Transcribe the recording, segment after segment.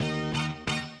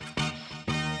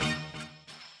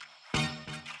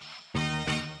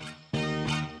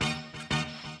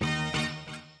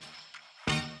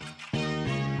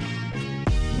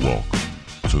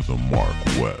to the Mark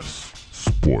West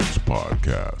Sports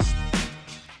Podcast.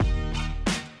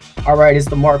 All right, it's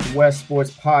the Mark West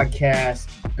Sports Podcast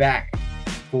back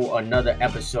for another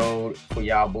episode for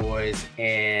y'all boys,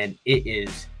 and it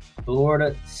is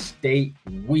Florida State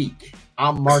Week.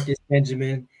 I'm Marcus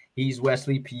Benjamin. He's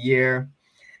Wesley Pierre,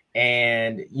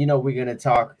 and we're gonna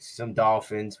talk some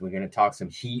Dolphins. We're gonna talk some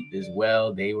Heat as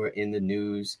well. They were in the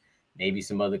news. Maybe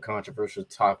some other controversial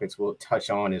topics we'll touch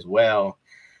on as well.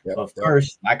 But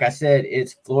first, like I said,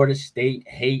 it's Florida State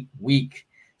Hate Week.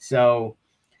 So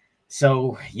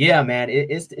yeah, man,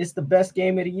 it's the best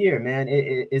game of the year, man.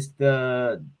 It's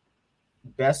the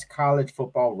best college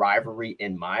football rivalry,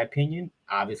 in my opinion.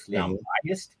 Obviously, I'm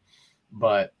biased,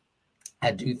 but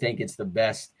I do think it's the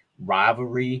best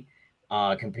rivalry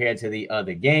compared to the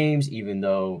other games, even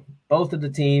though both of the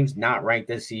teams not ranked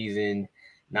this season,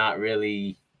 not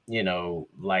really,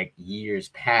 like years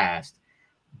past,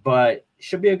 but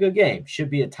should be a good game. Should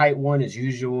be a tight one as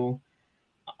usual.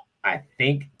 I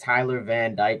think Tyler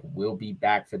Van Dyke will be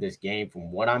back for this game.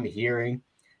 From what I'm hearing,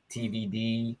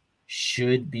 TVD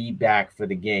should be back for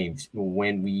the games.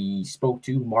 When we spoke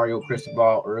to Mario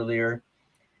Cristobal earlier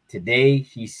today,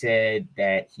 he said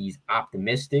that he's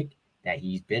optimistic that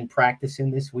he's been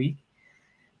practicing this week.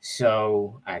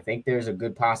 So I think there's a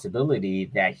good possibility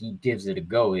that he gives it a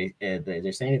go.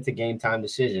 They're saying it's a game time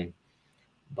decision,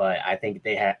 but I think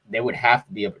they would have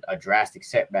to be a drastic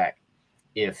setback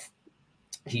if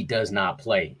he does not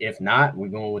play. If not, we're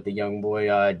going with the young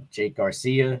boy, Jake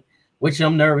Garcia, which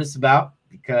I'm nervous about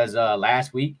because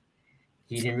last week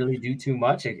he didn't really do too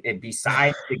much.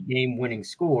 Besides the game-winning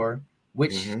score,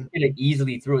 which could have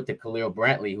easily threw it to Khalil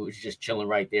Brantley, who was just chilling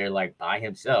right there like by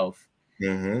himself.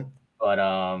 But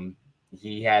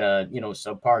he had a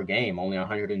subpar game, only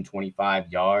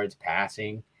 125 yards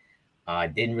passing.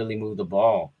 Didn't really move the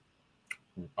ball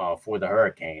for the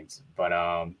Hurricanes. But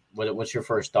what's your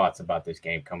first thoughts about this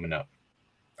game coming up?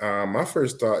 My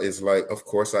first thought is of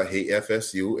course, I hate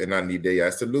FSU and I need their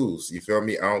ass to lose. You feel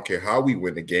me? I don't care how we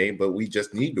win the game, but we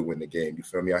just need to win the game. You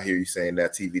feel me? I hear you saying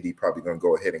that TVD probably going to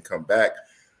go ahead and come back.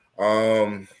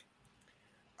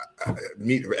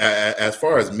 As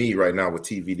far as me right now with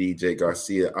TVD, Jay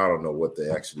Garcia, I don't know what they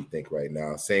actually think right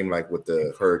now. Same like with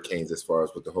the Hurricanes as far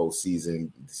as with the whole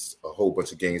season, a whole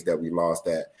bunch of games that we lost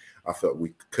that I felt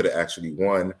we could have actually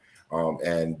won,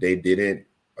 and they didn't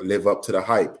live up to the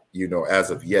hype, as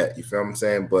of yet. You feel what I'm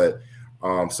saying? But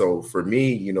so for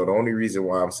me, the only reason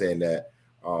why I'm saying that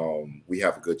we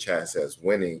have a good chance at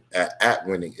winning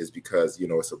is because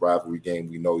it's a rivalry game.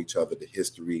 We know each other, the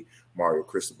history. Mario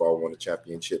Cristobal won the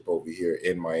championship over here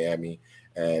in Miami,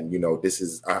 and this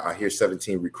is I hear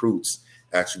 17 recruits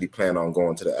actually plan on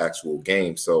going to the actual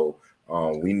game. So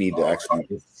we need to actually.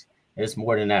 It's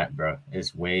more than that, bro.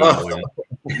 It's way more than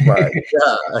that. My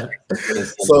God.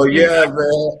 So yeah,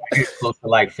 man. It's close to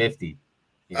like 50.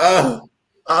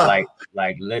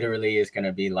 Like literally it's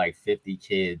gonna be like 50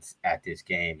 kids at this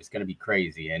game. It's gonna be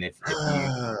crazy. And if you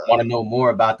want to know more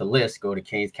about the list, go to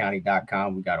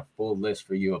canescounty.com. We got a full list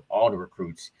for you of all the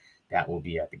recruits that will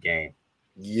be at the game.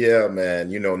 Yeah,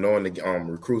 man. Knowing the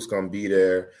recruits gonna be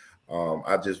there.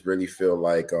 I just really feel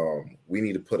like we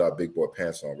need to put our big boy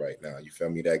pants on right now. You feel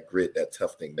me? That grit, that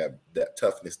tough thing, that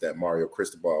toughness that Mario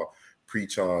Cristobal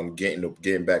preach on,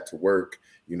 getting back to work,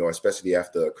 especially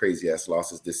after crazy ass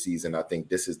losses this season. I think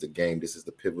this is the game. This is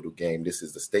the pivotal game. This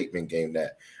is the statement game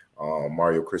that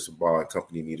Mario Cristobal and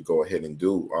company need to go ahead and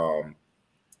do.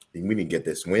 We need to get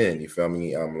this win. You feel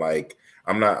me? I'm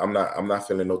not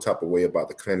feeling no type of way about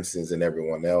the Clemsons and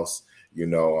everyone else.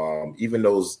 Even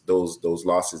those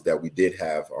losses that we did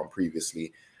have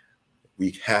previously,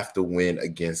 we have to win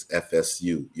against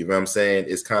FSU. You know what I'm saying?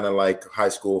 It's kind of like high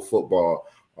school football,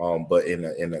 but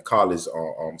in a college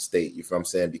state. You know what I'm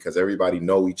saying? Because everybody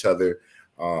know each other,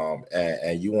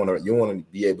 and you want to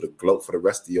be able to gloat for the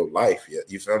rest of your life.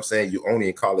 You feel what I'm saying? You're only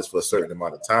in college for a certain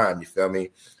amount of time. You feel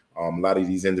me? A lot of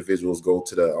these individuals go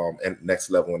to the next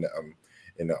level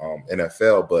in the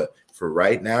NFL, but for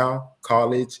right now,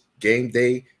 college game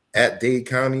day at Dade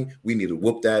County, we need to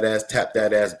whoop that ass, tap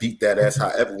that ass, beat that ass,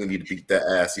 however we need to beat that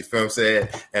ass. You feel what I'm saying?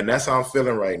 And that's how I'm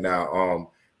feeling right now.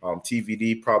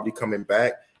 TVD probably coming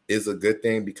back is a good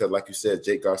thing because, like you said,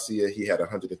 Jake Garcia, he had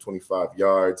 125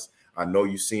 yards. I know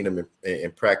you've seen him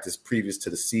in practice previous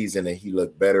to the season, and he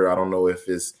looked better. I don't know if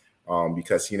it's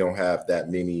because he don't have that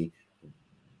many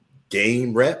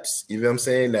game reps. You know what I'm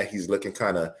saying? That he's looking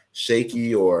kind of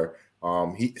shaky or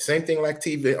same thing like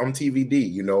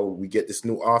TVD. We get this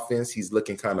new offense. He's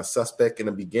looking kind of suspect in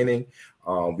the beginning.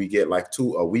 We get like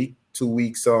 2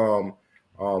 weeks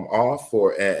off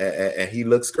and he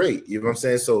looks great. You know what I'm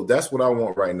saying? So that's what I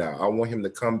want right now. I want him to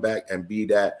come back and be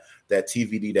that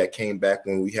TVD that came back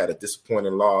when we had a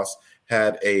disappointing loss,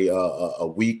 had a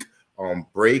week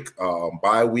break,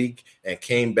 bye week, and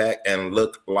came back and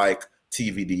looked like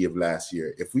TVD of last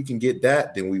year. If we can get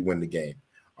that, then we win the game.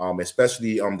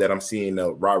 Especially that I'm seeing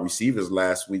the wide receivers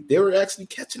last week. They were actually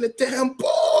catching the damn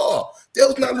ball. They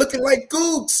was not looking like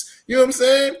gooks. You know what I'm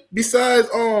saying? Besides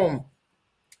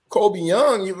Kobe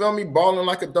Young, you feel me, balling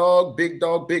like a dog, big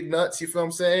nuts. You feel what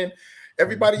I'm saying?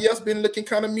 Everybody else been looking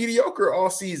kind of mediocre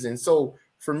all season. So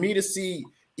for me to see,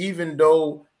 even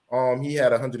though he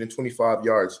had 125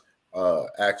 yards,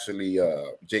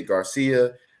 Jake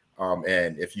Garcia.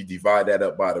 And if you divide that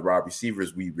up by the wide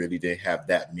receivers, we really didn't have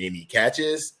that many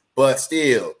catches. But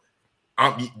still,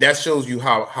 that shows you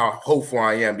how hopeful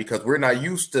I am, because we're not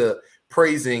used to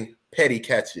praising petty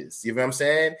catches. You know what I'm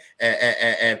saying?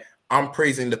 And I'm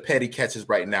praising the petty catches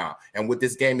right now. And with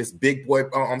this game, it's big boy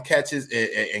catches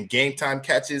and game time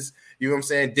catches. You know what I'm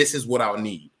saying? This is what I'll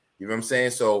need. You know what I'm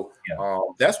saying? So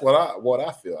that's what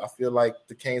I feel. I feel like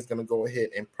the Canes going to go ahead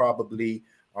and probably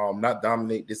not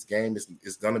dominate this game.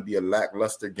 It's going to be a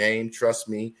lackluster game. Trust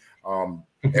me.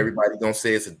 Everybody going to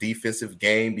say it's a defensive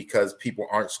game because people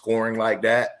aren't scoring like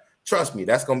that. Trust me,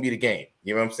 that's going to be the game.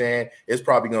 You know what I'm saying? It's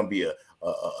probably going to be a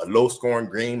low scoring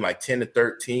game, like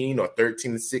 10-13 or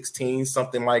 13-16,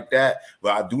 something like that.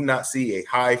 But I do not see a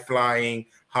high flying,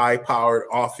 high powered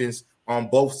offense on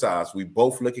both sides. We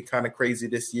both looking kind of crazy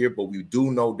this year, but we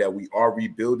do know that we are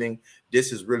rebuilding.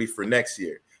 This is really for next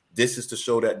year. This is to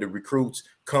show that the recruits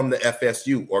come to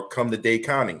FSU or come to Dade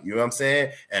County. You know what I'm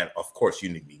saying? And of course, you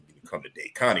need to come to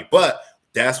Dade County. But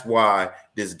that's why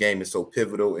this game is so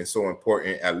pivotal and so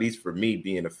important, at least for me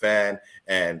being a fan.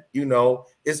 And, you know,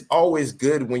 it's always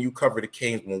good when you cover the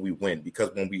Canes when we win,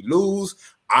 because when we lose,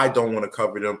 I don't want to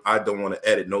cover them. I don't want to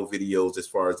edit no videos as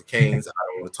far as the Canes. I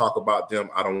don't want to talk about them.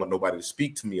 I don't want nobody to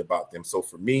speak to me about them. So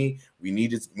for me, we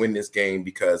need to win this game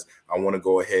because I want to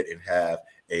go ahead and have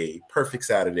a perfect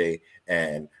Saturday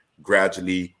and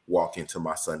gradually walk into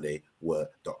my Sunday with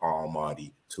the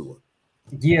almighty Tua.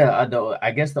 Yeah,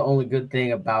 I guess the only good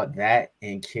thing about that,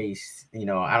 in case, you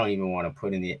know, I don't even want to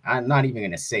put in I'm not even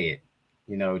going to say it,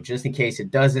 you know, just in case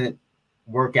it doesn't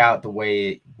work out the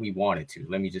way we want it to.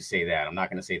 Let me just say that. I'm not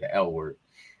going to say the L word.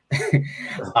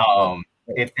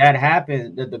 If that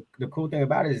happens, the cool thing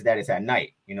about it is that it's at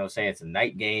night, you know, saying it's a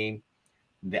night game.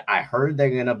 I heard they're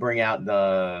going to bring out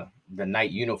the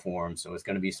night uniform. So it's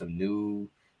going to be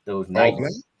those night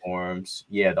uniforms.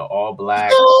 Yeah, the all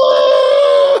black.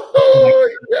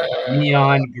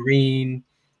 Neon green,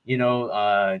 you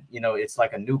know, it's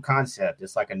like a new concept.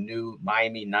 It's like a new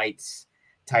Miami Nights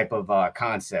type of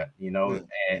concept, you know,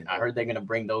 and I heard they're going to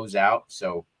bring those out.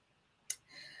 So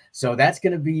that's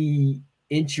going to be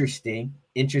interesting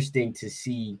to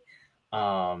see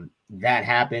that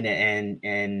happen.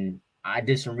 And I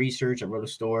did some research. I wrote a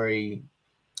story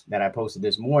that I posted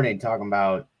this morning talking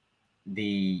about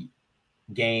the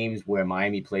games where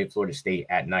Miami played Florida State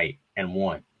at night and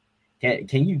won.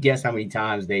 Can you guess how many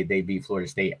times they beat Florida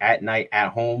State at night at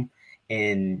home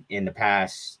in the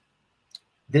past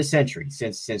this century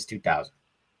since 2000?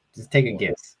 Just take a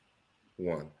guess.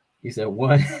 One. You said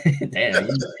one. Damn, a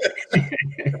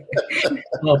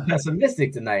little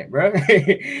pessimistic tonight, bro.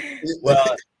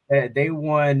 Well, they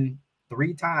won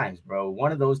 3 times, bro.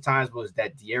 One of those times was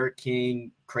that De'Aaron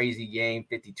King crazy game,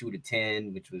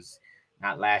 52-10, which was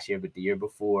not last year but the year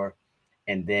before.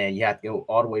 And then you have to go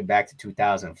all the way back to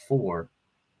 2004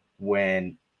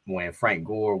 when Frank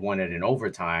Gore won it in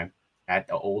overtime at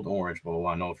the old Orange Bowl.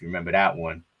 I don't know if you remember that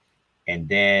one. And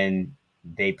then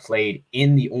they played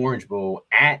in the Orange Bowl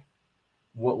at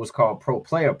what was called Pro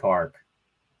Player Park.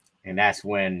 And that's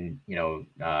when, you know,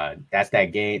 that's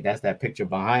that game. That's that picture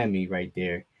behind me right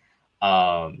there.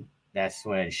 That's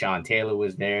when Sean Taylor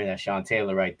was there. That's Sean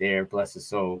Taylor right there. Bless his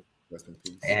soul. Rest in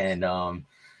peace. And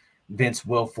Vince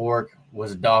Wilfork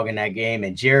was a dog in that game.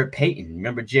 And Jared Payton.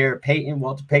 Remember Jared Payton,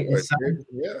 Walter Payton's son?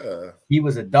 Yeah. He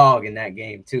was a dog in that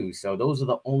game too. So those are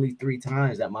the only 3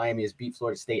 times that Miami has beat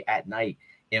Florida State at night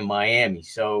in Miami.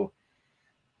 So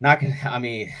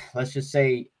let's just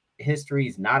say history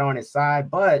is not on its side,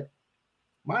 but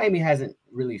Miami hasn't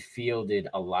really fielded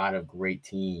a lot of great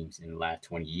teams in the last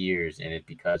 20 years. And it's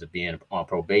because of being on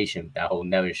probation, that whole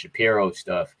Nevin Shapiro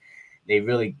stuff. They've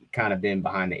really kind of been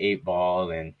behind the 8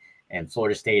 ball, and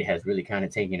Florida State has really kind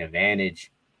of taken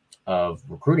advantage of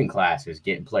recruiting classes,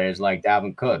 getting players like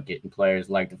Dalvin Cook, getting players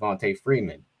like Devontae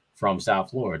Freeman from South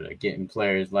Florida, getting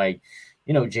players like,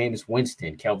 you know, James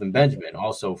Winston, Kelvin Benjamin,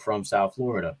 also from South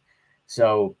Florida.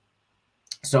 So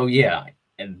yeah,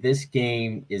 and this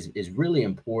game is really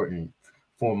important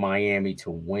for Miami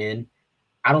to win.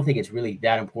 I don't think it's really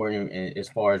that important as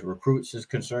far as recruits is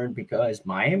concerned because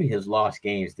Miami has lost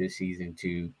games this season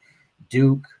to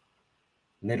Duke,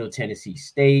 Middle Tennessee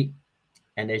State,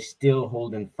 and they're still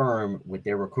holding firm with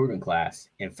their recruiting class.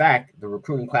 In fact, the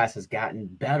recruiting class has gotten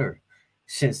better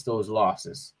since those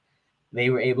losses. They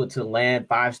were able to land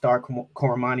 5-star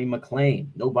Cormani McClain.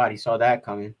 Nobody saw that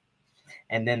coming.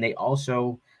 And then they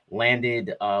also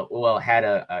landed, had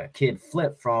a kid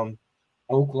flip from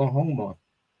Oklahoma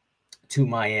to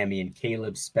Miami, and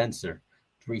Caleb Spencer,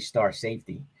 3-star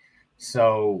safety.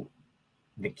 So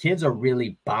the kids are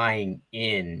really buying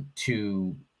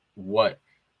into what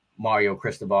Mario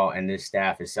Cristobal and this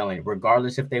staff is selling,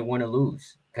 regardless if they win or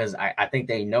lose, because I think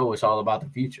they know it's all about the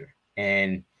future.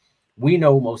 And we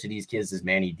know most of these kids is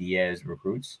Manny Diaz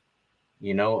recruits.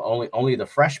 You know, only the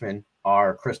freshmen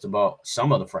are Cristobal.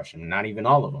 Some of the freshmen, not even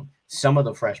all of them. Some of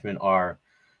the freshmen are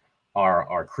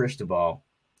Cristobal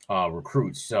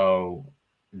recruits. So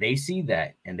they see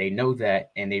that and they know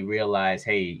that and they realize,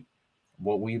 hey,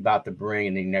 what we about to bring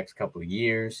in the next couple of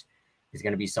years is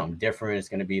going to be something different. It's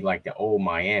going to be like the old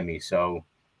Miami. So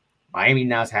Miami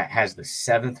now has the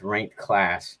 7th ranked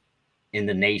class in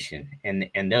the nation, and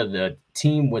they're the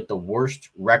team with the worst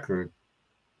record.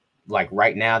 Like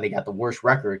right now, they got the worst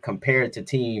record compared to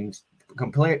teams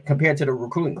compared to the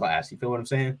recruiting class. You feel what I'm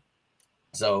saying?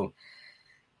 So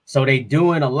they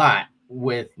doing a lot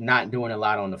with not doing a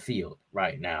lot on the field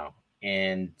right now,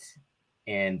 and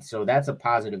so that's a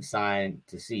positive sign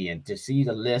to see. And to see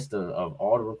the list of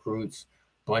all the recruits,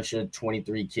 bunch of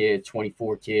 23 kids,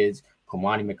 24 kids.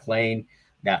 Cormani McClain,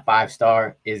 that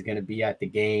 5-star, is going to be at the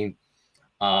game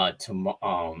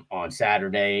on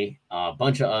Saturday. A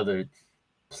bunch of other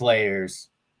players,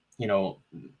 you know,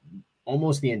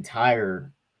 almost the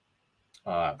entire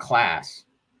class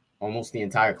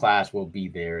will be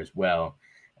there as well.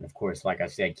 And of course, like I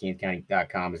said,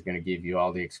 KingsCounty.com is going to give you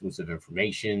all the exclusive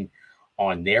information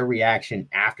on their reaction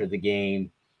after the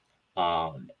game,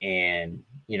 and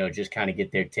you know, just kind of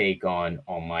get their take on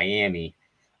Miami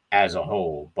as a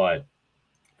whole. But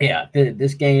yeah,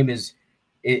 this game is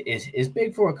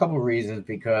big for a couple of reasons,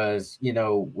 because you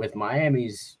know, with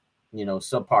Miami's, you know,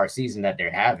 subpar season that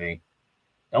they're having,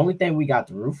 the only thing we got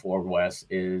to root for, Wes,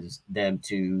 is them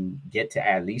to get to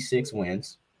at least 6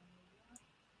 wins.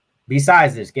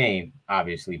 Besides this game,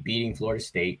 obviously, beating Florida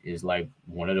State is like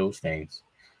one of those things.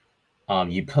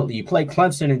 You play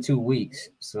Clemson in 2 weeks,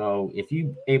 so if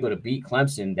you're able to beat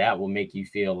Clemson, that will make you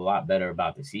feel a lot better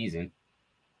about the season.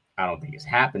 I don't think it's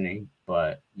happening,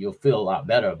 but you'll feel a lot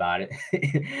better about it.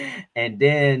 And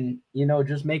then, you know,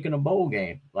 just making a bowl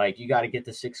game. Like, you got to get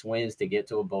the 6 wins to get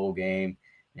to a bowl game.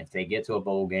 And if they get to a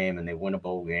bowl game and they win a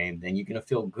bowl game, then you're going to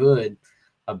feel good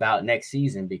about next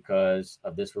season because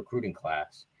of this recruiting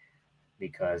class.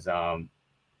 Because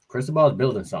Cristobal is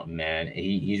building something, man.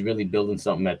 He's really building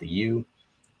something at the U.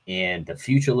 And the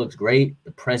future looks great.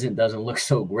 The present doesn't look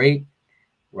so great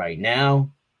right now.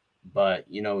 But,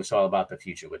 you know, it's all about the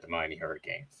future with the Miami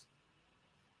Hurricanes.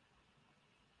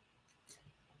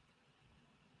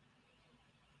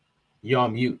 You're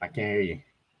on mute. I can't hear you.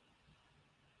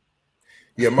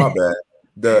 Yeah, my bad.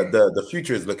 The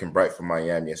future is looking bright for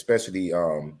Miami, especially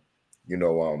the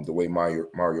way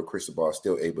Mario Cristobal is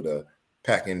still able to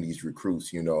pack in these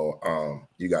recruits. You know,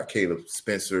 you got Caleb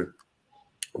Spencer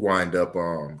wind up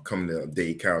coming to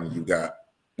Dade County. You got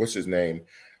what's his name,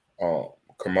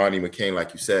 Cormani McClain,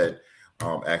 like you said.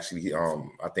 Actually,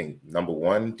 I think number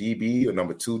 1 DB or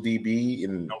number 2 DB,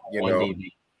 and you know.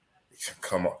 DB.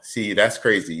 Come on. See, that's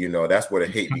crazy. You know, that's where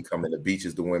the hate be coming, the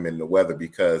beaches, the women, the weather,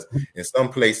 because in some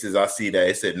places I see that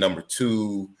it said number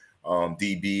 2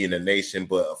 DB in the nation.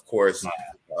 But of course,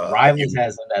 Rivals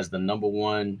has him as the number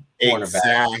 1 cornerback.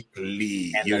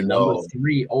 Exactly. And the number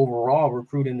 3 overall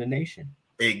recruit in the nation.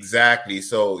 Exactly.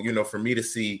 So, you know, for me to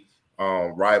see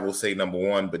Rivals say number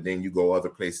 1, but then you go other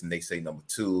places and they say number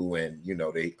 2. And, you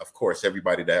know, they, of course,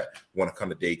 everybody that want to come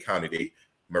to Dade County, they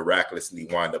miraculously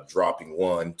wind up dropping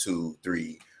 1, 2,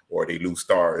 3, or they lose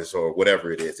stars or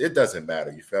whatever it is. It doesn't matter.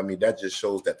 You feel me? That just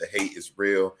shows that the hate is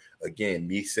real. Again,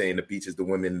 me saying the beaches, the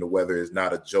women, and the weather is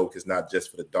not a joke. It's not just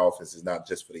for the Dolphins. It's not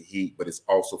just for the Heat, but it's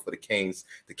also for the Canes.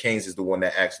 The Canes is the one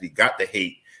that actually got the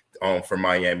hate from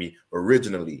Miami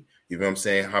originally. You know what I'm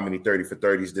saying? How many 30 for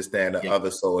 30s, this, that, and the other.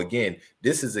 So again,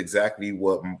 this is exactly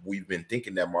what we've been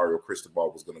thinking that Mario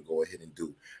Cristobal was going to go ahead and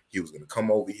do. He was going to come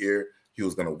over here. He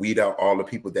was going to weed out all the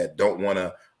people that don't want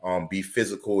to be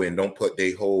physical and don't put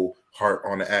their whole heart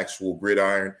on the actual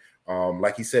gridiron.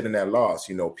 Like he said in that loss,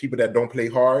 you know, people that don't play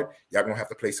hard, y'all going to have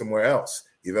to play somewhere else.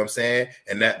 You know what I'm saying?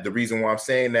 And that the reason why I'm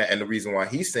saying that, and the reason why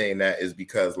he's saying that is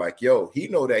because, like, yo, he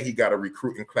know that he got a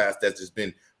recruiting class that's just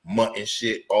been mutting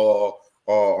shit all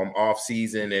off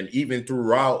season and even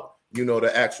throughout,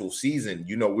 the actual season.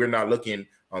 We're not looking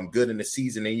good in the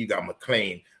season, and you got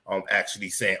McClain actually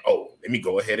saying, oh, let me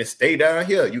go ahead and stay down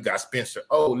here. You got Spencer.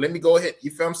 Oh, let me go ahead.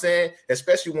 You feel what I'm saying?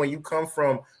 Especially when you come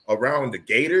from around the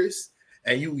Gators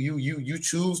and you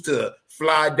choose to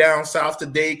fly down south to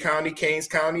Dade County, Kings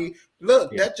County.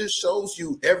 Look, that just shows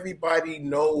you everybody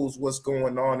knows what's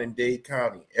going on in Dade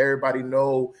County. Everybody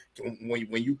know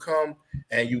when you come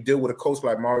and you deal with a coach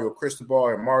like Mario Cristobal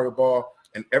and Mario Ball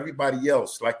and everybody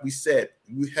else. Like we said,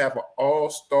 you have an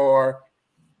all-star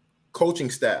coaching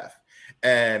staff.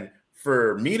 And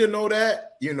for me to know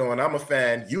that, and I'm a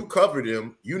fan, you covered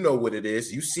him, you know what it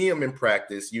is. You see him in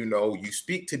practice, you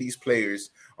speak to these players.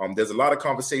 There's a lot of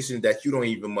conversations that you don't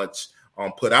even much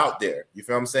put out there. You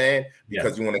feel what I'm saying?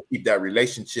 Because you want to keep that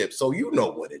relationship. So you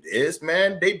know what it is,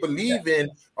 man. They believe in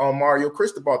Mario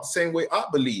Cristobal the same way I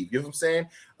believe. You know what I'm saying?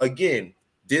 Again,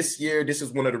 this year, this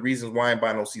is one of the reasons why I didn't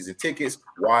buy no season tickets.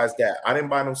 Why is that? I didn't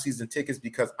buy no season tickets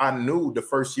because I knew the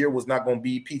first year was not going to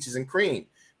be peaches and cream.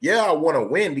 Yeah, I want to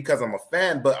win because I'm a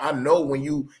fan, but I know when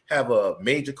you have a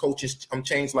major coaching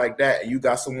change like that, and you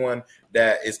got someone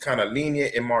that is kind of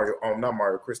lenient in not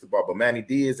Mario Cristobal, but Manny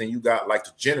Diaz, and you got like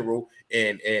the general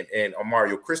and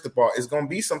Mario Cristobal, it's going to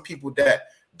be some people that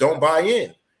don't buy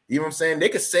in. You know what I'm saying? They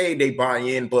could say they buy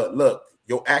in, but look,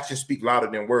 your actions speak louder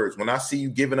than words. When I see you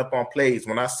giving up on plays,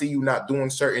 when I see you not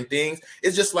doing certain things,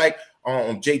 it's just like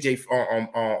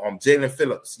Jalen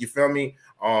Phillips. You feel me?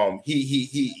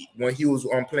 He when he was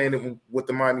playing with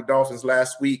the Miami Dolphins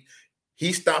last week,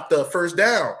 he stopped the first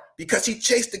down because he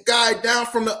chased the guy down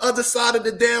from the other side of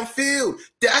the damn field.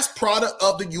 That's product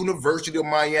of the University of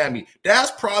Miami.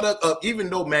 That's product of, even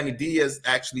though Manny Diaz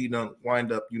actually done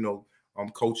wind up,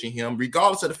 coaching him,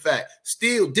 regardless of the fact,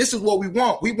 still, this is what we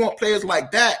want. We want players like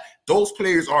that. Those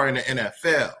players are in the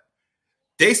NFL.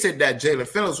 They said that Jalen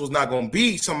Phillips was not going to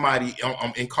be somebody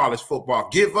in college football.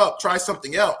 Give up, try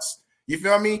something else. You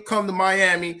feel me? Come to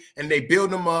Miami and they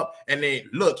build him up, and they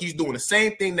look. He's doing the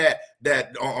same thing that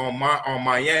on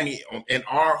Miami and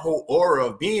our whole aura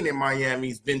of being in Miami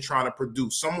has been trying to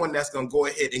produce someone that's going to go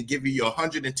ahead and give you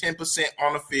 110%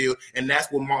 on the field, and that's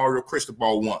what Mario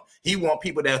Cristobal want. He want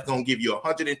people that's going to give you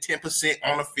 110%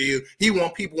 on the field. He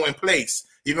want people in place.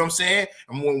 You know what I'm saying?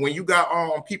 And when you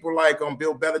got people like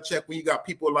Bill Belichick, when you got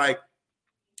people like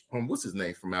what's his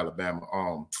name from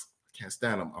Alabama? Can't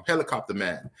stand him. I'm Helicopter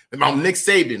Man. I'm Nick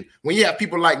Saban. When you have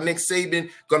people like Nick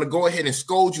Saban gonna go ahead and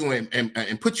scold you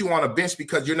and put you on a bench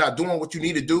because you're not doing what you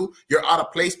need to do, you're out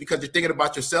of place because you're thinking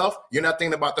about yourself, you're not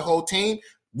thinking about the whole team.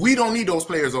 We don't need those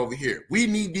players over here. We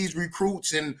need these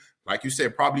recruits, and like you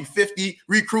said, probably 50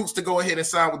 recruits to go ahead and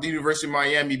sign with the University of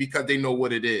Miami because they know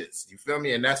what it is. You feel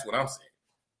me? And that's what I'm saying.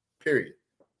 Period.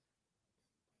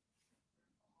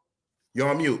 You're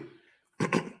on mute.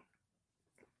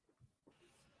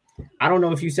 I don't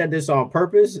know if you said this on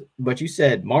purpose, but you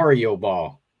said Mario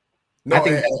Ball. No, I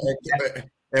think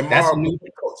and Mario,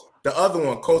 the other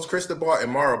one, Coach Cristobal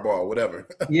and Mario Ball, whatever.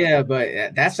 Yeah,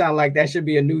 but that sounds like that should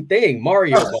be a new thing,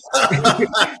 Mario Ball. You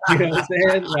know what I'm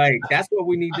saying? Like, that's what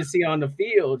we need to see on the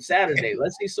field Saturday.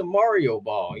 Let's see some Mario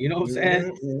Ball. You know what I'm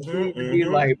saying? Be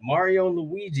like Mario and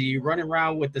Luigi running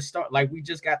around with the star, like we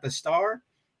just got the star.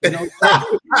 You know,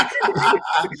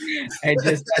 and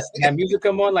just that music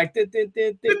come on like and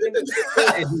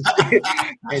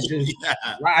just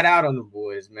ride out on the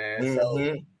boys, man.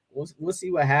 So we'll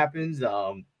see what happens.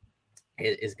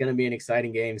 It's going to be an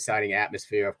exciting game, exciting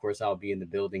atmosphere. Of course, I'll be in the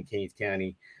building. Kings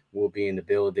County will be in the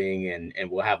building,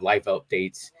 and we'll have live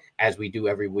updates as we do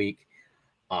every week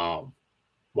while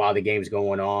the game's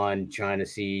going on, trying to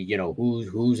see,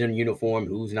 who's in uniform,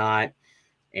 who's not.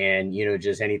 And,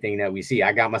 just anything that we see.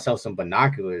 I got myself some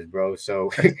binoculars, bro. So,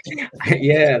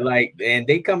 yeah, and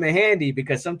they come in handy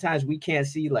because sometimes we can't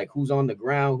see, like, who's on the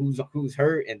ground, who's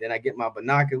hurt. And then I get my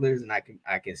binoculars and I can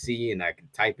see and I can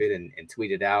type it and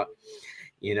tweet it out,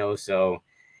 So,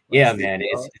 yeah, man,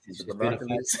 it's been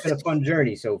a fun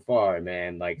journey so far,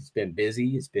 man. Like, it's been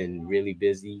busy. It's been really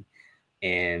busy.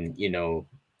 And,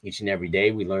 each and every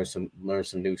day we learn some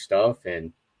new stuff.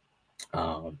 And,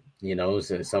 so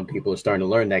some people are starting to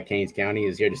learn that Kings County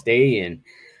is here to stay, and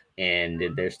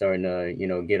they're starting to,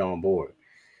 get on board.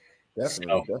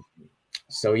 Definitely.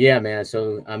 So yeah, man.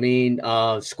 So I mean,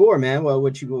 score, man. Well,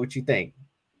 what you think?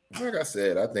 Like I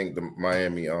said, I think the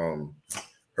Miami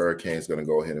Hurricanes going to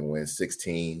go ahead and win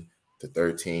 16-13.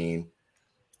 3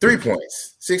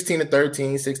 points, 16-13,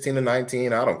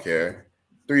 16-19. I don't care.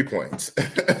 3 points.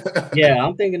 Yeah,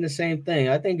 I'm thinking the same thing.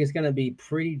 I think it's going to be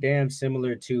pretty damn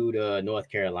similar to the North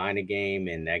Carolina game,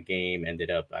 and that game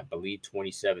ended up, I believe,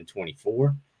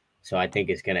 27-24. So I think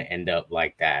it's going to end up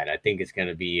like that. I think it's going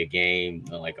to be a game,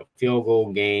 like a field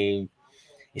goal game.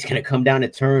 It's going to come down to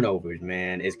turnovers,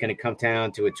 man. It's going to come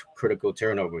down to a critical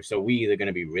turnover. So we either going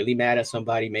to be really mad at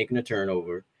somebody making a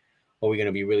turnover, or we're going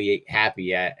to be really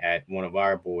happy at one of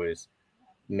our boys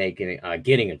getting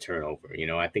a turnover.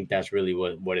 I think that's really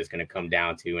what it's going to come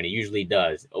down to, and it usually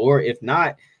does. Or if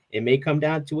not, it may come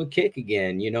down to a kick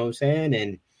again. You know what I'm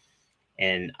saying?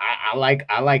 And I like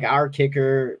our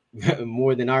kicker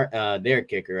more than their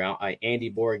kicker.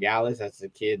 Andy Borregales. That's a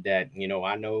kid that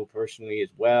I know personally as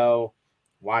well.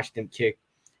 Watched him kick.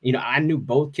 I knew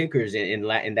both kickers in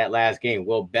that last game.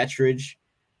 Will Bettridge,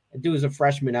 that dude was a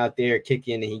freshman out there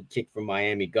kicking, and he kicked for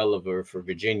Miami. Gulliver for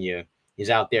Virginia.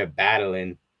 He's out there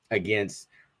battling against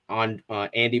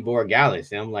Andy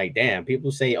Borregales. And I'm like, damn,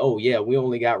 people say, oh, yeah, we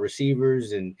only got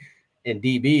receivers and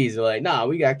DBs. They're like, nah,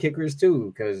 we got kickers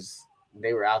too, because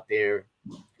they were out there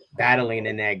battling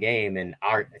in that game. And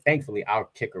thankfully, our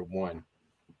kicker won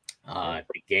the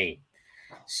game.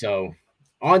 So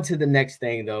on to the next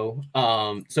thing, though.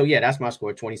 So, yeah, that's my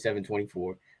score,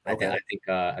 27-24. Okay. I think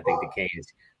the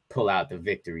Canes pull out the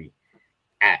victory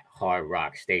at Hard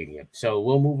Rock Stadium. So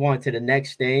we'll move on to the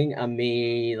next thing. I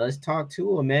mean, let's talk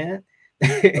Tua, man.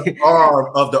 The arm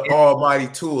of the almighty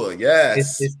Tua.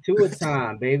 Yes. It's Tua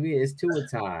time, baby. It's Tua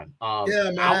time.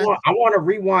 Yeah, man. I want to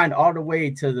rewind all the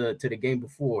way to the game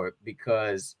before,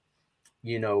 because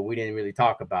we didn't really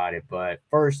talk about it. But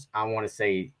first, I want to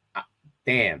say,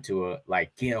 damn, Tua,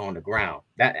 like, get on the ground.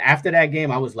 That after that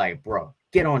game, I was like, bro,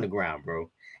 get on the ground,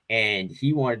 bro. And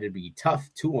he wanted to be tough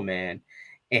Tua, man,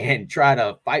 and try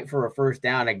to fight for a first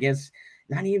down against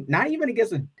not even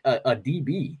against a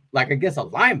DB, like against a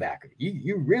linebacker.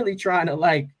 You really trying to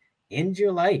like end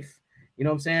your life. You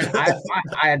know what I'm saying?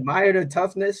 I admire the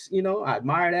toughness, I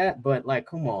admire that, but like,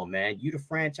 come on, man, you the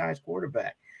franchise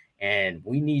quarterback, and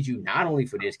we need you not only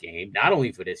for this game, not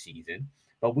only for this season,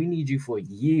 but we need you for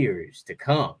years to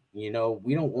come. We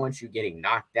don't want you getting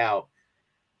knocked out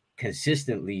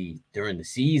consistently during the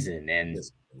season, and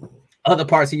other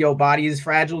parts of your body is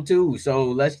fragile too. So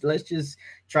let's just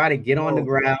try to get on the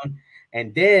ground.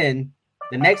 And then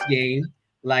the next game,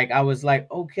 like, I was like,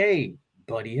 okay,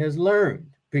 Buddy has learned,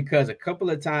 because a couple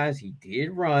of times he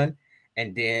did run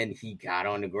and then he got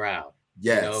on the ground.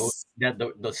 Yes. That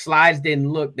the slides didn't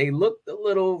look, they looked a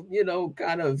little,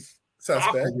 kind of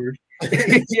awkward.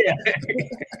 Yeah.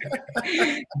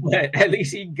 But at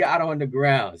least he got on the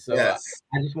ground. So yes.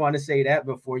 I just want to say that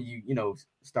before you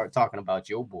start talking about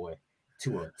your boy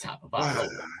to a top of our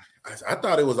logo. I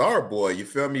thought it was our boy, you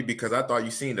feel me? Because I thought you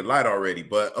seen the light already.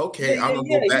 But okay, I'm gonna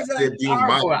go back to it being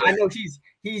my boy. I know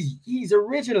he's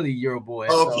originally your boy.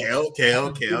 Okay.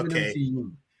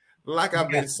 Like I've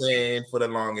been saying for the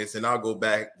longest, and I'll go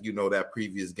back, that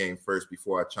previous game first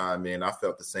before I chime in. I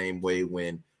felt the same way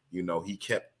when, he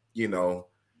kept,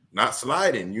 not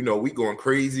sliding. We going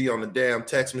crazy on the damn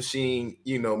text machine,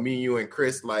 me, you, and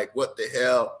Chris, like, what the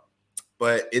hell?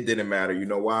 But it didn't matter. You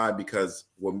know why? Because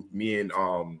me and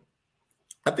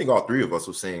I think all three of us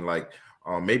were saying, like,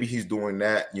 maybe he's doing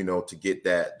that, to get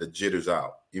the jitters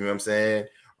out. You know what I'm saying?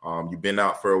 You've been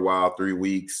out for a while, 3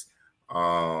 weeks.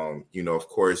 Of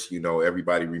course,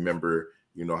 everybody remember,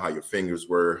 how your fingers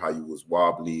were, how you was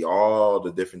wobbly, all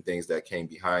the different things that came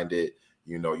behind it.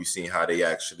 You seen how they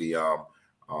actually,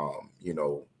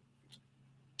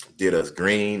 did us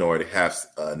green, or they have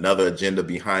another agenda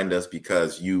behind us,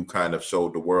 because you kind of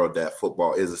showed the world that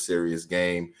football is a serious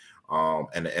game.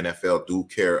 And the NFL do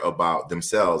care about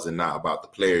themselves and not about the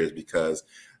players, because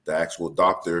the actual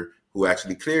doctor who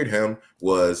actually cleared him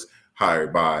was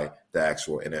hired by the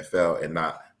actual NFL and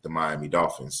not the Miami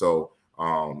Dolphins. So,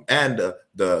 and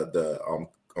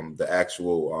the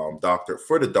actual doctor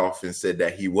for the Dolphins said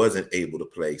that he wasn't able to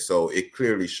play. So it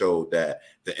clearly showed that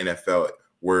the NFL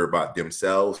were about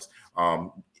themselves.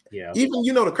 Even,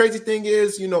 the crazy thing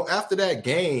is, after that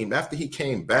game, after he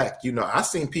came back, I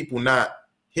seen people not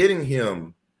hitting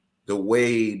him the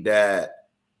way that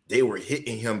they were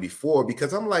hitting him before,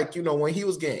 because I'm like, when he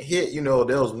was getting hit,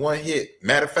 there was one hit.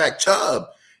 Matter of fact, Chubb,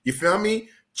 you feel me?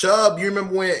 Chubb, you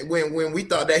remember when we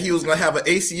thought that he was going to have an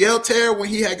ACL tear when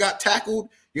he had got tackled?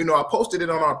 I posted it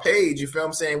on our page, you feel what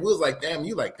I'm saying? We was like, damn,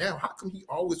 how come he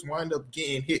always wind up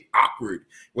getting hit awkward?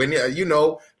 When,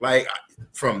 like,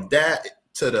 from that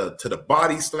to the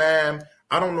body slam,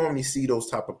 I don't normally see those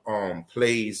type of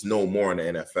plays no more in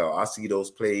the NFL. I see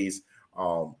those plays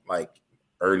like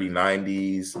early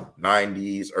 90s,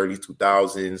 early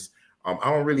 2000s.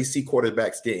 I don't really see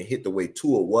quarterbacks getting hit the way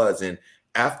Tua was. And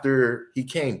after he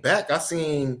came back, I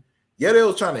seen, yeah, they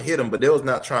was trying to hit him, but they was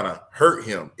not trying to hurt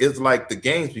him. It's like the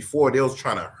games before, they was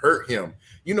trying to hurt him,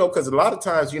 because a lot of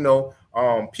times,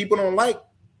 people don't like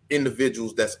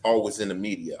individuals that's always in the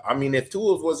media. I mean, if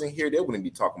Tua wasn't here, they wouldn't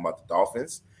be talking about the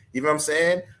Dolphins. You know what I'm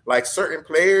saying? Like certain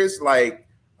players, like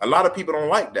a lot of people don't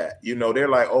like that. They're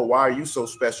like, oh, why are you so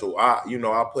special?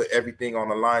 I put everything on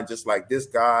the line just like this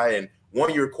guy. And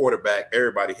one year quarterback,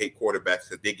 everybody hate quarterbacks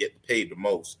because they get paid the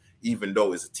most, even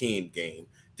though it's a team game.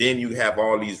 Then you have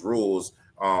all these rules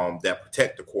that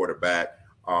protect the quarterback.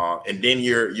 And then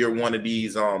you're one of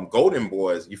these golden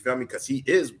boys, you feel me? Because he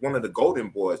is one of the golden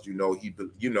boys.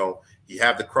 He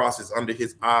have the crosses under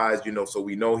his eyes, so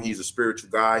we know he's a spiritual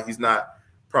guy. He's not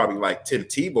probably like Tim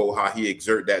Tebow, how he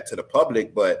exert that to the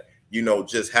public, but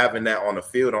just having that on the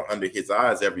field under his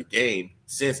eyes every game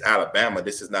since Alabama,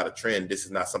 this is not a trend. This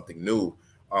is not something new.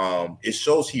 It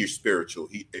shows he's spiritual.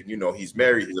 He's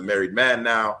married. He's a married man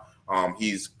now.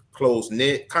 He's close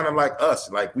knit, kind of like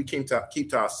us. Like we keep to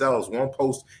ourselves. We don't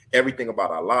post everything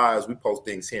about our lives. We post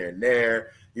things here and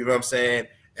there. You know what I'm saying?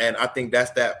 And I think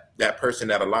that's that person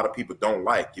that a lot of people don't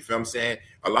like. You feel what I'm saying?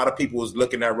 A lot of people is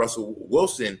looking at Russell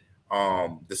Wilson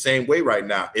the same way right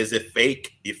now. Is it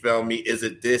fake? You feel me? Is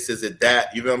it this? Is it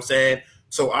that? You know what I'm saying?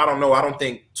 So I don't know. I don't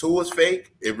think Tua's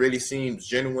fake. It really seems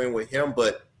genuine with him.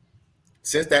 But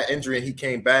since that injury and he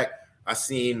came back, I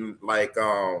seen like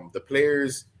the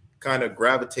players kind of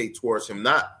gravitate towards him.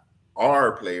 Not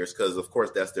our players, because of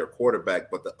course that's their quarterback,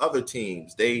 but the other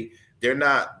teams, they're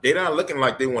not looking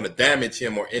like they want to damage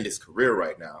him or end his career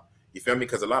right now. You feel me?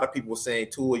 Because a lot of people were saying,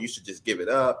 Tua, you should just give it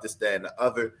up, this, that, and the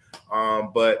other.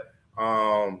 But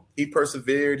he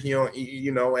persevered, and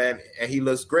he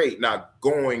looks great. Now,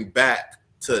 going back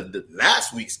to the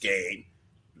last week's game,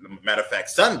 matter of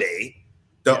fact, Sunday,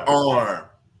 the arm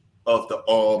of the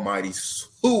almighty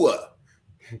Tua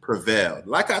prevailed.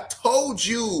 Like I told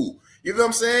you. You know what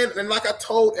I'm saying? And like I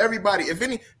told everybody,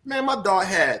 my dog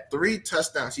had 3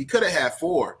 touchdowns. He could have had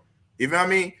 4. You know what I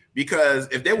mean? Because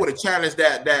if they would have challenged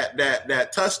that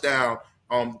touchdown,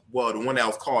 the one that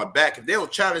was called back, if they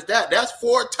would challenge that's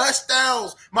 4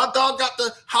 touchdowns. My dog got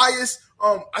the highest,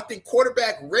 I think,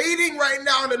 quarterback rating right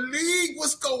now in the league.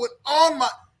 What's going on?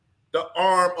 The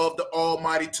arm of the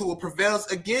almighty Tua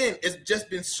prevails again. It's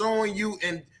just been showing you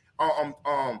and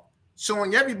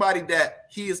showing everybody that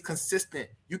he is consistent.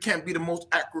 You can't be the most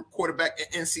accurate quarterback in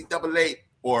NCAA,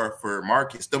 or for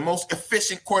Marcus, the most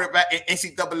efficient quarterback in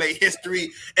NCAA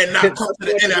history, and not come to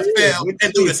the NFL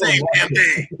and do the same damn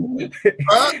thing.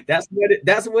 Huh? That's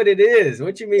what it is.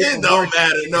 What you mean? It don't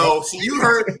matter. No. See, you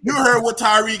heard what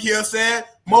Tyreek Hill said.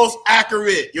 Most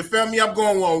accurate. You feel me? I'm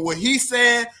going on what he's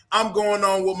saying. I'm going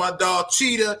on what my dog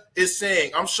Cheetah is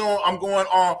saying. I'm going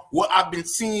on what I've been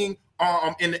seeing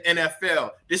in the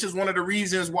NFL. This is one of the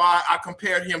reasons why I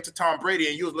compared him to Tom Brady,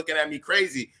 and you was looking at me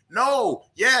crazy. No,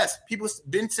 yes, people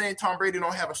been saying Tom Brady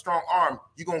don't have a strong arm.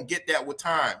 You're going to get that with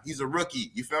time. He's a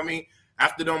rookie. You feel me?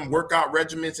 After them workout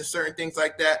regimens and certain things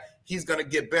like that, he's going to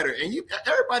get better. And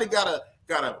everybody gotta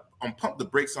pump the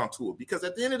brakes on Tua, because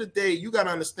at the end of the day, you got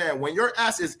to understand, when your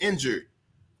ass is injured,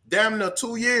 damn near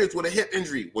 2 years with a hip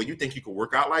injury, well, you think you can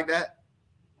work out like that?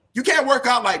 You can't work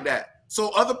out like that. So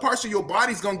other parts of your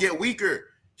body's going to get weaker.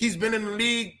 He's been in the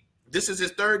league. This is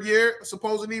his 3rd year,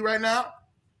 supposedly, right now.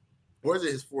 Or is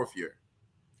it his 4th year?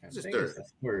 It's his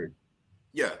 3rd.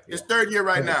 Yeah, his 3rd year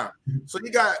right now. So you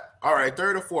got, all right,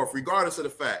 3rd or 4th, regardless of the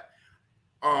fact.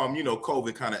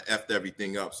 COVID kind of effed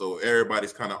everything up. So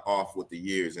everybody's kind of off with the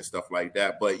years and stuff like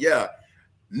that. But, yeah,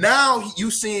 now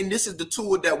you seeing this is the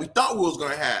Tua that we thought we was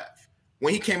going to have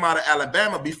when he came out of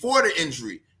Alabama before the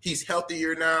injury. He's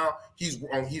healthier now. He's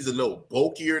a little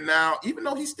bulkier now, even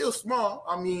though he's still small.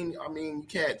 I mean, you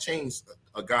can't change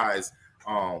a guy's,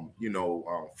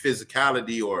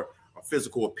 physicality or a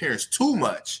physical appearance too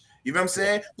much. You know what I'm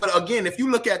saying? But again, if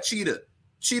you look at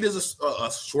Cheetah's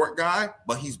a short guy,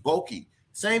 but he's bulky.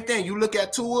 Same thing. You look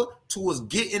at Tua's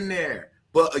getting there.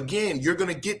 But again, you're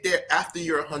going to get there after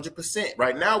you're 100%.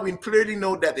 Right now, we clearly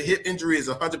know that the hip injury is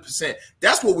 100%.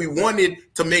 That's what we wanted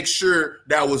to make sure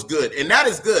that was good. And that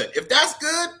is good. If that's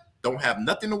good, don't have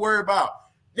nothing to worry about.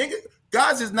 Nigga,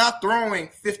 guys is not throwing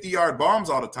 50-yard bombs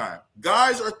all the time.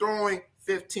 Guys are throwing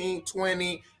 15,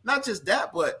 20. Not just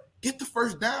that, but get the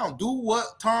first down. Do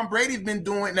what Tom Brady's been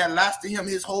doing that lasted him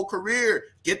his whole career.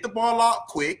 Get the ball out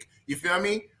quick. You feel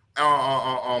me?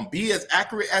 Be as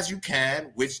accurate as you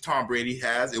can, which Tom Brady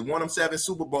has. It won him 7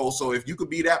 Super Bowls. So if you could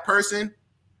be that person,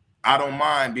 I don't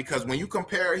mind, because when you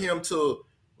compare him to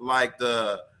like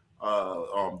the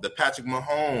Patrick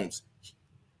Mahomes,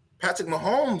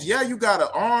 yeah, you got an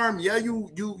arm, yeah,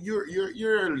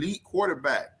 you're elite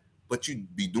quarterback, but you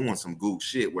be doing some good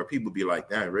shit where people be like,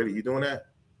 damn, really, you doing that?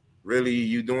 Really,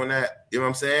 you doing that? You know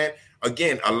what I'm saying?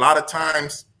 Again, a lot of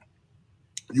times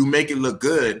you make it look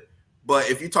good, but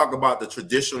if you talk about the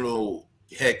traditional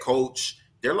head coach,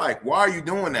 they're like, why are you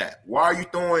doing that? Why are you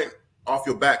throwing off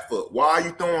your back foot? Why are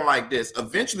you throwing like this?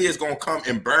 Eventually, it's going to come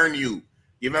and burn you.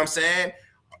 You know what I'm saying?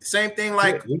 Same thing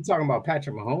like... You talking about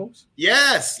Patrick Mahomes?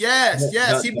 Yes.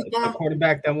 The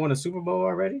quarterback that won a Super Bowl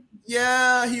already?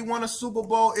 Yeah, he won a Super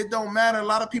Bowl. It don't matter. A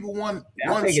lot of people won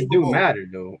I think it do matter,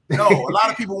 though. No, a lot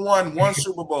of people won one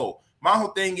Super Bowl. My whole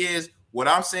thing is, what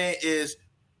I'm saying is,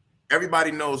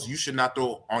 everybody knows you should not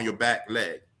throw on your back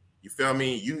leg. You feel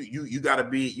me? You gotta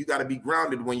be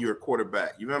grounded when you're a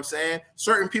quarterback. You know what I'm saying?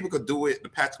 Certain people could do it. The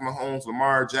Patrick Mahomes,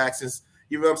 Lamar Jacksons.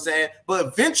 You know what I'm saying? But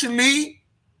eventually,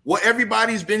 what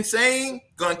everybody's been saying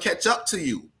gonna catch up to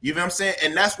you. You know what I'm saying?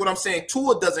 And that's what I'm saying.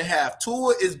 Tua doesn't have.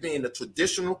 Tua is being the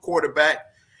traditional quarterback.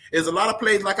 There's a lot of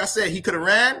plays, like I said, he could have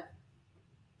ran,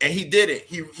 and he did it.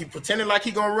 He pretended like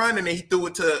he gonna run, and then he threw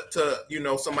it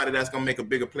to somebody that's gonna make a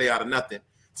bigger play out of nothing.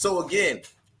 So again,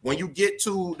 when you get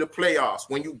to the playoffs,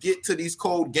 when you get to these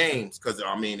cold games, because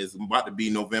I mean it's about to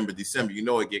be November, December, you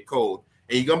know it get cold,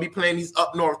 and you're gonna be playing these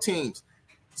up north teams.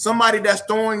 Somebody that's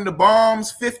throwing the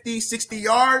bombs 50, 60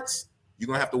 yards, you're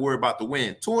going to have to worry about the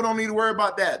win. Tua don't need to worry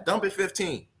about that. Dump it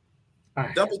 15.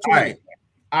 Right. Dump it 20.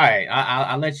 All right.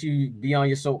 I'll let you be on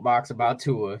your soapbox about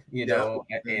Tua,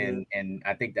 and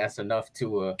I think that's enough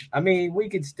Tua. I mean, we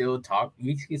could still talk.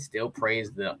 We could still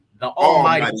praise the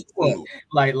almighty Tua,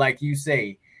 like you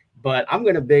say. But I'm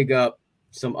going to big up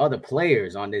some other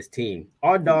players on this team.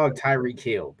 Our dog Tyreek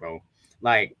Hill, bro.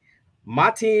 Like,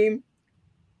 my team,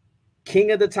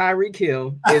 King of the Tyreek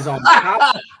Hill, is on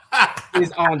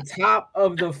top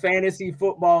of the fantasy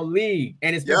football league,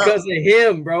 and it's because of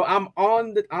him, bro.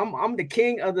 I'm the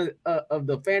king of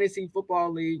the fantasy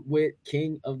football league with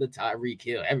King of the Tyreek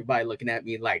Hill. Everybody looking at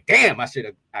me like, damn,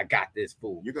 I got this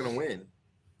fool. You're gonna win.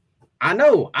 I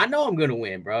know I'm gonna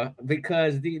win, bro,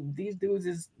 because these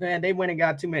dudes they went and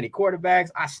got too many quarterbacks.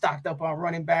 I stocked up on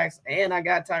running backs, and I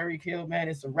got Tyreek Hill, man.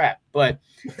 It's a wrap. But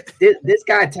this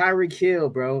guy Tyreek Hill,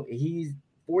 bro, he's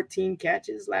 14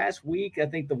 catches last week. I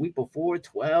think the week before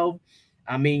 12.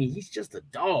 I mean, he's just a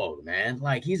dog, man.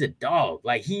 Like, he's a dog.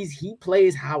 Like, he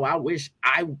plays how I wish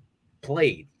I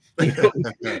played.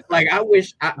 Like, I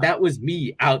wish that was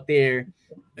me out there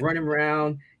running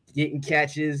around, getting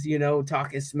catches,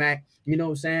 talking smack. You know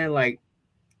what I'm saying? Like,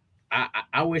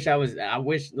 I wish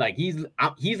like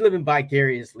he's living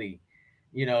vicariously,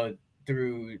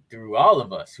 through all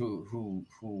of us who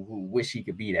wish he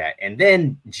could be that. And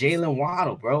then Jalen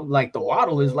Waddle, bro. Like, the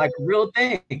Waddle is like a real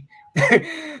thing.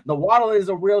 The Waddle is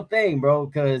a real thing, bro,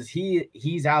 because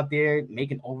he's out there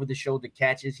making over the shoulder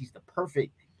catches. He's the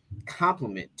perfect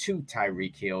complement to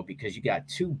Tyreek Hill because you got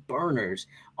two burners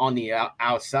on the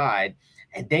outside,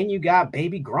 and then you got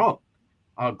baby Gronk.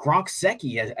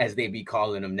 Gronkowski, as they be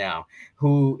calling him now,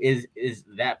 who is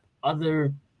that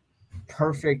other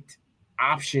perfect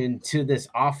option to this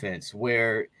offense,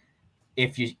 where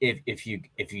if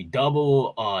you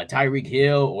double Tyreek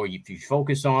Hill, or if you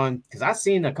focus on, because I've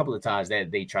seen a couple of times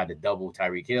that they tried to double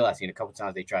Tyreek Hill, I've seen a couple of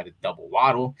times they tried to double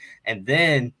Waddle, and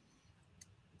then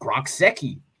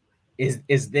Gronkowski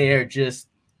is there just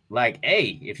like,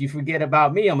 hey, if you forget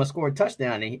about me, I'm gonna score a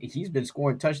touchdown, and he's been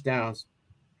scoring touchdowns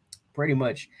pretty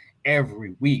much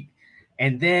every week.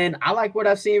 And then I like what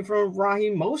I've seen from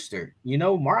Raheem Mostert.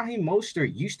 Raheem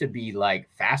Mostert used to be like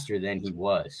faster than he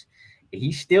was.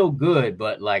 He's still good,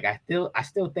 but like I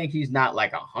still think he's not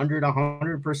like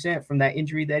 100% from that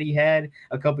injury that he had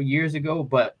a couple years ago.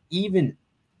 But even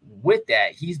with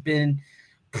that, he's been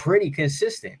pretty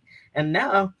consistent. And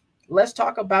now let's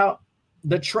talk about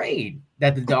the trade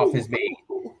that the Dolphins made.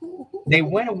 They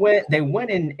went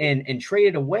and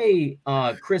traded away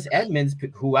Chris Edmonds,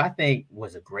 who I think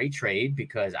was a great trade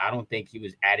because I don't think he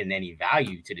was adding any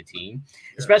value to the team,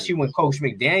 especially when Coach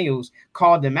McDaniels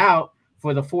called them out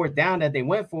for the fourth down that they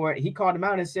went for. He called him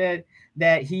out and said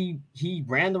that he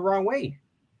ran the wrong way.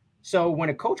 So when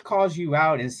a coach calls you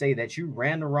out and say that you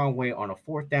ran the wrong way on a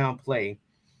fourth down play,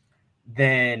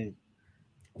 then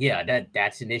yeah,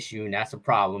 that's an issue and that's a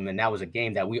problem. And that was a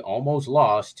game that we almost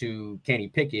lost to Kenny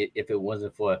Pickett if it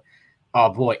wasn't for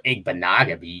our boy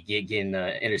Igbenogany getting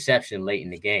an interception late in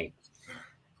the game.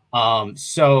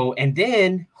 So, and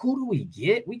then who do we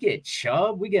get? We get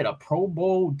Chubb. We get a Pro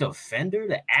Bowl defender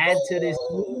to add to this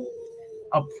team.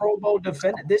 A Pro Bowl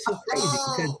defender. This is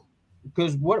crazy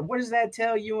because what does that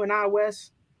tell you and I,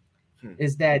 Wes?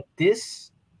 Is that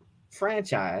this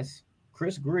franchise,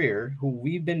 Chris Grier, who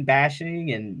we've been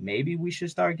bashing, and maybe we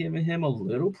should start giving him a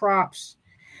little props,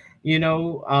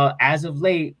 as of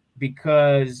late,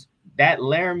 because that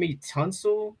Laramie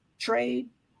Tunsil trade,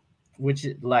 which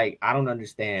is like, I don't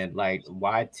understand like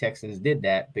why Texans did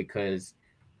that, because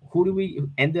who do we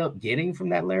end up getting from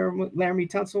that Laramie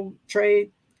Tunsil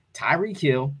trade? Tyreek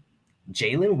Hill,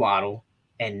 Jalen Waddle,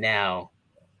 and now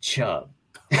Chubb.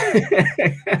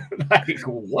 Like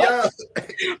what?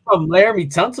 Yeah. From Laramie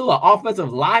Tunsil, an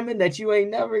offensive lineman that you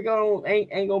ain't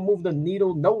gonna move the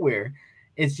needle nowhere.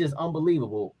 It's just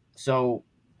unbelievable. So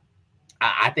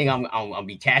I think I'm gonna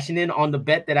be cashing in on the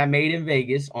bet that I made in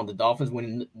Vegas on the Dolphins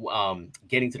winning,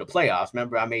 getting to the playoffs.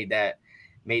 Remember, I made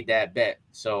that bet.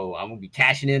 So I'm gonna be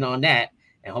cashing in on that,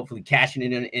 and hopefully cashing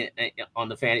in on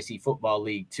the fantasy football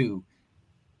league too,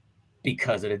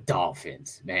 because of the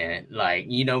Dolphins, man. Like,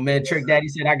 you know, man, Trick Daddy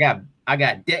said I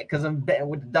got debt because I'm betting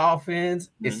with the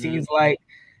Dolphins. It seems like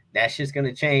that's just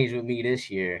gonna change with me this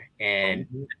year. And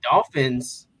the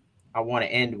Dolphins, I want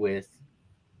to end with,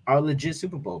 are a legit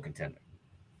Super Bowl contender.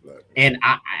 And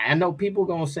I know people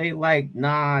gonna say like,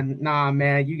 nah,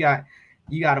 man, you got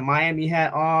a Miami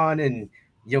hat on and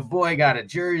your boy got a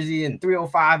jersey and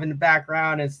 305 in the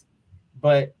background.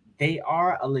 But they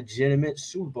are a legitimate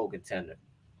Super Bowl contender.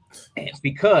 And it's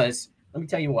because, let me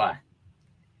tell you why.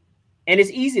 And it's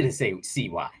easy to see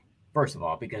why. First of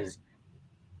all, because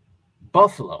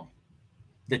Buffalo,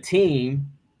 the team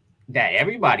that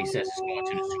everybody says is going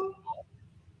to the Super Bowl,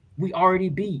 we already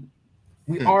beat.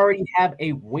 We already have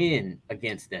a win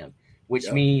against them, which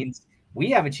means we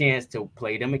have a chance to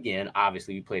play them again.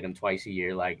 Obviously, we play them twice a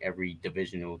year, like every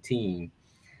divisional team.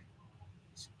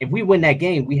 If we win that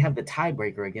game, we have the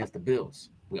tiebreaker against the Bills.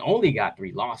 We only got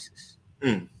 3 losses,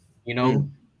 you know?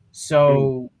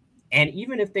 So, and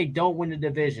even if they don't win the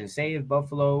division, say if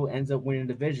Buffalo ends up winning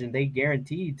the division, they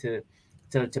guaranteed to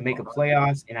make a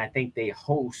playoffs. And I think they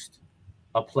host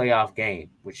a playoff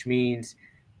game, which means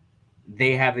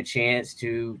they have a chance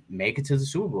to make it to the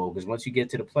Super Bowl, because once you get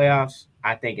to the playoffs,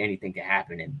 I think anything can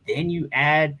happen. And then you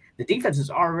add the defense has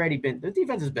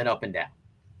been up and down,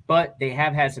 but they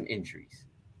have had some injuries.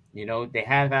 You know, they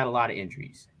have had a lot of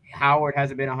injuries. Howard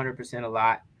hasn't been 100% a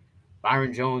lot.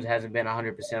 Byron Jones hasn't been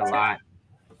 100% a lot.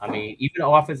 I mean, even the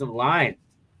offensive line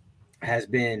has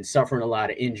been suffering a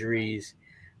lot of injuries.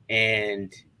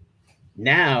 And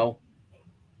now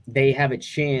they have a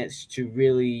chance to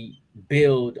really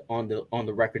build on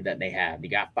the record that they have. They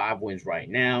got 5 wins right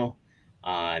now.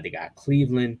 They got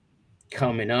Cleveland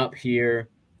coming up here,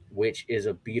 which is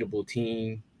a beatable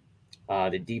team.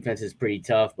 The defense is pretty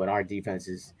tough, but our defense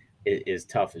is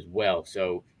tough as well.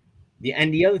 So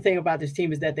the other thing about this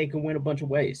team is that they can win a bunch of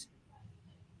ways.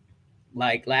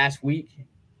 Like last week,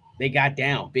 they got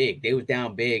down big. They was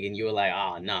down big, and you were like,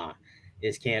 oh, nah,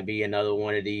 this can't be another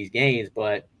one of these games.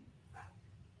 But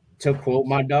to quote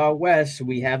my dog Wes,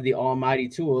 we have the almighty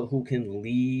Tua who can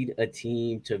lead a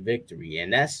team to victory.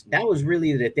 And that was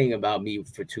really the thing about me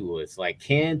for Tua. It's like,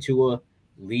 can Tua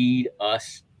lead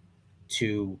us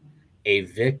to a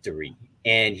victory?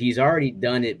 And he's already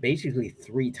done it basically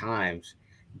 3 times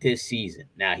this season.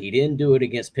 Now, he didn't do it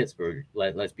against Pittsburgh.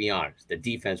 Let's be honest. The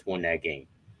defense won that game.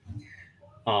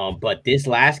 But this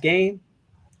last game,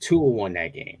 Tua won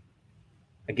that game.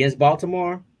 Against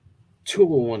Baltimore, Tua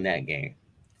won that game.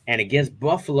 And against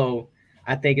Buffalo,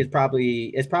 I think it's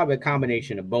probably a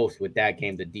combination of both with that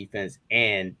game, the defense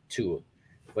and Tua.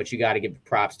 But you got to give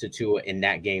props to Tua in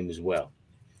that game as well.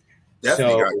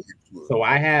 So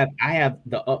I have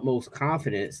the utmost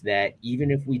confidence that even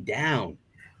if we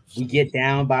get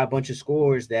down by a bunch of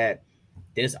scores, that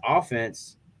this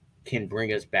offense can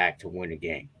bring us back to win a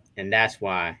game. And that's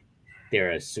why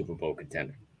they're a Super Bowl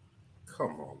contender.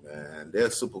 Come on, man. They're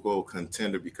a Super Bowl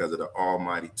contender because of the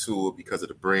almighty Tua, because of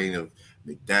the brain of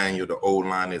McDaniel. The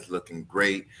O-line is looking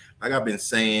great. Like I've been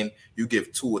saying, you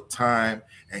give Tua time,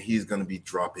 and he's going to be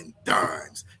dropping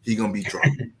dimes. He's going to be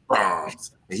dropping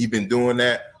bombs. And he's been doing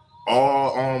that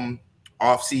all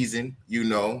off-season. You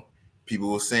know,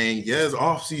 people were saying, yeah, it's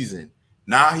off-season.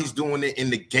 Now he's doing it in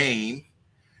the game.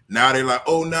 Now they're like,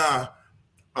 oh, nah,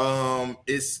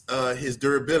 it's his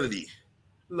durability.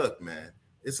 Look, man.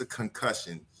 It's a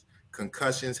concussion.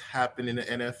 Concussions happen in the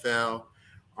NFL.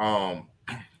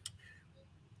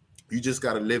 You just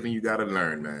got to live and you got to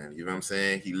learn, man. You know what I'm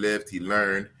saying? He lived, he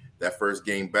learned. That first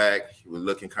game back, he was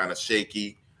looking kind of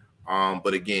shaky.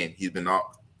 But again, he's been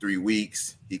off 3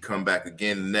 weeks. He come back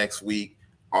again the next week.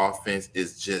 Offense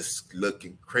is just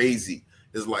looking crazy.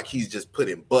 It's like he's just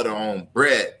putting butter on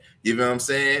bread. You know what I'm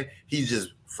saying? He's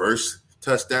just first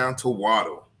touchdown to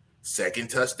Waddle.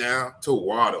 Second touchdown to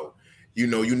Waddle. You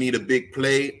know, you need a big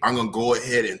play. I'm going to go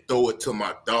ahead and throw it to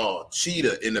my dog,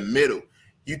 Cheetah, in the middle.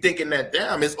 You thinking that,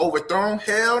 damn, it's overthrown?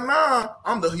 Hell nah.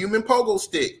 I'm the human pogo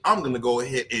stick. I'm going to go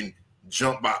ahead and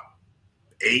jump by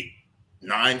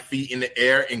 8-9 feet in the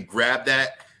air and grab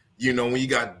that. When you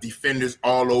got defenders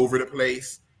all over the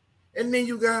place. And then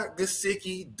you got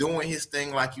Gesicki doing his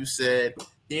thing, like you said.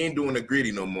 He ain't doing the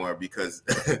gritty no more because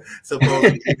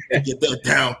supposedly he get that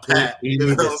down pat. You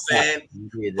know what I'm saying?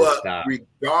 But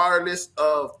regardless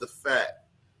of the fact,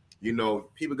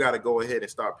 people got to go ahead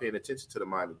and start paying attention to the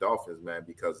Miami Dolphins, man,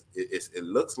 because it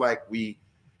looks like we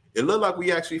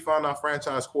actually found our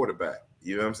franchise quarterback.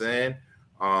 You know what I'm saying?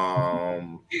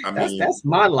 That's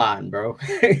my line, bro.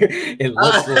 It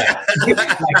looks like you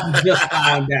just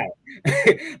found out.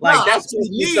 That's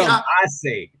just me. I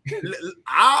say.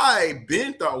 I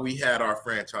been thought we had our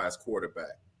franchise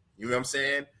quarterback. You know what I'm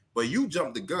saying? But you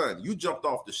jumped the gun. You jumped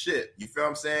off the ship. You feel what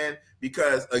I'm saying?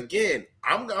 Because again,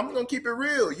 I'm gonna keep it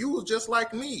real. You was just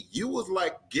like me. You was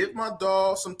like, give my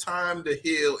dog some time to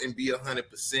heal and be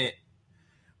 100%.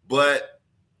 But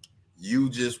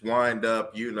you just wind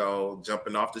up,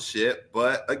 jumping off the ship.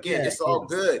 But again, it's all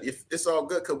good. It's all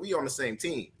good because we on the same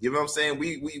team. You know what I'm saying?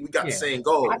 We got the same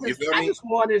goal. I just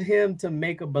wanted him to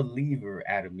make a believer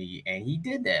out of me, and he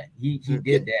did that. He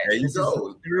did that. There you this go.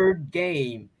 is the third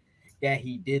game that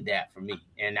he did that for me,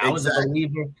 and I was Exactly. a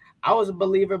believer. I was a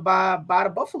believer by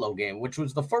the Buffalo game, which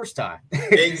was the first time.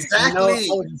 Exactly. I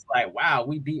was just like, wow,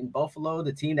 we beating Buffalo,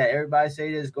 the team that everybody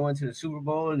said is going to the Super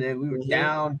Bowl, and then we were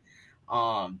down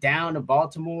to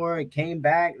Baltimore and came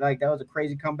back. Like, that was a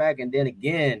crazy comeback. And then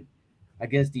again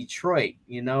against Detroit,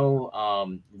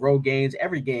 road games,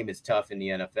 every game is tough in the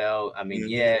NFL. I mean,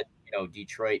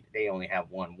 Detroit, they only have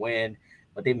one win,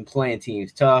 but they've been playing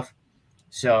teams tough.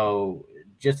 So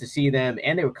just to see them,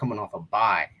 and they were coming off a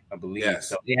bye, I believe. Yes.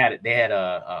 So they had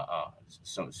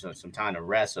some time to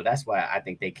rest. So that's why I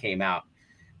think they came out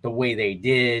the way they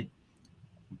did.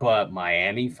 But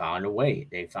Miami found a way.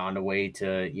 They found a way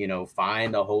to,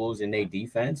 find the holes in their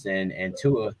defense and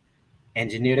to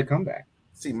engineer the comeback.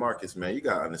 See, Marcus, man, you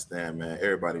gotta understand, man.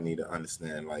 Everybody need to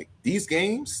understand. Like, these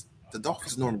games, the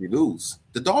Dolphins normally lose.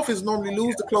 The Dolphins normally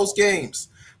lose the close games.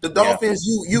 The Dolphins,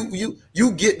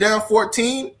 you get down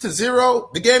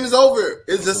 14-0, the game is over.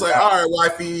 It's just like, all right,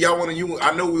 wifey, y'all want to.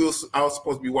 I know I was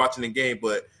supposed to be watching the game,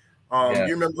 but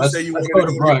you remember you say you wanted to go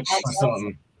to brunch or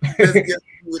something.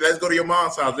 Let's go to your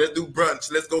mom's house. Let's do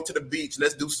brunch. Let's go to the beach.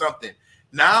 Let's do something.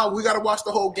 Now we got to watch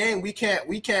the whole game. We can't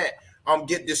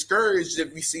get discouraged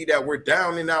if we see that we're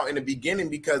down and out in the beginning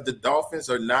because the Dolphins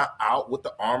are not out with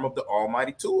the arm of the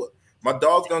almighty Tua. My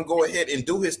dog's gonna go ahead and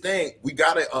do his thing. We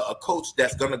got a coach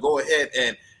that's gonna go ahead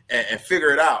and figure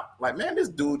it out. Like, man, this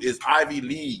dude is Ivy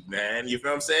League, man. You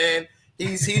feel what I'm saying?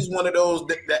 He's one of those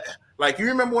that like, you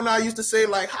remember when I used to say,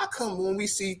 like, how come when we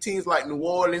see teams like New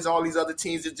Orleans, all these other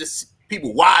teams, it's just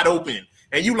people wide open,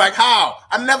 and you like, how?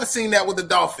 I've never seen that with the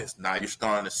Dolphins. Now you're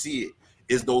starting to see it.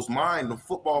 It's those minds, the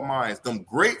football minds, them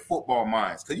great football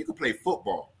minds, because you can play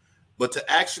football, but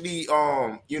to actually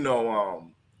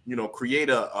create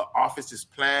a offensive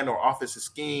plan or offensive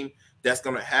scheme that's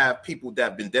going to have people that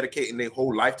have been dedicating their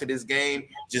whole life to this game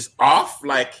just off,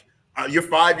 like, you're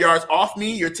 5 yards off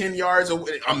me, you're 10 yards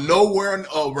away, I'm nowhere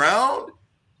around.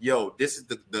 Yo, this is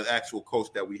the actual coach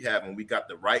that we have, and we got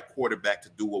the right quarterback to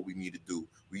do what we need to do.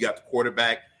 We got the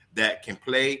quarterback that can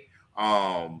play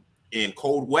in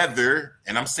cold weather,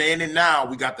 and I'm saying it now,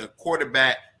 we got the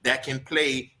quarterback that can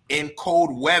play in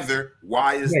cold weather.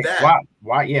 Why is that?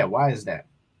 Why is that?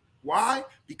 Why?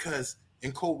 Because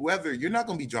in cold weather, you're not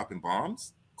going to be dropping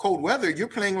bombs. Cold weather, you're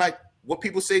playing like what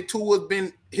people say Tua's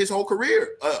been his whole career,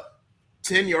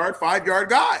 10-yard, 5-yard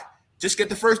guy. Just get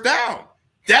the first down.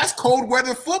 That's cold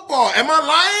weather football. Am I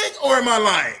lying or am I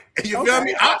lying? You feel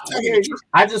me? I'm telling you the truth.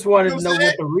 I just wanted to know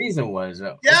what the reason was,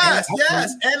 though. Yes.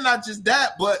 And not just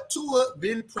that, but Tua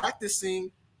been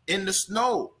practicing in the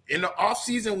snow. In the off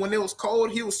season when it was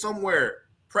cold, he was somewhere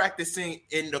practicing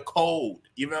in the cold.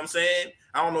 You know what I'm saying?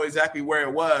 I don't know exactly where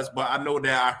it was, but I know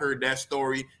that I heard that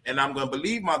story, and I'm going to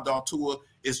believe my dog Tua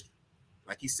is,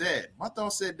 like he said, my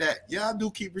dog said that, yeah, I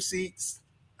do keep receipts.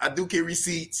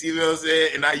 You know what I'm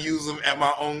saying? And I use them at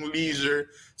my own leisure.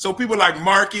 So people like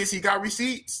Marcus, he got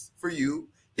receipts for you.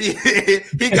 He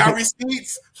got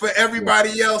receipts for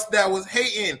everybody else that was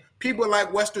hating. People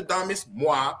like Westradamus,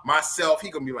 myself, he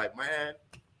going to be like, man,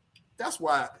 that's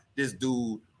why this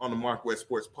dude on the Mark West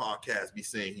Sports Podcast be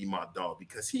saying he my dog,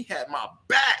 because he had my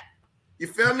back. You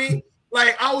feel me?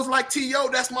 Like, I was like, T.O.,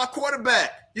 that's my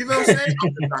quarterback. You know what I'm saying?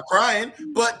 I'm not crying,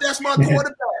 but that's my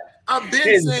quarterback. I've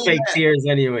been saying fake that. Tears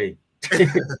anyway. Fake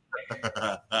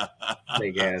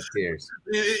ass tears.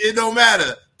 It don't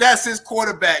matter. That's his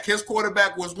quarterback. His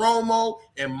quarterback was Romo,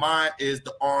 and mine is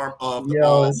the arm of the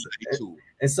Almighty.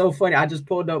 It's so funny. I just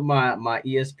pulled up my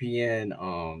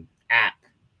ESPN app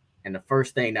and the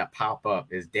first thing that pop up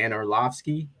is Dan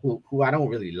Orlovsky, who I don't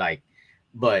really like,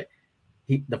 but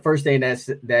the first thing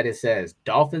that it says,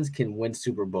 Dolphins can win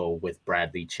Super Bowl with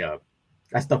Bradley Chubb.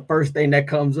 That's the first thing that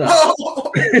comes up.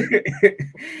 Oh!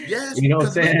 Yes, you know what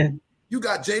I'm saying? You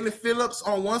got Jalen Phillips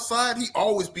on one side. He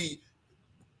always be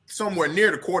somewhere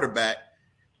near the quarterback,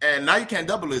 and now you can't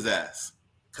double his ass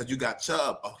because you got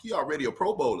Chubb. Oh, he already a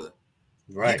Pro Bowler.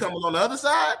 Right. He coming on the other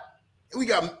side. We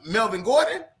got Melvin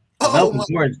Gordon. Melvin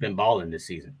Gordon's been balling this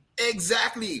season.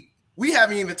 Exactly. We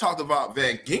haven't even talked about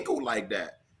Van Ginkel like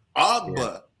that.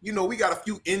 Agba, we got a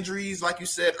few injuries, like you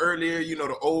said earlier.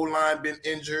 The O-line been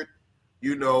injured,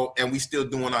 and we still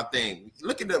doing our thing.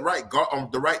 Look at the right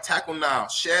guard, the right tackle now,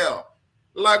 Shell.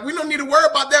 Like, we don't need to worry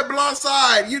about that blind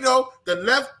side. The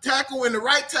left tackle and the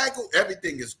right tackle,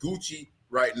 everything is Gucci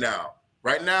right now.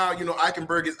 Right now,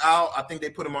 Eichenberg is out. I think they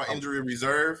put him on injury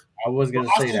reserve. I was going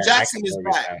to say that. Austin Jackson is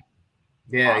back.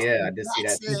 Yeah, I did see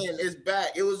that. Jackson is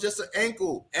back. It was just an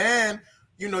ankle. And,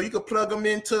 you could plug him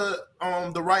into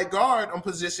the right guard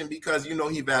position because,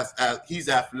 he's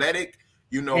athletic,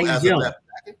 as a left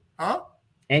tackle. Huh?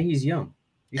 And he's young.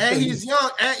 He's young.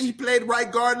 And he played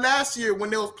right guard last year when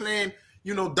they was playing,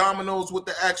 dominoes with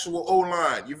the actual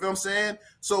O-line. You feel what I'm saying?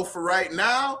 So for right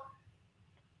now,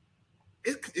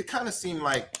 it kind of seemed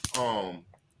like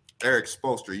Eric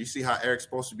Spoelstra. You see how Eric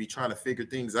Spoelstra be trying to figure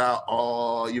things out.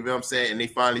 Oh, you know what I'm saying? And they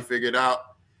finally figured out.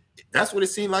 That's what it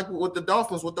seemed like with the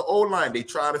Dolphins, with the O-line. They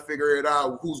try to figure it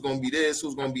out. Who's going to be this?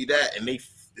 Who's going to be that? And it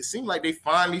seemed like they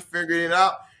finally figured it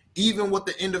out, even with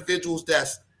the individuals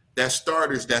that's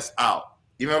starters that's out.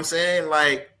 You know what I'm saying?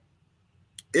 Like,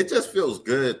 it just feels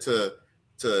good to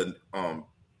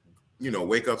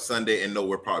wake up Sunday and know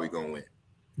we're probably going to win.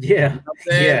 Yeah,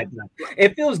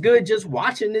 it feels good just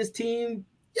watching this team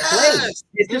play.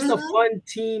 It's just a fun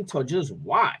team to just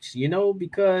watch,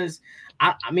 because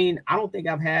I don't think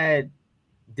I've had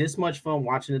this much fun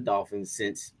watching the Dolphins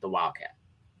since the Wildcat.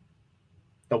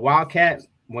 The Wildcat,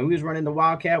 when we was running the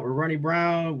Wildcat with Ronnie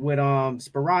Brown, with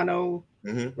Sperano,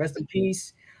 rest in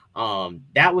peace.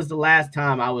 That was the last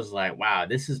time I was like, wow,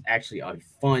 this is actually a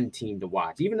fun team to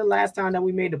watch. Even the last time that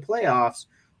we made the playoffs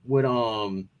with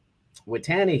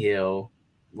Tannehill,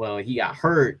 well, he got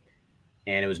hurt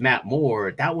and it was Matt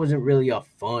Moore. That wasn't really a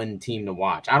fun team to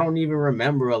watch. I don't even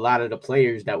remember a lot of the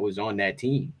players that was on that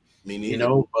team. Me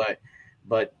neither.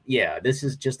 But yeah, this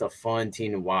is just a fun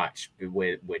team to watch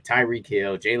with Tyreek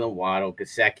Hill, Jalen Waddle,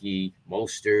 Gesicki,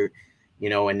 Mostert,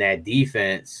 and that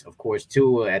defense, of course,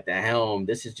 Tua at the helm.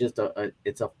 This is just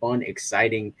it's a fun,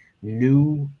 exciting,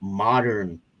 new,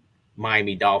 modern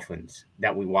Miami Dolphins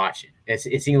that we watch it.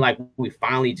 It seemed like we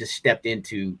finally just stepped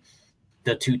into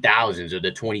the 2000s or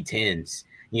the 2010s.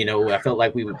 I felt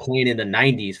like we were playing in the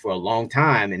 90s for a long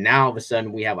time, and now all of a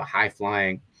sudden we have a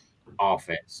high-flying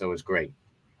offense. So it's great.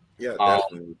 Yeah,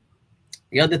 definitely.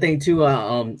 The other thing too,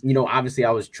 obviously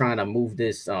I was trying to move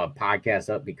this podcast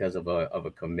up because of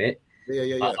a commit.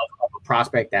 Yeah. Of a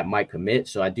prospect that might commit.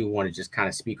 So I do want to just kind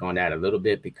of speak on that a little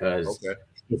bit because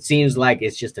it seems like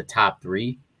it's just a top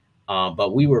 3.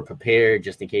 But we were prepared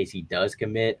just in case he does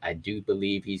commit. I do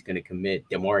believe he's going to commit.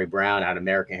 Damari Brown out of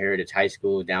American Heritage High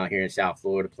School down here in South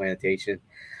Florida, Plantation,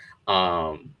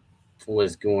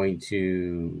 was going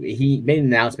to – he made an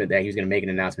announcement that he was going to make an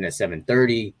announcement at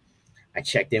 7:30. I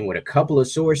checked in with a couple of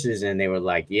sources, and they were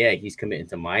like, yeah, he's committing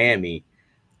to Miami.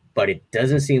 But it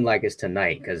doesn't seem like it's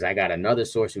tonight because I got another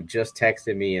source who just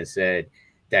texted me and said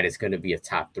that it's going to be a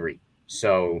top 3.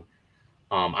 So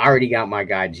I already got my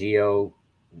guy Gio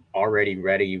already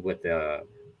ready with a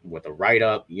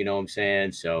write-up, you know what I'm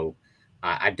saying? So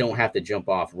I don't have to jump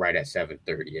off right at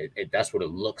 7:30. That's what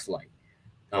it looks like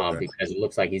because it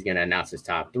looks like he's going to announce his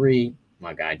top 3.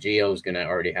 My guy Gio is going to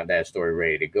already have that story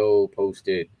ready to go,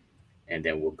 posted, and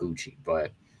then we'll Gucci.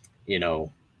 But,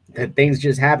 that things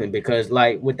just happen because,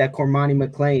 like, with that Cormani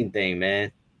McClain thing,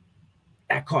 man,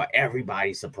 that caught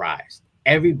everybody surprised.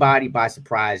 Everybody by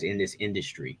surprise in this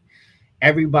industry.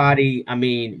 Everybody,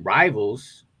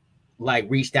 rivals, like,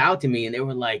 reached out to me and they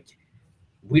were like,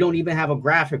 we don't even have a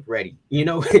graphic ready,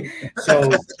 So,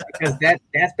 because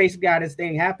that's basically how this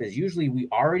thing happens. Usually we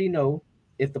already know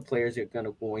if the players are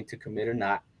going to commit or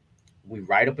not. We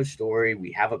write up a story.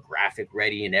 We have a graphic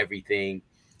ready and everything.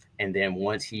 And then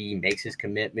once he makes his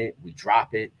commitment, we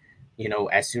drop it,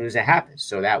 as soon as it happens.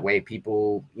 So that way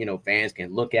people, fans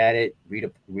can look at it,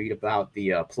 read about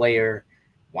the player,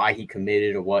 why he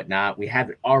committed or whatnot. We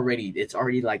have it already. It's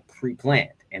already like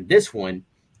pre-planned. And this one,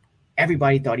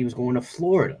 everybody thought he was going to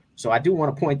Florida. So I do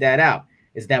want to point that out,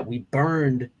 is that we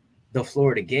burned the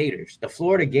Florida Gators. The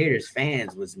Florida Gators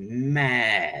fans was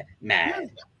mad.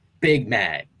 big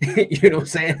mad. You know what I'm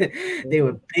saying? They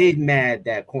were big mad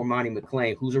that Cormani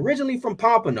McClain, who's originally from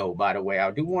Pompano, by the way,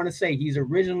 I do want to say he's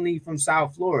originally from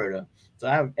South Florida. So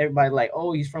I have everybody like,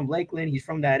 oh, he's from Lakeland, he's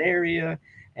from that area,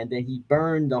 and then he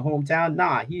burned the hometown.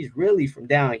 Nah, he's really from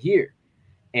down here.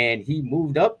 And he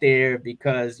moved up there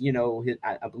because, you know,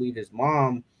 I believe his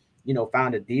mom, you know,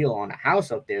 found a deal on a house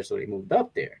up there. So they moved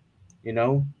up there, you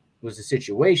know, was the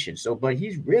situation. So, but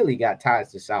he's really got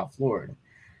ties to South Florida.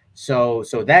 So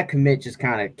that commit just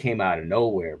kind of came out of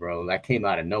nowhere, bro. That came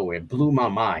out of nowhere. It blew my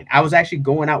mind. I was actually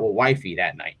going out with wifey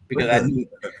that night because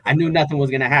I knew nothing was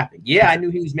going to happen. Yeah, I knew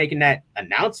he was making that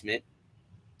announcement,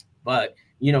 but,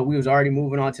 you know, we was already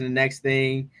moving on to the next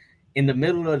thing. In the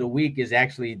middle of the week is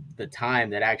actually the time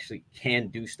that actually can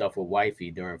do stuff with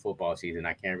wifey during football season.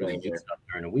 I can't really do stuff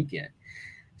during the weekend.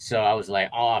 So I was like,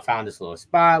 oh, I found this little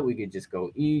spot. We could just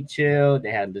go eat, chill.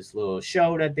 They had this little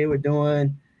show that they were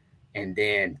doing and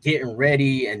then getting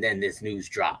ready. And then this news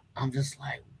dropped. I'm just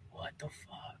like, what the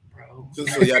fuck, bro?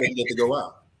 So y'all didn't get to go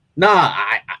out?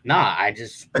 I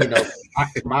just, you know,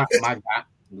 my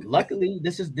luckily,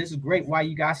 this is great why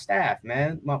you got staff,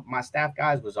 man. My staff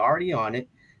guys was already on it.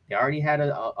 They already had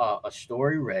a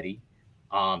story ready.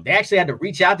 They actually had to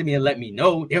reach out to me and let me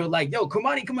know. They were like, yo,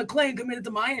 Cormani McClain committed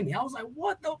to Miami. I was like,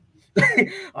 what the?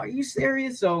 Are you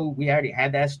serious? So we already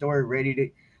had that story ready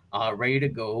to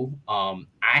go. I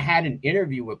had an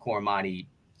interview with Cormani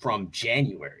from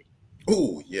January.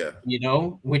 Oh, yeah. You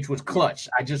know, which was clutch.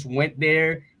 I just went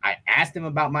there. I asked him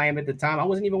about Miami at the time. I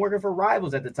wasn't even working for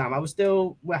Rivals at the time. I was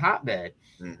still with Hotbed.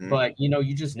 Mm-hmm. But, you know,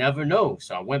 you just never know.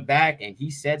 So I went back and he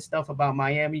said stuff about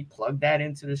Miami, plugged that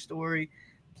into the story,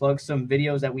 plugged some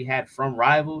videos that we had from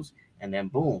Rivals, and then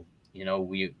boom, you know,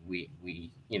 we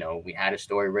had a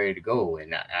story ready to go.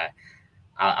 And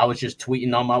I was just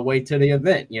tweeting on my way to the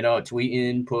event, you know,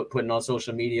 putting on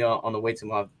social media on the way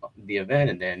to the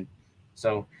event. And then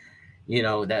so, you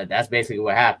know, that's basically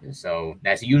what happened. So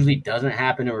that's usually doesn't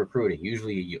happen in recruiting.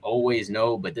 Usually you always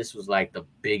know, but this was like the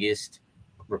biggest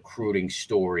recruiting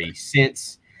story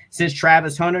since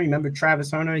Travis Hunter. Remember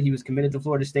Travis Hunter? He was committed to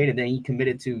Florida State and then he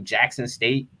committed to Jackson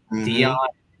State. Mm-hmm. Dion,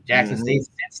 Jackson State.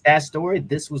 Since that story,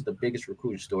 this was the biggest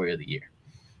recruiting story of the year.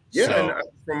 Yeah, so, and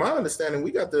from my understanding,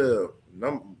 we got the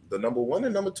number one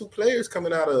and number two players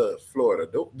coming out of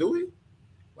Florida. Do we?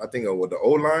 I think with the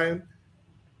O-line.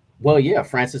 Well, yeah,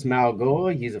 Francis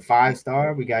Malgoa, he's a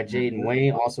 5-star. We got Jaden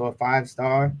Wayne, also a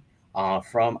 5-star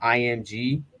from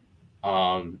IMG.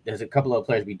 There's a couple of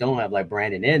players we don't have, like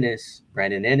Brandon Ennis.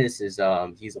 Brandon Ennis is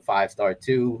he's a 5-star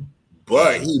too.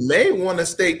 But he may want to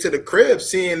stay to the crib,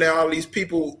 seeing that all these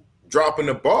people dropping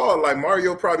the ball. Like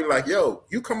Mario probably like, yo,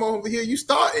 you come over here, you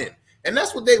starting. And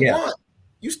that's what they want.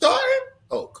 You starting?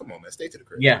 Oh, come on, man, stay to the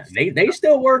crib. Yeah, they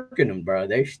still working them, bro.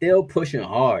 They're still pushing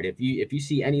hard. If you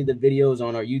see any of the videos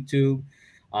on our YouTube,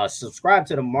 subscribe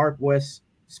to the Mark West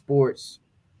Sports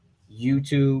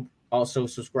YouTube. Also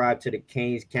subscribe to the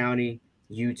Kings County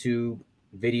YouTube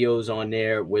videos on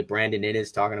there with Brandon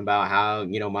Ennis talking about how,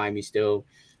 you know, Miami's still,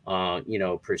 you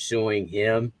know, pursuing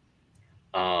him.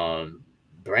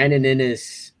 Brandon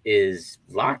Ennis is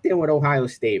locked in with Ohio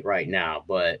State right now,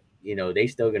 but, you know, they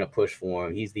still going to push for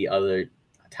him. He's the other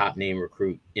top name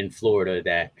recruit in Florida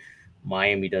that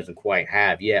Miami doesn't quite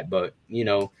have yet. But, you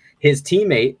know, his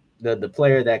teammate, the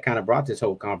player that kind of brought this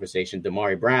whole conversation,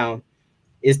 Damari Brown,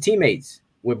 is teammates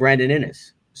with Brandon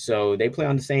Ennis. So they play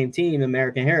on the same team,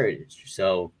 American Heritage.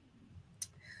 So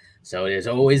there's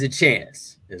always a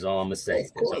chance, is all I'm going to say.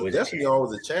 There's definitely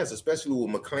always a chance, especially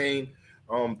with McClain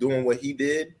doing what he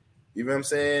did. You know what I'm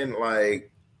saying?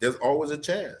 Like, there's always a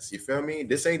chance. You feel me?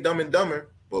 This ain't Dumb and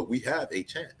Dumber, but we have a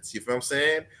chance. You feel what I'm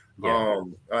saying? Yeah.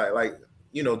 Like,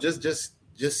 you know, just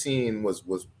seeing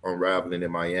what's unraveling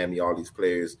in Miami, all these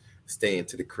players staying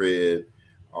to the crib,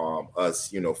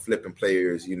 us, you know, flipping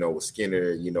players, you know, with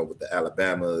Skinner, you know, with the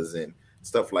Alabamas and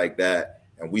stuff like that.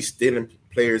 And we stealing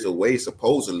players away,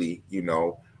 supposedly, you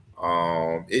know.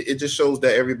 It just shows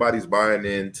that everybody's buying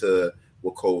into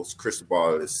what Coach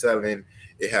Cristobal is selling.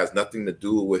 It has nothing to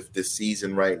do with this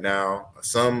season right now.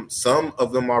 Some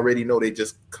of them already know they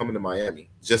just coming to Miami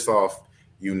just off,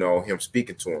 you know, him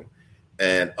speaking to them.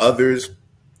 And others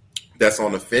that's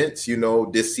on the fence, you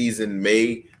know, this season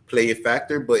may play a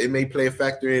factor, but it may play a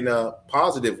factor in a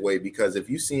positive way, because if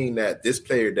you're seeing that this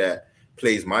player that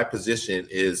plays my position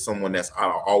is someone that's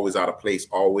always out of place,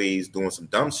 always doing some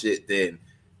dumb shit, then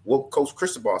what Coach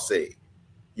Cristobal say?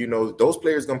 You know, those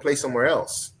players going to play somewhere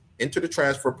else. Enter the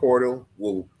transfer portal.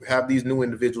 We'll have these new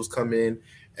individuals come in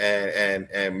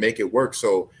and make it work.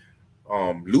 So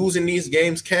losing these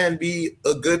games can be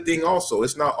a good thing also.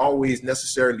 It's not always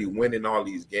necessarily winning all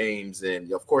these games.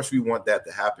 And of course, we want that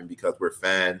to happen because we're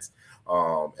fans.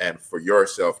 And for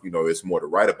yourself, it's more to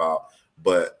write about.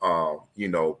 But,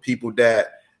 people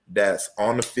that's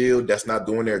on the field, that's not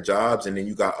doing their jobs. And then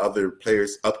you got other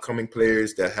players, upcoming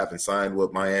players that haven't signed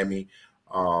with Miami.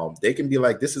 They can be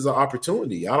like, this is an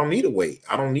opportunity. I don't need to wait.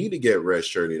 I don't need to get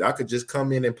redshirted. I could just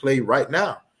come in and play right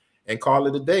now and call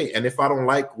it a day. And if I don't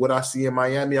like what I see in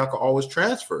Miami, I can always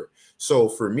transfer. So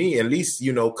for me, at least,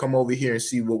 come over here and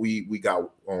see what we got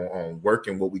on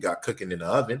working, what we got cooking in the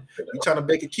oven. We trying to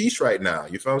bake a quiche right now.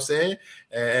 You feel what I'm saying?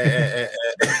 And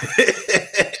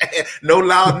no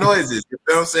loud noises. You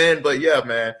feel what I'm saying? But yeah,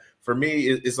 man, for me,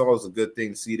 it's always a good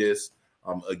thing to see this.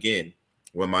 Again,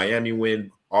 when Miami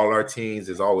win, all our teams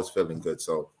is always feeling good.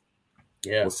 So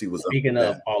yeah, we'll see what's up. Speaking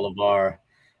of all of our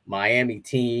Miami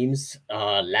teams,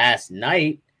 last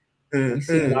night we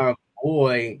seen our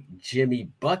boy Jimmy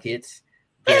Buckets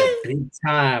get a big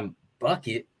time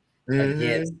bucket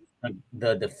against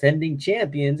the defending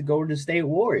champions Golden State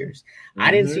Warriors.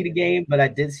 I didn't see the game, but I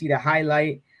did see the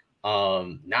highlight.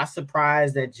 Not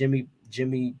surprised that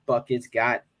Jimmy Buckets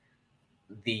got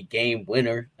the game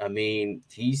winner. I mean,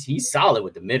 he's solid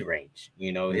with the mid range.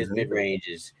 His mid range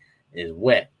is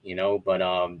wet. But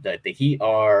the Heat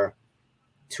are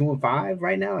 2-5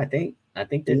 right now. I think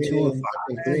they're 2-5,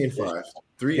 3-5,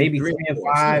 maybe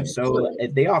 3-5. So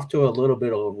they off to a little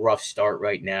bit of a rough start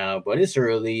right now, but it's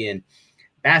early, and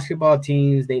basketball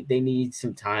teams they need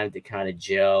some time to kind of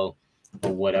gel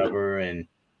or whatever. And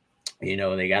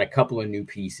they got a couple of new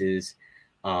pieces,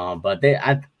 but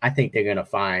I think they're gonna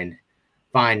find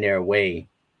their way.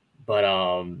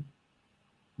 But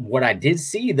what I did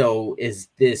see though is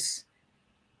this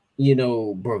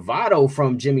bravado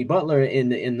from Jimmy Butler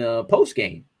in the post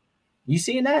game. You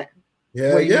seeing that?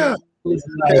 Yeah. Like, yeah.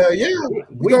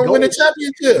 We're gonna win a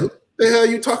championship. The hell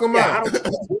you talking about?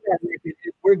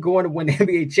 We're going to win the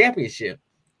NBA championship.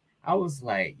 I was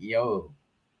like, yo,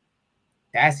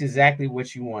 that's exactly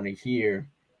what you want to hear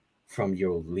from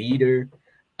your leader.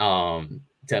 For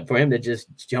him to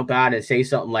just jump out and say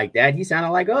something like that, he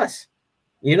sounded like us.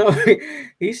 He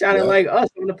sounded like us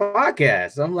on the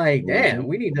podcast. I'm like, damn,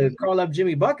 we need to call up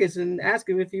Jimmy Buckets and ask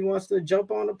him if he wants to jump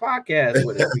on the podcast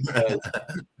with us because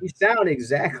he sound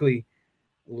exactly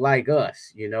like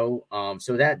us,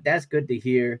 So that's good to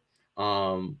hear.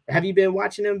 Have you been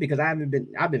watching them? Because I've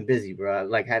been busy, bro.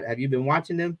 Like, have you been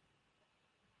watching them?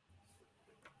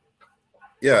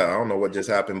 Yeah, I don't know what just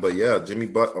happened, but yeah, Jimmy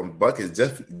Buckets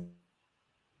definitely.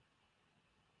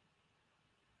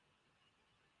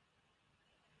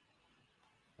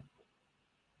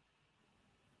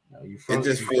 It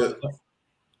just feels,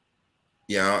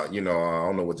 yeah, I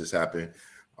don't know what just happened.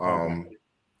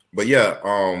 But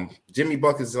yeah, Jimmy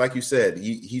Buckets, like you said,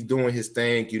 he's doing his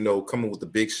thing, coming with the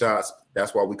big shots.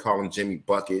 That's why we call him Jimmy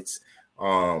Buckets.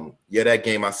 That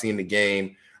game, I seen the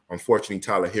game. Unfortunately,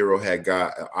 Tyler Hero had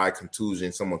got an eye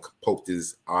contusion. Someone poked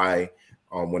his eye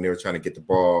when they were trying to get the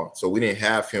ball. So we didn't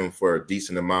have him for a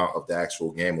decent amount of the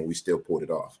actual game, and we still pulled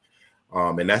it off.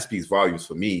 And that speaks volumes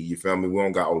for me. You feel me? We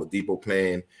don't got Oladipo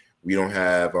playing. We don't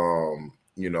have,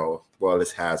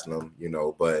 it's Haslam,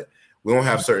 but we don't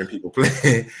have certain people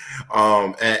playing.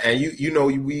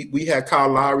 We had Kyle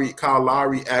Lowry. Kyle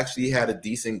Lowry actually had a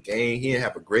decent game. He didn't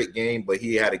have a great game, but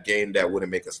he had a game that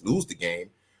wouldn't make us lose the game.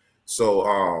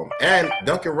 So, and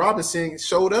Duncan Robinson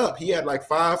showed up. He had like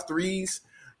 5 threes,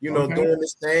 doing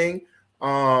this thing.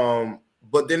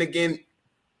 But then again,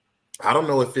 I don't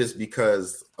know if it's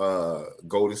because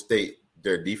Golden State,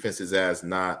 their defense is as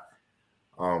not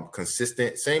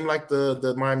consistent. Same like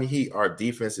the Miami Heat, our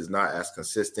defense is not as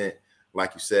consistent.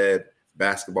 Like you said,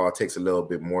 basketball takes a little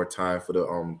bit more time for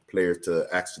the players to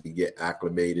actually get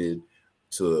acclimated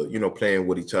to, playing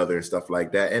with each other and stuff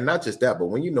like that. And not just that, but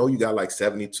when you got like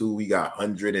 72, we got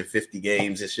 150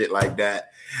 games and shit like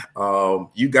that.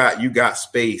 You got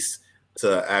space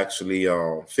to actually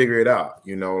figure it out.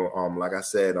 Like I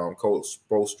said, Coach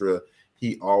Spoelstra,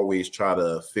 he always try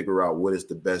to figure out what is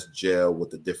the best gel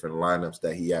with the different lineups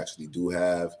that he actually do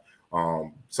have.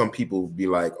 Some people be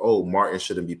like, oh, Martin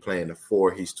shouldn't be playing the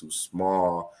 4. He's too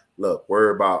small. Look,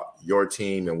 worry about your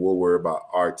team and we'll worry about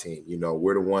our team.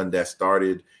 We're the one that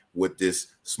started with this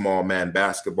small man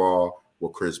basketball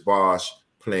with Chris Bosh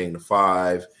playing the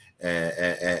 5.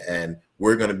 And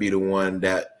we're going to be the one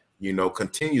that,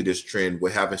 continue this trend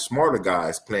with having smarter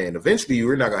guys playing. Eventually,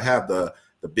 we're not going to have the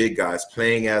big guys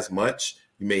playing as much.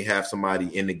 You may have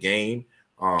somebody in the game.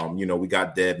 We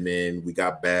got Deadman, we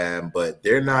got Bam, but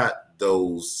they're not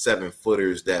those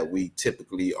 7-footers that we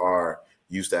typically are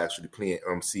used to actually playing.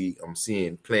 I'm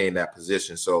seeing playing that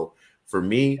position. So for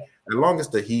me, as long as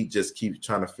the Heat just keep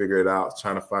trying to figure it out,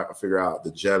 figure out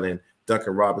the gelling,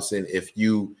 Duncan Robinson, if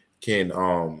you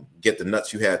can get the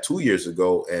nuts you had 2 years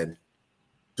ago and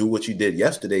do what you did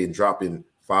yesterday and dropping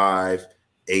 5,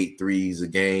 8 threes a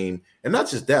game. And not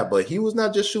just that, but he was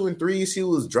not just shooting threes. He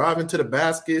was driving to the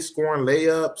basket, scoring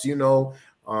layups,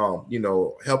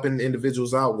 helping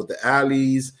individuals out with the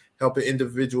alleys, helping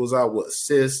individuals out with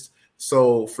assists.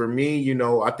 So for me,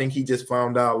 I think he just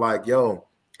found out like, yo,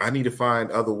 I need to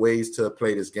find other ways to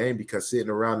play this game, because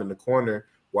sitting around in the corner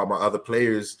while my other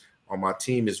players on my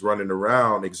team is running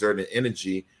around, exerting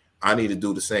energy, I need to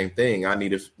do the same thing. I need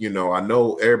to, I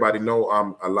know everybody know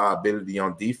I'm a liability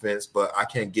on defense, but I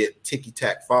can't get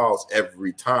ticky-tack fouls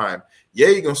every time. Yeah,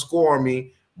 you're going to score on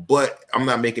me, but I'm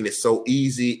not making it so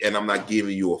easy, and I'm not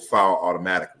giving you a foul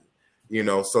automatically.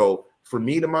 So for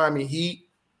me, the Miami Heat,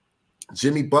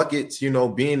 Jimmy Buckets,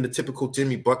 being the typical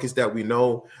Jimmy Buckets that we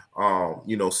know,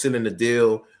 sealing the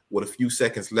deal with a few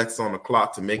seconds left on the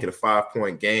clock to make it a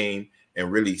 5-point game,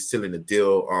 and really sealing the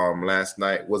deal last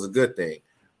night was a good thing.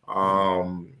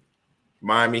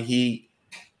 Miami Heat,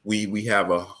 we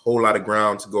have a whole lot of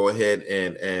ground to go ahead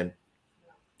and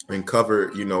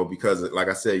cover, because like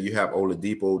I said, you have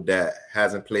Oladipo that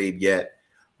hasn't played yet.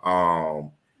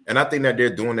 And I think that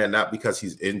they're doing that not because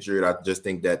he's injured. I just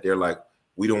think that they're like,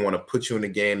 we don't want to put you in the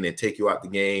game and then take you out the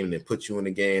game and then put you in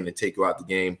the game and take you out the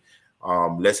game.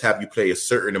 Let's have you play a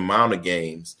certain amount of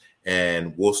games,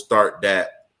 and we'll start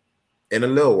that in a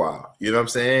little while. You know what I'm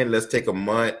saying? Let's take a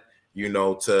month,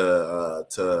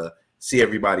 to see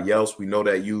everybody else. We know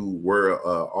that you were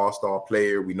an all-star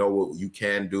player. We know what you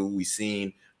can do. We've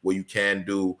seen what you can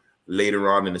do later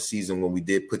on in the season when we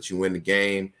did put you in the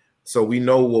game. So we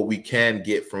know what we can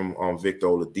get from Victor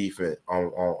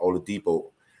Oladipo.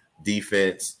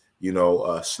 Defense,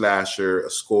 a slasher, a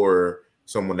scorer,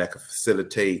 someone that can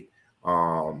facilitate.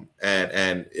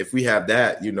 And if we have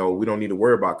that, we don't need to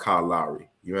worry about Kyle Lowry.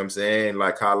 You know what I'm saying?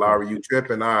 Like, Kyle Lowry, you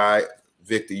tripping? All right,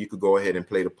 Victor, you could go ahead and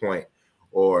play the point.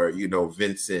 Or,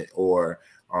 Vincent or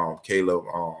Caleb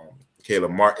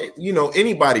Martin,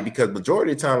 anybody, because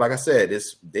majority of the time, like I said,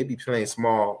 they be playing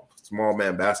small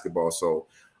man basketball. So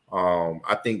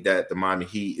I think that the Miami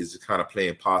Heat is kind of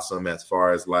playing possum as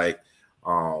far as like,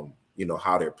 how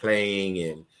they're playing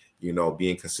and,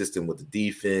 being consistent with the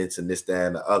defense and this, that,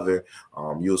 and the other.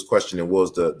 You was questioning what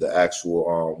was the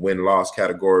actual win-loss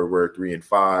category. We're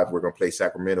 3-5. We're going to play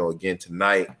Sacramento again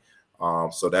tonight.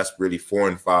 So that's really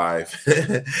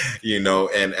 4-5,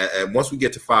 and once we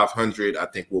get to 500, I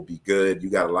think we'll be good.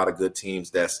 You got a lot of good teams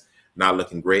that's not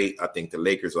looking great. I think the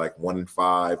Lakers are like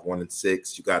 1-5,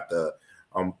 1-6. You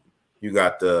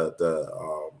got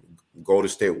the Golden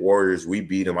State Warriors. We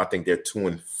beat them. I think they're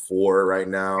 2-4 right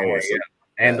now. Yeah.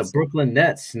 And the Brooklyn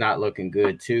Nets not looking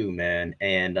good too, man.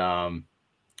 And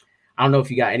I don't know if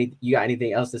you got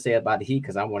anything else to say about the Heat,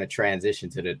 because I want to transition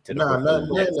to the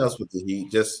nothing else with the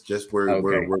Heat. Just we're gonna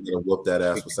whoop that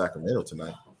ass with Sacramento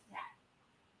tonight.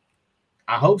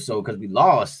 I hope so, because we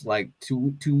lost like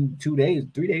 3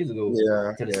 days ago.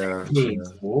 Yeah.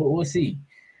 We'll see.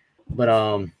 But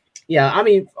I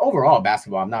mean, overall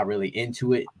basketball, I'm not really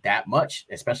into it that much,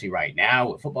 especially right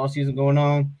now with football season going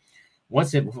on.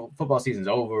 Once football season's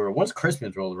over, once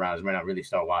Christmas rolls around, is when I really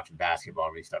start watching basketball,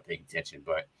 really start paying attention.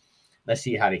 But let's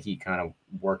see how the Heat kind of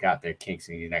work out their kinks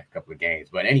in the next couple of games.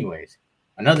 But anyways,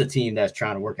 another team that's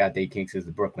trying to work out their kinks is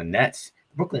the Brooklyn Nets.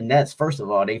 The Brooklyn Nets, first of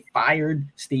all, they fired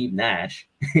Steve Nash.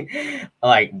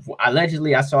 Like,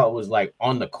 allegedly, I saw it was like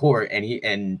on the court,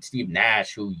 and Steve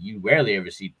Nash, who you rarely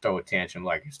ever see throw a tantrum,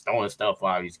 like he's throwing stuff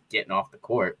while he's getting off the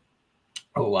court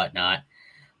or whatnot.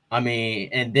 I mean,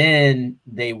 and then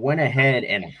they went ahead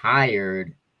and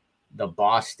hired the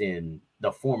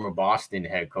former Boston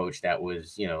head coach that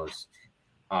was, stepping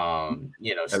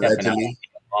out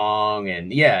long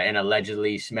and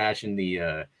allegedly smashing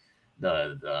the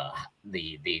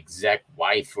exec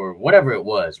wife or whatever it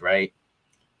was, right?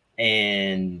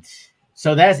 And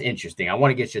so that's interesting. I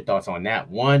want to get your thoughts on that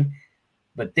one.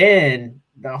 But then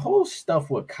the whole stuff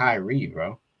with Kyrie,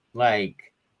 bro, like,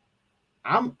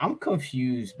 I'm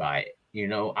confused by it.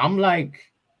 I'm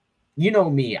like,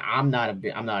 me, I'm not a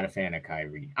fan of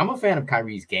Kyrie. I'm a fan of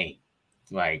Kyrie's game.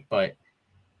 But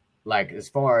as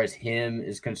far as him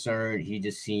is concerned, he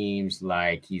just seems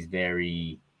like he's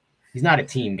not a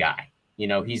team guy.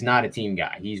 He's not a team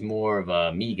guy. He's more of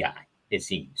a me guy, it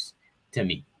seems to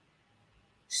me.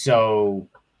 So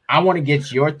I want to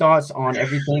get your thoughts on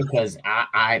everything, because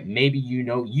I maybe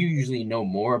you usually know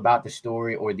more about the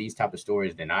story or these type of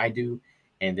stories than I do,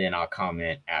 and then I'll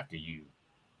comment after you.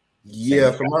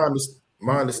 Yeah, from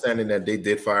my understanding that they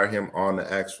did fire him on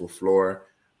the actual floor.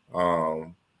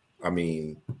 I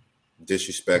mean,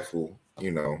 disrespectful,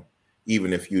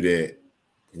 even if you didn't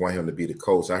want him to be the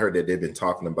coach. I heard that they've been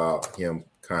talking about him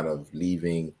kind of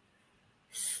leaving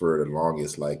for the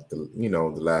longest, like the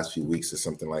last few weeks or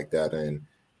something like that. And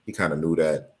he kind of knew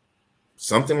that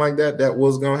something like that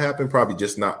was going to happen, probably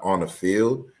just not on the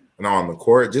field and on the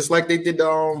court, just like they did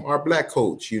our black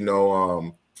coach,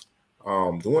 the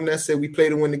one that said we played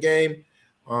to win the game.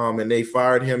 And they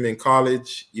fired him in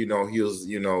college. He was,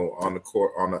 on the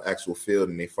court, on the actual field,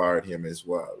 and they fired him as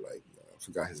well. Like, I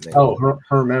forgot his name. Oh,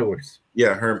 Herm Edwards.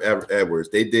 Yeah, Herm Edwards.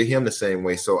 They did him the same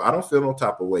way. So I don't feel no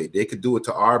type of way. They could do it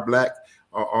to our black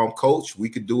coach. We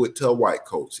could do it to a white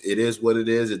coach. It is what it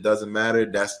is. It doesn't matter.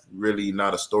 That's really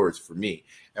not a story for me.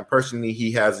 And personally,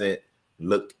 he hasn't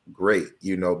looked great,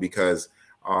 because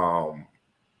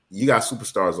you got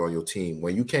superstars on your team.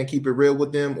 When you can't keep it real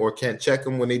with them or can't check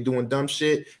them when they're doing dumb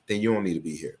shit, then you don't need to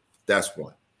be here. That's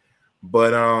one.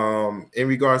 But in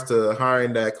regards to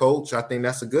hiring that coach, I think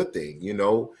that's a good thing.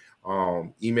 Ime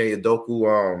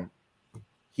Udoka,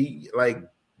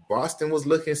 Boston was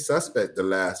looking suspect the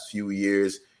last few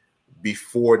years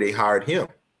before they hired him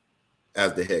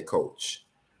as the head coach.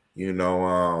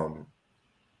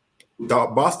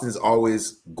 Boston's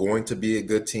always going to be a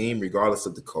good team regardless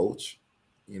of the coach.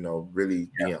 Really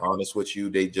being honest with you,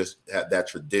 they just have that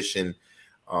tradition.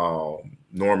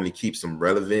 Normally keeps them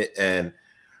relevant, and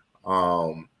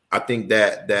I think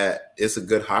that it's a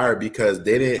good hire because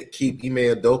they didn't keep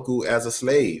Ime Udoka as a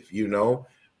slave.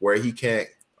 Where he can't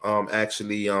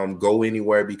actually go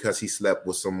anywhere because he slept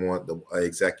with someone, the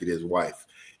executive's wife.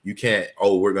 You can't.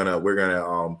 Oh, we're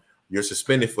gonna. You're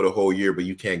suspended for the whole year, but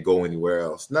you can't go anywhere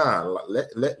else. Nah,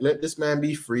 let this man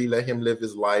be free. Let him live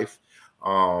his life.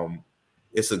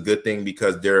 It's a good thing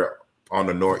because they're on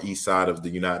the northeast side of the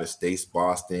United States,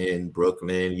 Boston,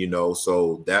 Brooklyn,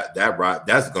 so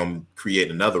that's going to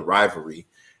create another rivalry,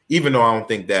 even though I don't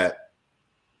think that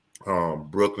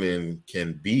Brooklyn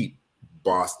can beat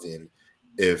Boston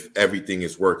if everything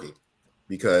is working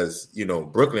because,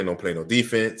 Brooklyn don't play no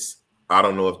defense. I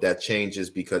don't know if that changes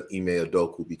because Ime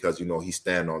Udoka, because, he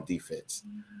stand on defense.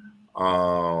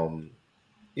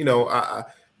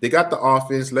 They got the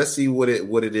offense. Let's see what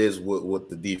it is with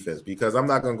the defense, because I'm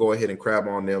not going to go ahead and crab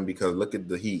on them because look at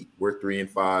the Heat. We're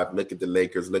 3-5. Look at the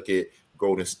Lakers. Look at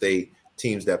Golden State,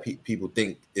 teams that people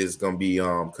think is going to be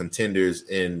contenders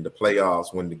in the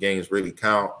playoffs when the games really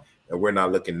count, and we're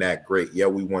not looking that great. Yeah,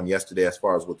 we won yesterday as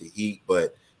far as with the Heat,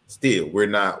 but still, we're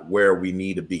not where we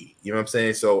need to be. You know what I'm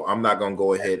saying? So I'm not going to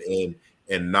go ahead and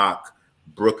knock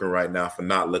Brooklyn right now for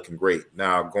not looking great.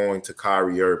 Now, going to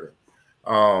Kyrie Irving.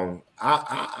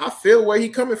 I feel where he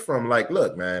coming from. Like,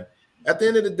 look, man, at the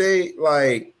end of the day,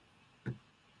 like,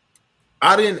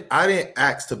 I didn't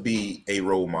ask to be a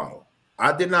role model.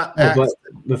 I did not ask. But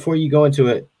before you go into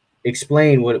it,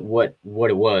 explain what it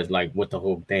was, like what the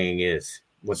whole thing is,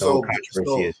 what the whole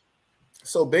controversy is.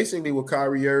 So basically with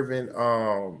Kyrie Irving,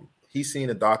 he's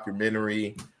seen a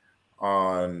documentary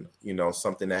on,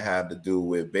 something that had to do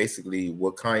with basically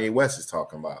what Kanye West is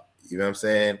talking about. You know what I'm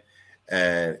saying?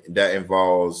 And that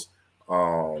involves,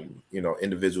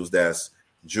 individuals that's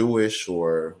Jewish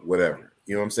or whatever.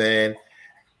 You know what I'm saying?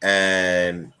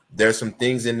 And there's some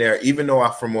things in there, even though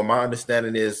from what my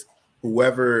understanding is,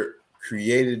 whoever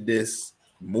created this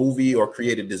movie or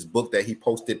created this book that he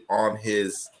posted on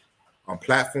his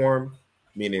platform,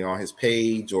 meaning on his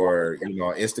page or,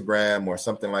 Instagram or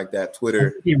something like that,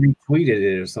 Twitter. He retweeted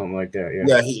it or something like that.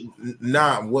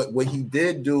 Yeah. What he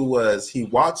did do was he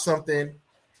watched something.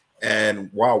 And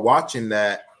while watching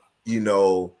that,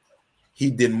 he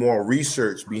did more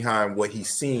research behind what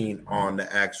he's seen on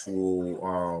the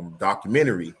actual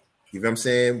documentary. You know what I'm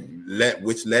saying?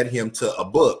 Which led him to a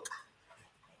book.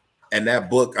 And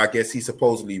that book, I guess he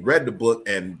supposedly read the book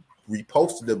and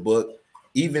reposted the book,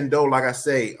 even though, like I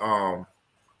say,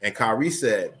 and Kyrie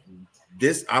said,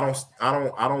 this, I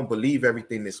don't believe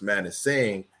everything this man is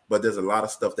saying, but there's a lot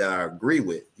of stuff that I agree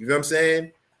with. You know what I'm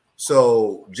saying?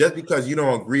 So just because you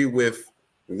don't agree with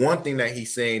one thing that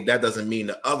he's saying, that doesn't mean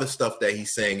the other stuff that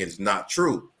he's saying is not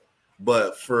true.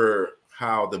 But for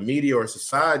how the media or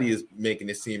society is making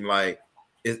it seem like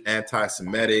it's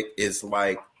anti-Semitic, it's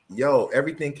like, yo,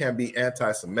 everything can be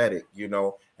anti-Semitic,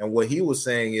 And what he was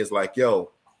saying is like,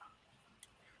 yo,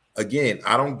 again,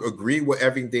 I don't agree with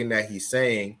everything that he's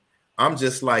saying. I'm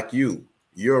just like you.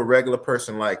 You're a regular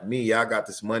person like me. I got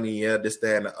this money, this,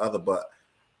 that, and the other, but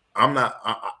I'm not,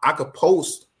 I could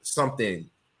post something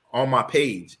on my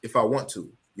page if I want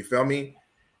to, you feel me?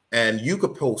 And you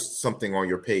could post something on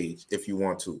your page if you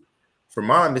want to. From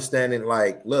my understanding,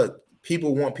 like, look,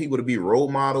 people want people to be role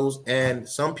models, and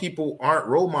some people aren't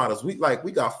role models. We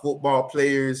got football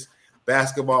players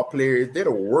basketball players. They're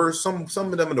the worst. Some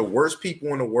of them are the worst people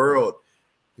in the world.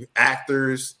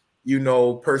 Actors,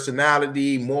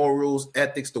 personality, morals,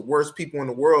 ethics, the worst people in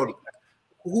the world.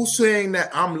 Who's saying that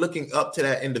I'm looking up to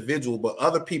that individual, but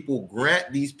other people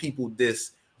grant these people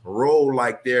this role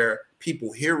like they're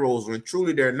people heroes when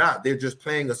truly they're not. They're just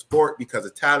playing a sport because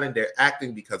of talent. They're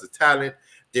acting because of talent.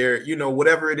 They're,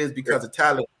 whatever it is because of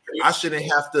talent. I shouldn't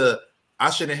have to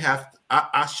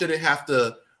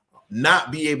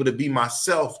not be able to be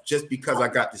myself just because I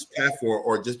got this platform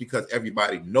or just because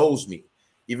everybody knows me.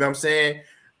 You know what I'm saying?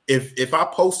 If I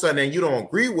post something and you don't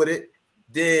agree with it,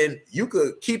 then you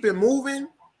could keep it moving.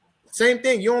 Same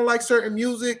thing. You don't like certain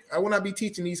music. I will not be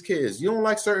teaching these kids. You don't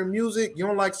like certain music. You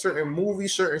don't like certain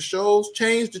movies, certain shows.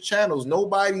 Change the channels.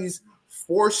 Nobody's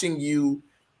forcing you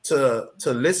to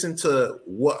listen to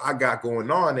what I got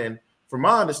going on. And from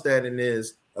my understanding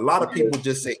is a lot of people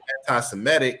just say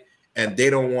anti-Semitic and they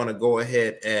don't want to go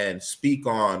ahead and speak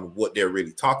on what they're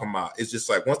really talking about. It's just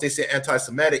like once they say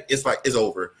anti-Semitic, it's like it's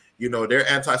over. They're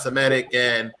anti-Semitic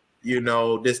and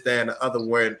this, that, and the other.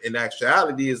 Where in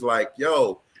actuality is like,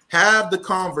 yo, have the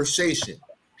conversation.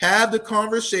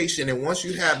 And once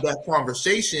you have that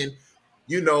conversation,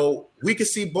 we can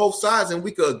see both sides and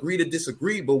we could agree to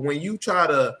disagree. But when you try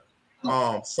to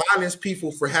silence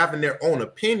people for having their own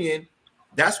opinion,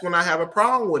 that's when I have a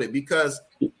problem with it. Because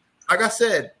like I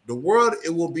said, the world,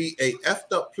 it will be a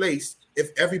effed up place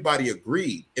if everybody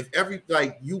agreed. If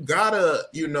you gotta,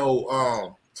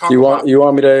 talk you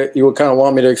would kind of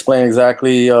want me to explain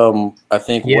exactly I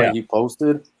think what he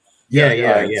posted.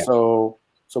 Yeah. So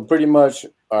pretty much,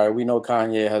 all right, we know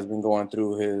Kanye has been going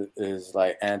through his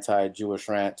like anti-Jewish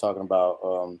rant, talking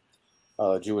about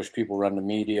Jewish people run the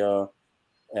media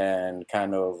and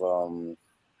kind of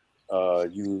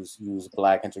use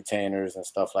black entertainers and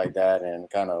stuff like that and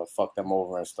kind of fuck them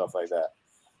over and stuff like that.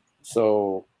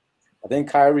 So I think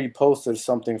Kyrie posted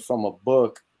something from a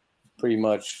book pretty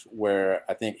much where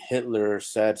I think Hitler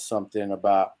said something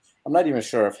about, I'm not even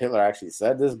sure if Hitler actually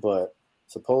said this, but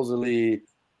supposedly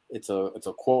it's a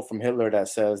quote from Hitler that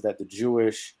says that the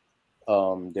Jewish,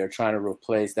 they're trying to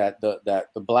replace that the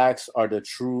blacks are the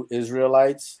true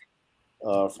Israelites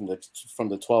from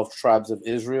the 12 tribes of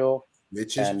Israel,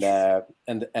 and that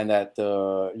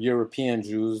the European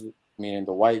Jews, meaning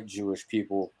the white Jewish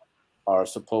people, are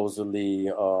supposedly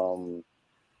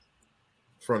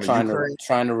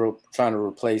trying to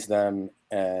replace them,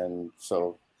 and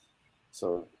so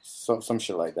some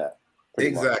shit like that.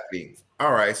 Exactly. Much.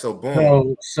 All right. So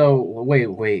boom. So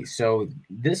wait. So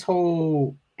this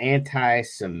whole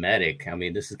anti-Semitic, I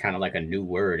mean, this is kind of like a new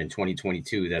word in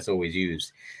 2022 that's always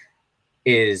used.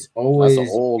 That's an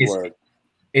old word.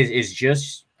 Is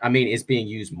just, I mean, it's being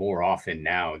used more often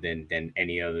now than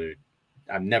any other.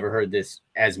 I've never heard this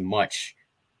as much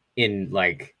in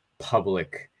like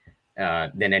public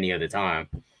than any other time.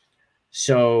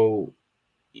 So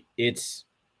it's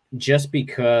just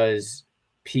because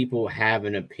people have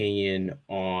an opinion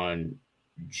on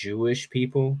Jewish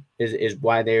people is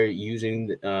why they're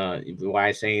using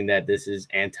why saying that this is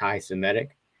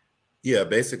anti-Semitic. Yeah,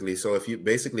 basically. So if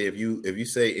you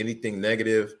say anything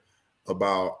negative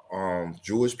about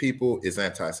Jewish people, is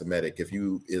anti-Semitic. If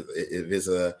it's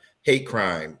a hate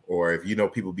crime, or if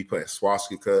people be putting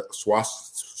swastikas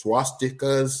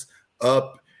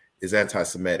up, is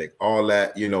anti-Semitic. All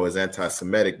that is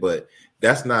anti-Semitic, but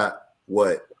that's not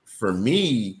what, for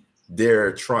me,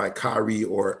 they're trying, Kyrie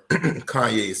or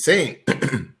Kanye is saying.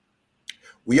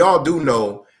 We all do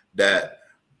know that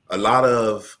a lot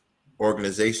of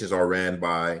organizations are ran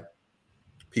by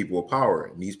people of power,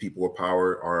 and these people of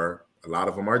power are, a lot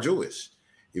of them are Jewish.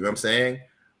 You know what I'm saying?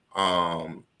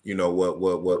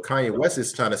 What Kanye West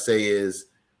is trying to say is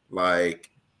like,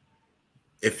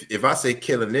 if I say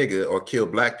kill a nigga or kill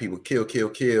black people, kill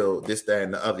this, that,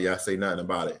 and the other, I say nothing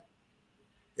about it.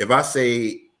 If I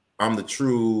say I'm the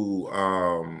true,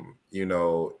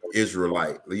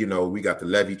 Israelite, we got the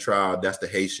Levi tribe, that's the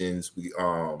Haitians.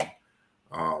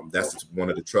 That's one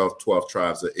of the 12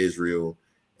 tribes of Israel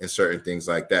and certain things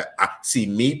like that. I see,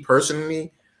 me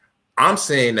personally, I'm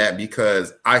saying that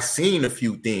because I seen a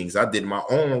few things. I did my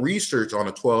own research on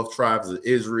the 12 tribes of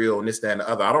Israel and this, that, and the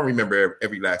other. I don't remember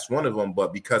every last one of them,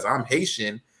 but because I'm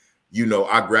Haitian,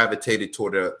 I gravitated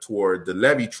toward the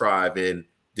Levi tribe, and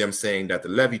them saying that the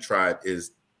Levi tribe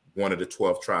is one of the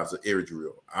 12 tribes of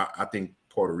Israel. I think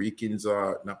Puerto Ricans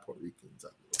are not Puerto Ricans.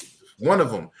 One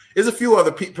of them. There's a few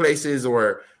other places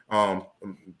or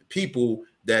people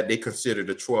that they consider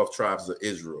the 12 tribes of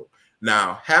Israel.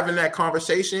 Now, having that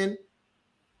conversation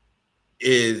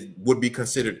would be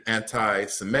considered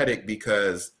anti-Semitic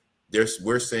because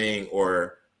we're saying,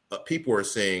 or people are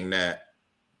saying that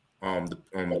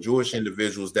the Jewish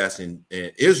individuals that's in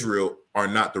Israel are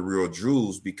not the real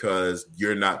Jews because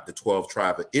you're not the 12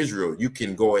 tribe of Israel. You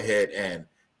can go ahead and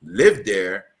live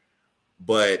there,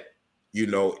 but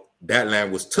that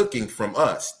land was taken from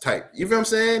us type. You know what I'm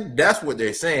saying? That's what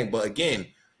they're saying. But again,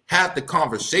 have the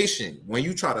conversation. When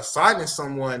you try to silence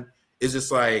someone, it's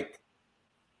just like,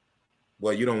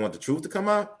 well, you don't want the truth to come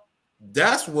out.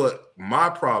 That's what my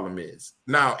problem is.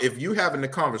 Now, if you having the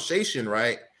conversation,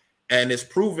 right, and it's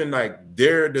proven like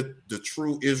they're the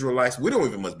true Israelites, I don't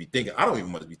even must be thinking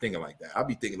like that. I'll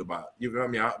be thinking about, you know what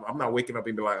I mean? I'm not waking up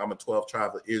and be like, I'm a 12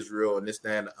 tribe of Israel and this,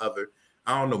 that, and the other.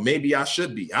 I don't know. Maybe I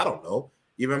should be. I don't know.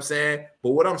 You know what I'm saying?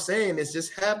 But what I'm saying is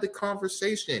just have the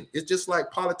conversation. It's just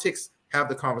like politics, have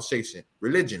the conversation.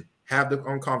 Religion, have the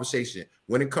conversation.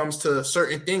 When it comes to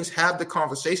certain things, have the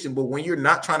conversation. But when you're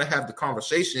not trying to have the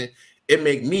conversation, it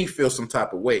make me feel some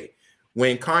type of way.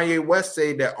 When Kanye West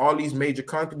say that all these major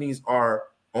companies are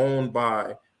owned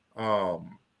by,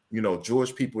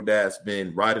 Jewish people that's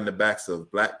been riding the backs of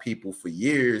black people for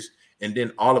years, and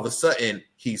then all of a sudden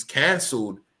he's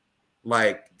canceled,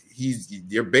 like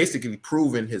they're basically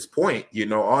proving his point.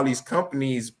 All these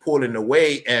companies pulling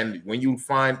away, and when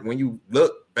you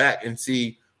look back and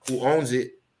see who owns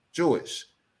it, Jewish.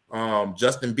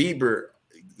 Justin Bieber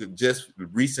just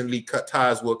recently cut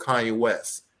ties with Kanye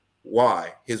West.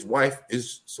 Why? His wife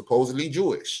is supposedly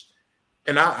Jewish.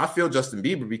 And I feel Justin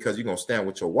Bieber because you're going to stand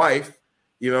with your wife.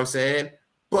 You know what I'm saying?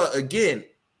 But again,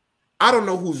 I don't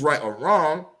know who's right or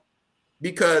wrong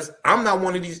because I'm not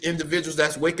one of these individuals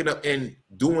that's waking up and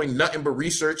doing nothing but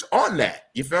research on that.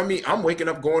 You feel me? I'm waking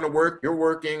up, going to work. You're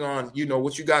working on,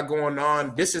 what you got going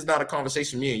on. This is not a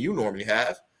conversation me and you normally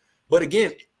have. But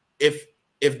again, if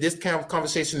this kind of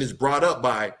conversation is brought up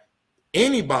by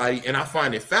anybody and I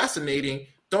find it fascinating,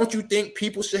 don't you think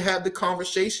people should have the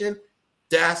conversation?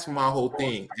 That's my whole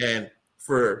thing. And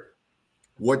for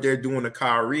what they're doing to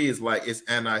Kyrie is like, it's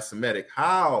anti-Semitic.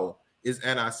 How is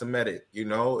anti-Semitic?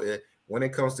 When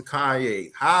it comes to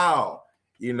Kanye, how?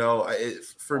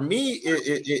 For me,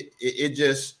 it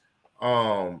just,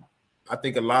 I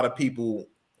think a lot of people,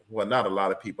 well, not a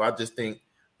lot of people, I just think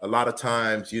a lot of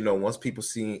times, once people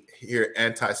hear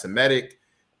anti-Semitic,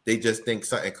 they just think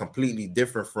something completely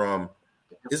different from.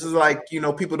 This is like,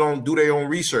 people don't do their own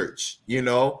research.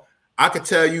 I could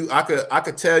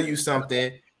tell you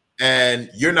something and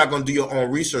you're not going to do your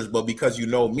own research, but because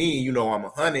me, I'm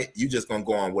 100, you just going to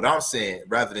go on what I'm saying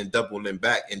rather than doubling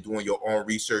back and doing your own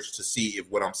research to see if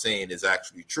what I'm saying is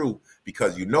actually true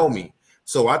because you know me.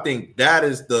 So I think that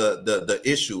is the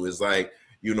issue is like,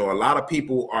 a lot of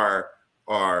people are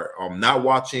not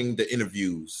watching the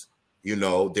interviews.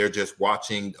 They're just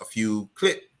watching a few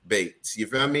clickbaits. You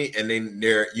feel me? And then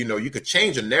you could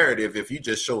change a narrative if you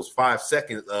just shows 5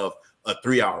 seconds of a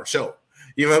 3-hour show.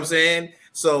 You know what I'm saying?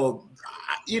 So,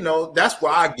 that's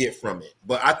what I get from it.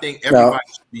 But I think everybody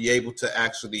should be able to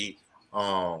actually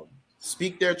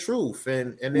speak their truth.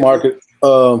 And Marcus,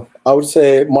 I would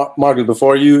say, Marcus,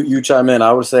 before you chime in,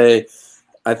 I would say,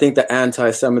 I think the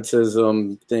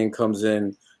anti-Semitism thing comes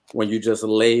in when you just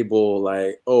label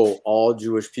like, oh, all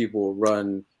Jewish people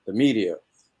run the media,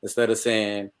 instead of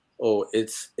saying, oh,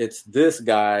 it's this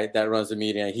guy that runs the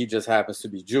media and he just happens to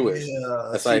be Jewish. Yeah,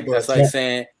 that's like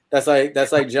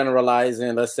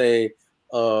generalizing. Let's say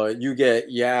you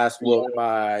get your ass whooped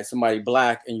by somebody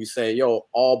black and you say, yo,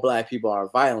 all black people are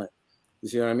violent. You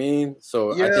see what I mean?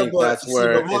 So I think that's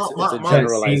where it's a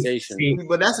generalization.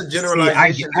 But that's a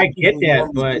generalization. I get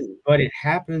that, but it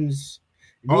happens.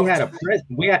 We had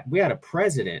a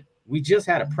president. We just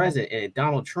had a president,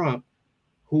 Donald Trump,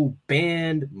 who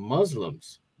banned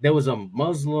Muslims. There was a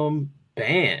Muslim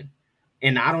ban.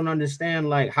 And I don't understand,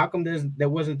 like, how come there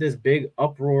wasn't this big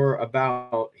uproar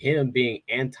about him being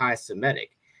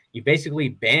anti-Semitic? You basically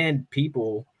banned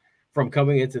people from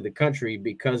coming into the country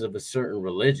because of a certain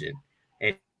religion.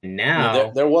 And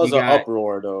now there was an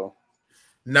uproar, though.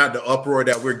 Not the uproar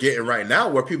that we're getting right now,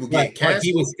 where people get canceled.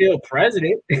 He was still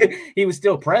president. He was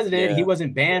still president. Yeah. He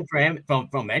wasn't banned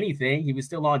from anything. He was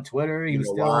still on Twitter. He was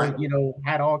still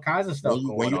had all kinds of stuff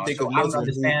going on. Think of Muslim, I don't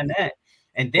understand that.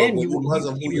 And then who you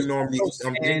normally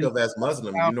think of as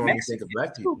Muslim, you normally think of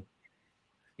black people.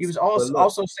 He was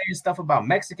also saying stuff about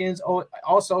Mexicans.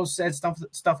 Also said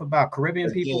stuff about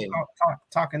Caribbean people,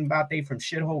 talking about they from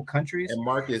shithole countries. And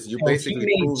Marcus, you basically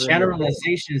made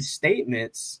generalization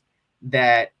statements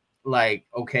that, like,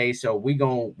 okay, so we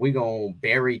gonna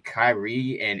bury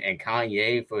Kyrie and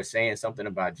Kanye for saying something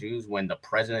about Jews when the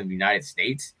president of the United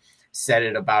States said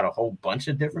it about a whole bunch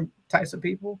of different types of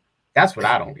people. That's what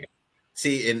I don't get.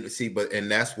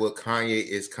 And that's what Kanye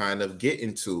is kind of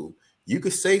getting to. You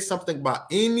could say something about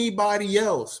anybody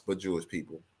else but Jewish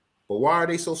people. But why are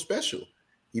they so special?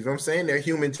 You feel what I'm saying? They're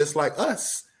human just like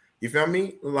us. You feel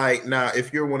me? Like, now,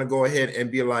 if you want to go ahead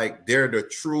and be like, they're the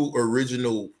true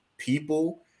original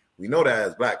people, we know that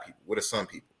as black people. What are some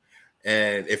people?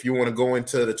 And if you want to go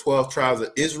into the 12 tribes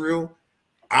of Israel,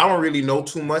 I don't really know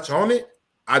too much on it.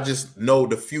 I just know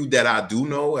the few that I do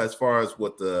know, as far as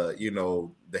what the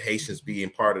Haitians being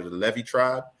part of the Levi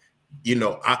tribe.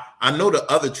 I know the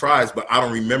other tribes, but I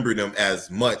don't remember them as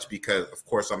much because, of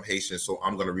course, I'm Haitian, so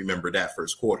I'm going to remember that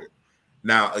first quarter.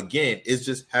 Now, again, it's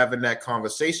just having that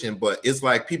conversation, but it's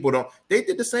like they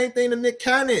did the same thing to Nick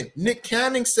Cannon. Nick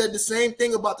Cannon said the same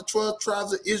thing about the 12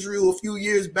 tribes of Israel a few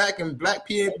years back, and black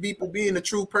people being a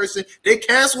true person. They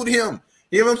canceled him.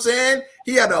 You know what I'm saying?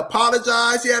 He had to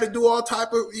apologize. He had to do all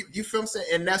type of, you feel what I'm saying?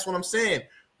 And that's what I'm saying.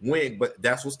 But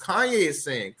that's what Kanye is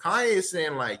saying. Kanye is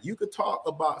saying, like, you could talk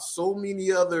about so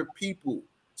many other people,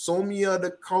 so many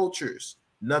other cultures,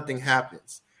 nothing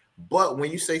happens. But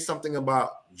when you say something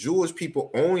about Jewish people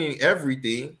owning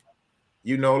everything,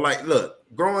 like, look,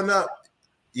 growing up,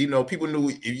 people knew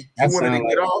if you wanted to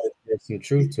get off. There's some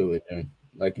truth to it, then.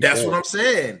 Like that's what I'm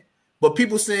saying. But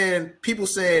people saying,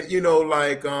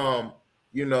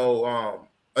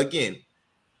 again,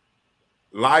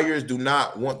 liars do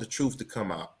not want the truth to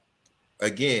come out.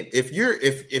 Again, if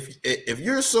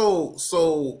you're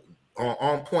so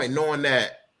on point, knowing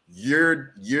that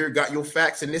you're got your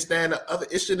facts and this, that, and the other,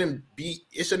 it shouldn't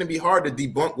be hard to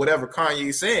debunk whatever Kanye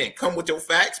is saying. Come with your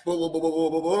facts, boom, boom, boom,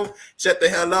 boom, boom, boom. Shut the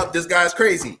hell up. This guy's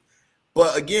crazy.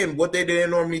 But again, what they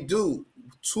didn't normally do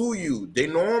to you, they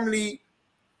normally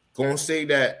gonna say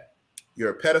that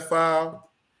you're a pedophile,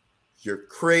 you're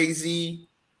crazy,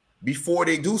 before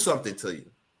they do something to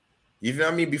you. You feel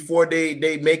what I mean? Before they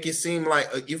make it seem like,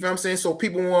 you feel what I'm saying? So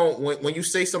people won't, when you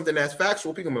say something that's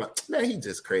factual, people be like, man, he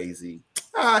just crazy.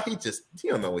 He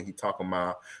don't know what he talking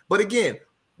about. But again,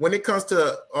 when it comes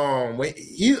to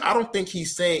I don't think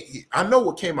he's saying, I know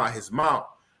what came out his mouth,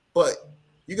 but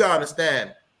you gotta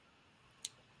understand,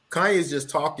 Kanye is just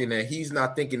talking, and he's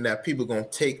not thinking that people gonna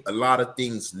take a lot of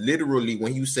things literally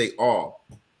when you say all.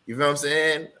 You know what I'm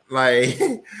saying? Like,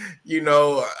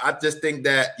 I just think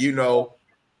that,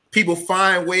 people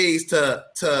find ways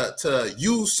to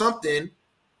use something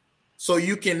so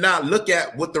you cannot look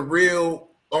at what the real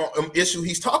issue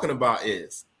he's talking about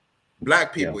is.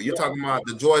 Black people. Yeah. You're talking about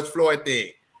the George Floyd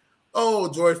thing. Oh,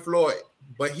 George Floyd.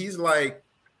 But he's like,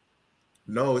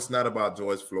 no, it's not about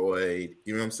George Floyd.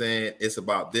 You know what I'm saying? It's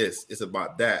about this. It's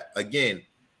about that. Again,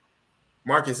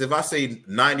 Marcus, if I say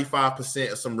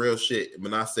 95% of some real shit,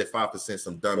 but I said 5%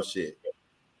 some dumb shit,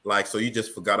 like, so you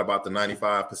just forgot about the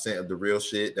 95% of the real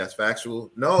shit that's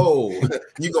factual? No,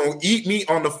 you're going to eat me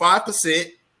on the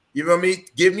 5%. You know what I mean?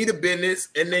 Give me the business,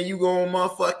 and then you go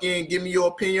motherfucking give me your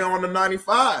opinion on the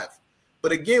 95.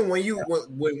 But again,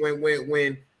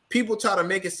 when people try to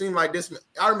make it seem like this,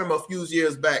 I remember a few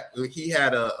years back, he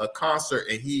had a concert,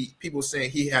 and people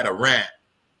saying he had a rant.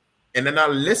 And then I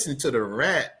listened to the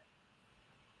rant.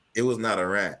 It was not a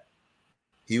rant.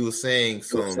 He was saying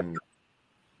some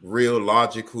real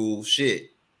logical shit.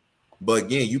 But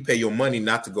again, you pay your money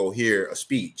not to go hear a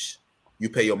speech. You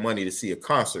pay your money to see a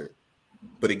concert.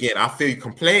 But again, I feel you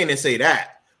complain and say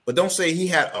that, but don't say he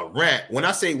had a rant. When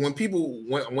I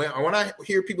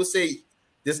hear people say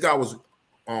this guy was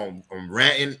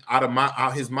ranting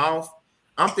out his mouth,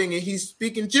 I'm thinking he's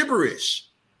speaking gibberish.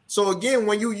 So again,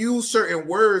 when you use certain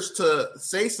words to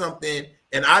say something,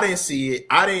 and I didn't see it,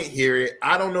 I didn't hear it,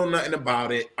 I don't know nothing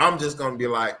about it, I'm just gonna be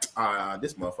like,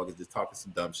 this motherfucker just talking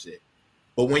some dumb shit.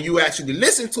 But when you actually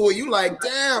listen to it, you like,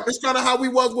 damn, it's kind of how we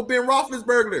was with Ben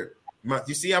Roethlisberger.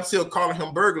 You see, I'm still calling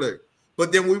him burglar.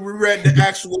 But then when we read the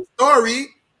actual story,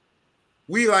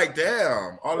 we like,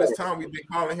 damn, all this time we've been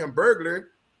calling him burglar.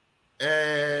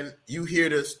 And you hear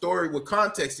the story with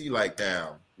context, you like,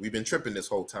 damn, we've been tripping this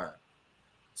whole time.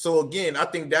 So again, I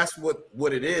think that's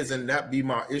what it is, and that be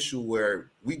my issue,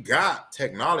 where we got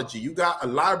technology. You got a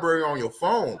library on your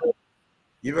phone.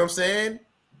 You know what I'm saying?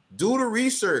 Do the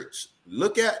research.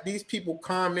 Look at these people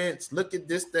comments. Look at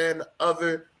this, that, and the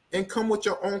other, and come with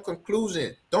your own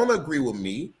conclusion. Don't agree with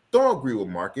me. Don't agree with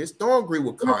Marcus. Don't agree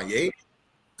with Kanye.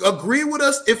 Agree with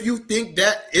us if you think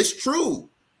that it's true.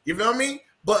 You know what I mean?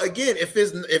 But again,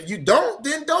 if you don't,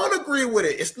 then don't agree with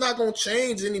it. It's not going to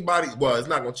change anybody. Well, it's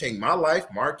not going to change my life,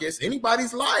 Marcus,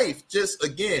 anybody's life. Just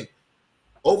again,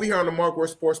 over here on the Mark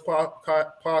Ward Sports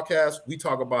Podcast, we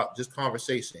talk about just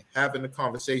conversation, having a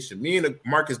conversation. Me and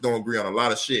Marcus don't agree on a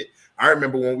lot of shit. I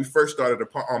remember when we first started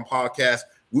on podcast,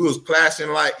 we was clashing,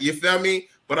 like, you feel me?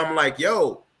 But I'm like,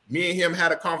 yo, me and him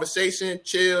had a conversation,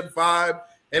 chilled, vibe,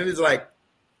 and it's like,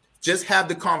 just have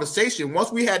the conversation.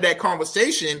 Once we had that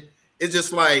conversation, it's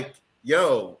just like,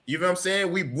 yo, you know what I'm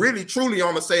saying? We really truly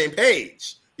on the same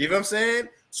page. You know what I'm saying?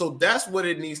 So that's what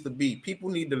it needs to be. People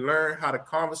need to learn how to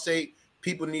conversate.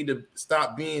 People need to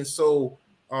stop being so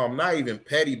not even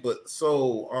petty, but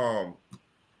so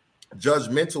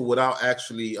judgmental without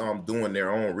actually doing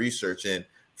their own research. And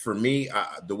for me,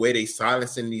 the way they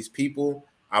silencing these people,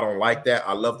 I don't like that.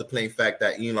 I love the plain fact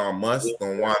that Elon Musk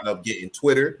gonna wind up getting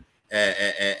Twitter.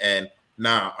 And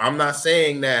now I'm not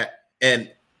saying that, and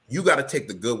you got to take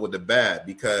the good with the bad,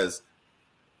 because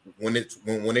when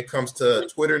it comes to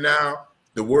Twitter now,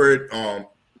 the word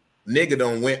nigga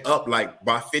done went up like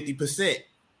by 50%.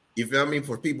 You feel me?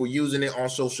 For people using it on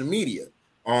social media,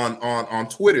 on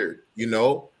Twitter, you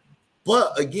know.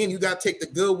 But again, you got to take the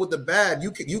good with the bad.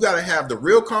 You got to have the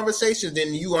real conversations,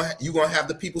 then you gonna have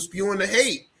the people spewing the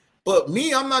hate. But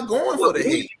me, I'm not going for the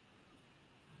hate.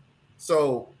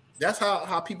 So that's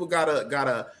how people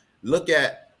gotta look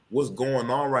at what's going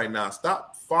on right now.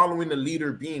 Stop following the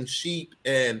leader, being sheep,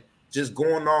 and just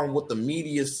going on what the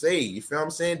media say. You feel what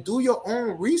I'm saying? Do your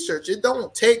own research. It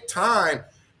don't take time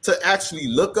to actually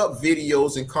look up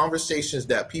videos and conversations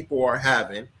that people are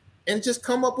having and just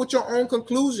come up with your own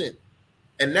conclusion.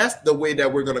 And that's the way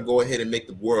that we're going to go ahead and make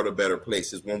the world a better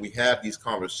place, is when we have these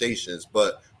conversations.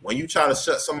 But when you try to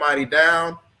shut somebody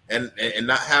down and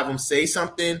not have them say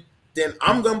something, then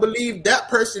I'm going to believe that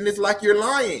person is like you're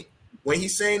lying. When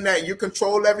he's saying that you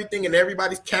control everything and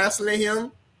everybody's canceling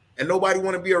him and nobody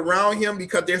want to be around him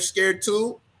because they're scared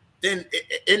too, then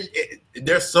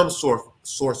there's some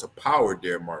source of power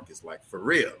there, Marcus. Like, for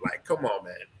real. Like, come on,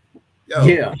 man. Yo.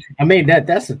 Yeah. I mean,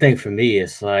 that's the thing for me.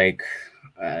 It's like,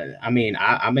 I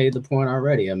made the point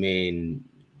already. I mean,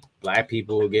 Black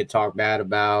people get talked bad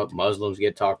about, Muslims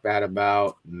get talked bad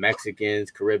about,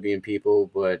 Mexicans, Caribbean people,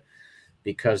 but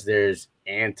because there's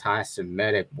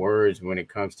anti-Semitic words when it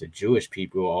comes to Jewish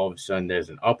people, all of a sudden there's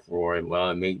an uproar. And well,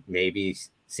 it maybe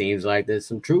seems like there's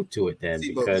some truth to it then.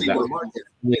 Because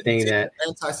the thing that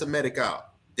anti-Semitic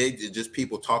out. They just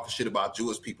people talking shit about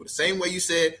Jewish people. The same way you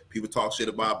said people talk shit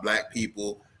about Black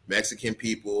people, Mexican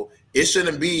people. It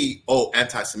shouldn't be,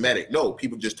 anti-Semitic. No,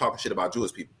 people just talking shit about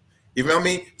Jewish people. You know what I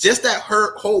mean? Just that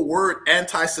whole word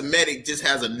anti-Semitic just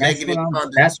has a negative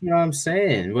connotation. That's what I'm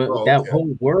saying.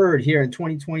 Whole word here in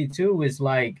 2022 is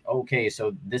like, okay,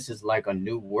 so this is like a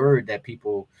new word that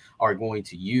people are going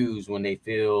to use when they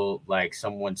feel like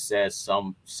someone says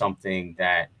something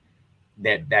that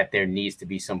there needs to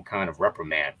be some kind of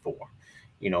reprimand for.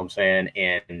 You know what I'm saying?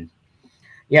 And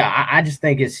yeah, I just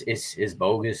think it's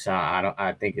bogus.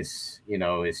 I think it's, you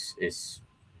know, it's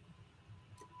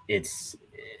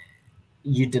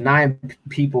you deny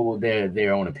people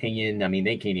their own opinion. I mean,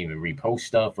 they can't even repost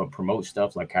stuff or promote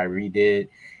stuff like Kyrie did.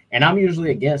 And I'm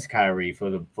usually against Kyrie for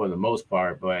the most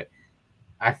part, but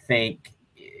I think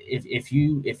if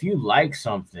you like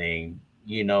something,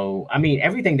 you know, I mean,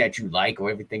 everything that you like or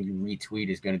everything you retweet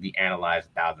is going to be analyzed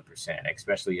 1,000%,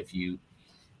 especially if you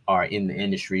are in the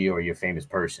industry or you're a famous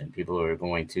person. People are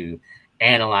going to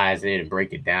analyze it and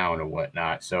break it down or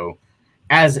whatnot. So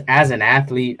as an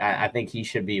athlete, I think he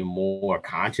should be more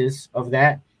conscious of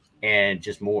that and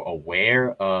just more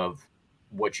aware of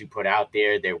what you put out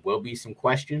there. There will be some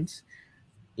questions.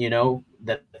 You know,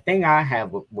 the thing I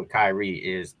have with Kyrie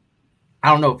is, I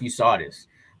don't know if you saw this,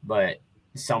 but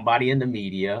somebody in the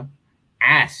media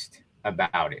asked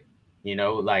about it. You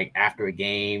know, like after a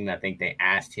game, I think they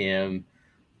asked him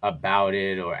about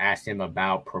it or asked him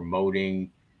about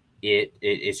promoting it.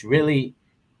 It's really,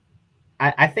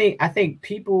 I think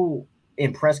people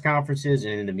in press conferences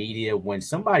and in the media, when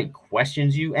somebody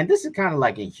questions you, and this is kind of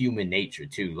like in human nature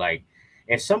too, like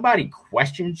if somebody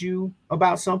questions you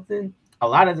about something, a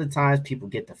lot of the times people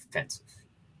get defensive.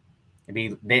 I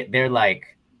mean, they're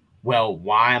like, well,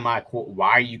 why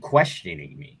are you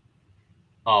questioning me?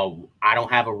 I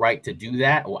don't have a right to do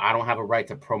that, or I don't have a right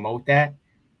to promote that.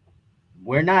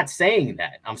 We're not saying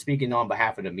that. I'm speaking on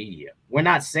behalf of the media. We're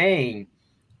not saying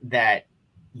that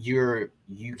you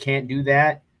can't do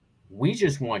that. We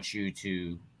just want you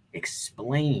to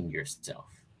explain yourself,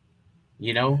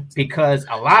 you know, because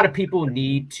a lot of people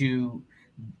need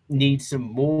some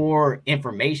more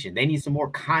information. They need some more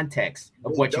context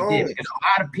of what you did, because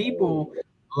a lot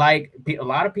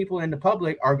of people in the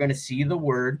public are going to see the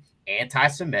word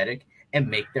anti-Semitic and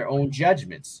make their own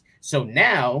judgments. So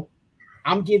now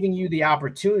I'm giving you the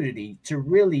opportunity to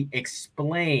really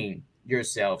explain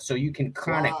yourself so you can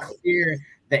kind of clear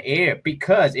the air,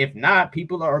 because if not,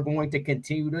 people are going to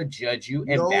continue to judge you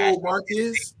and bash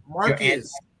Marcus.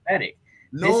 Anti-Semitic.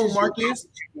 No, this is Marcus. Your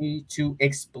opportunity to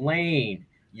explain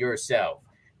yourself,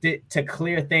 to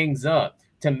clear things up,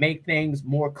 to make things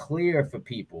more clear for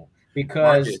people.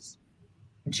 Because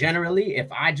generally, if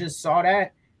I just saw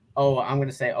that, I'm going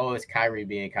to say, it's Kyrie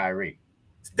being Kyrie.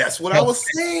 That's what I was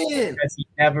saying. Because he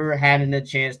never had a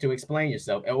chance to explain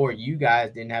yourself, or you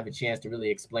guys didn't have a chance to really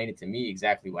explain it to me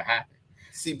exactly what happened.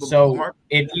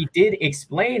 If he did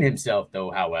explain himself,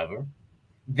 though, however,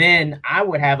 then I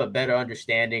would have a better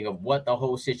understanding of what the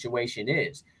whole situation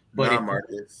is. But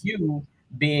if you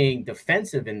being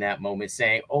defensive in that moment,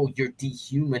 saying, you're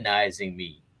dehumanizing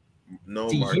me. No,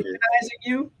 dehumanizing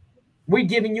you? We're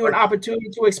giving you an opportunity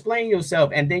to explain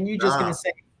yourself, and then you're just going to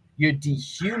say you're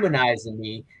dehumanizing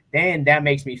me. Then that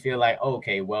makes me feel like,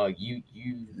 okay, well, you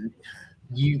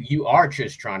are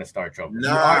just trying to start trouble.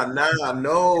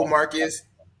 No, Marcus.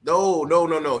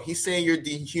 No. He's saying you're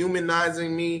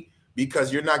dehumanizing me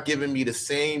because you're not giving me the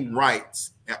same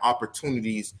rights and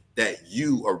opportunities that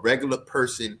you, a regular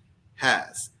person,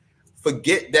 has.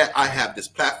 Forget that I have this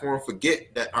platform.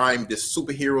 Forget that I'm this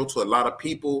superhero to a lot of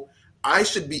people. I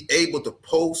should be able to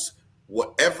post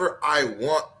whatever I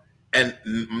want. And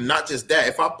not just that,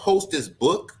 if I post this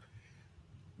book,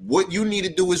 what you need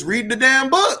to do is read the damn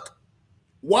book.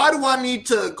 Why do I need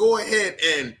to go ahead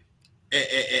and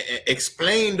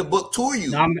explain the book to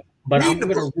you? I'm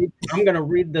gonna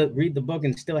read the book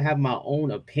and still have my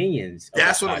own opinions.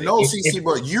 That's what I know, CC.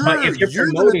 But you're gonna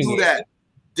do that.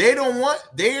 They're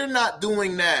not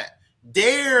doing that.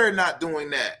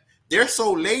 They're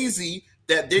so lazy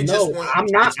that they just want.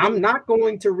 I'm not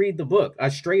going to read the book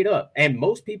straight up, and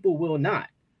most people will not.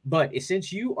 But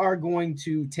since you are going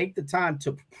to take the time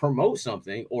to promote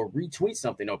something or retweet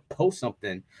something or post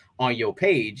something on your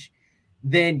page,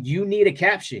 then you need a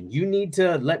caption. You need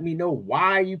to let me know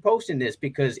why are you posting this,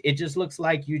 because it just looks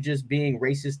like you just being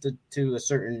racist to a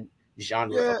certain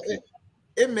genre. Yeah,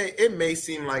 it may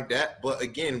seem like that, but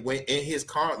again, when in his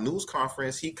news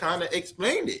conference, he kind of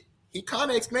explained it.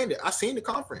 I seen the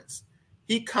conference.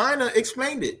 He kind of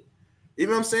explained it. You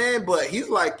know what I'm saying? But he's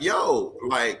like, yo,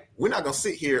 like, we're not going to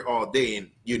sit here all day and,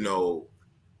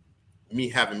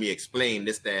 having me explain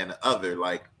this, that, and the other.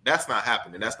 Like, that's not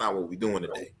happening. That's not what we're doing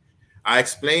today. I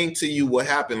explained to you what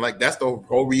happened. Like, that's the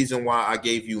whole reason why I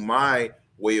gave you my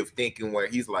way of thinking, where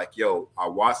he's like, yo, I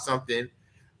watched something,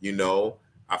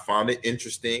 I found it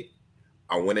interesting.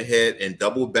 I went ahead and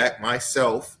doubled back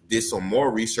myself, did some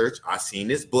more research. I seen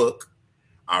this book.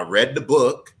 I read the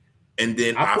book. And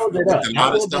then I pulled it up.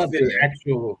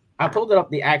 I pulled up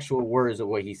the actual words of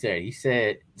what he said. He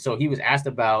said, so he was asked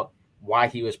about why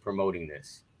he was promoting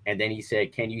this. And then he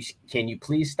said, can you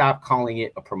please stop calling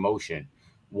it a promotion?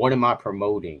 What am I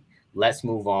promoting? Let's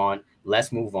move on.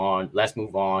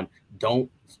 Don't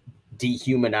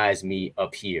dehumanize me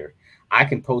up here. I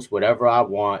can post whatever I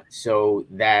want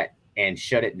and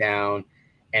shut it down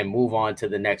and move on to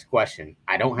the next question.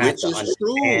 I don't have to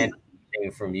understand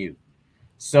anything from you.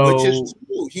 So, which is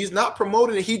true. He's not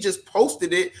promoting it. He just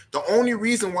posted it. The only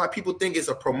reason why people think it's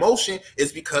a promotion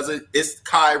is because it's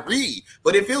Kyrie.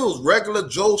 But if it was regular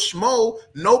Joe Schmo,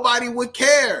 nobody would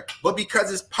care. But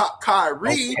because it's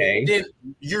Kyrie, then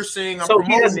you're saying I'm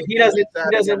promoting. He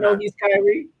doesn't know he's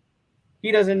Kyrie.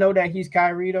 He doesn't know that he's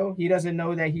Kyrie, though. He doesn't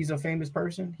know that he's a famous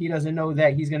person. He doesn't know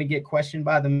that he's going to get questioned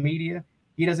by the media.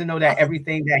 He doesn't know that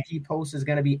everything that he posts is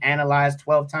going to be analyzed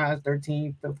 12 times,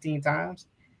 13, 15 times.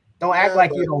 Don't act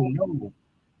like you don't know.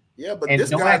 Yeah, but this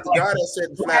guy, the guy that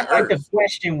said flat Earth. The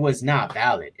question was not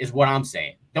valid, is what I'm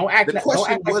saying. Don't act like the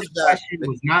question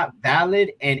was not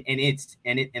valid, and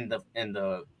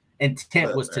the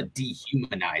intent was to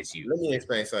dehumanize you. Let me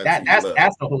explain something. That's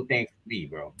the whole thing for me,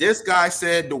 bro. This guy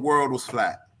said the world was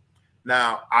flat.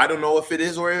 Now, I don't know if it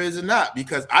is or it is not,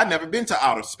 because I've never been to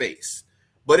outer space.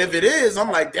 But if it is, I'm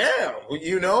like, damn,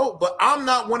 but I'm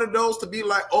not one of those to be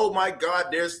like, oh my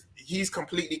God, he's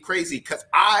completely crazy, because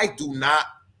I do not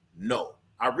know.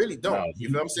 I really don't. No, you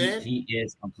know what I'm saying? He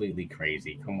is completely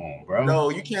crazy. Come on, bro. No,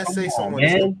 you can't say someone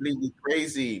is completely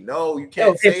crazy. No, you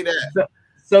can't say that.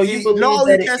 So you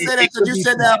believe you can't say that because you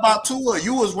said that about Tua.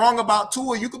 You was wrong about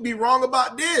Tua. You could be wrong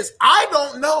about this. I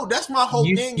don't know. That's my whole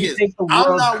thing. You think the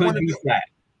world could be flat?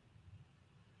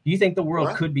 You think the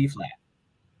world could be flat?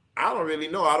 I don't really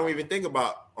know. I don't even think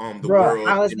about the world.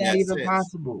 How is that even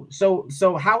possible?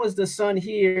 So how is the sun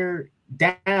here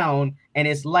down and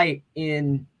it's light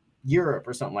in Europe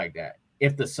or something like that?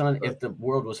 If the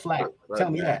world was flat, tell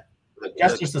me that.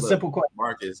 That's just a simple question.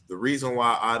 Marcus, the reason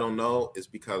why I don't know is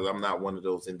because I'm not one of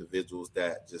those individuals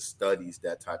that just studies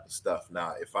that type of stuff.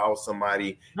 Now, if I was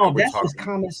somebody, that's just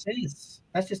common sense.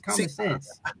 That's just common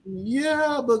sense.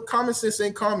 Yeah, but common sense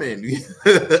ain't common.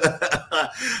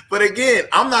 But again,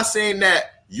 I'm not saying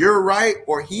that you're right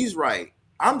or he's right.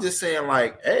 I'm just saying,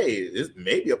 like, hey, it's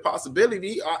maybe a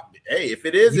possibility. Hey, if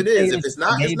it is, it is. If it's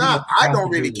not, it's not. I don't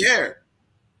really care.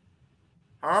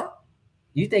 Huh?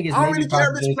 You think it's I don't maybe really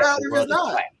care if it's possible flat that the or if world it's is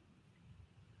not. flat?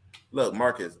 Look,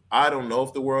 Marcus, I don't know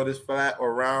if the world is flat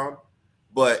or round,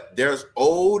 but there's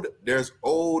old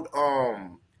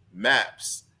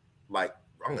maps. Like,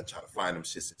 I'm gonna try to find them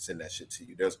shits and send that shit to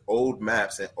you. There's old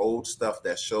maps and old stuff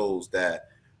that shows that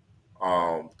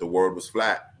the world was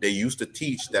flat. They used to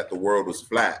teach that the world was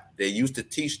flat. They used to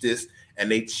teach this, and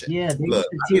they Yeah, they look.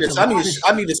 used to teach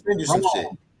I need to send you some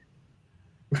wrong.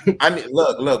 shit.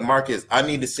 Look, Marcus. I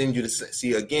need to send you to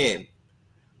see again.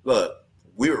 Look,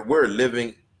 we're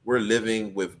living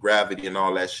with gravity and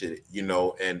all that shit, you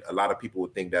know. And a lot of people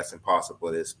would think that's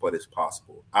impossible, but it's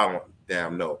possible. I don't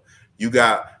damn know.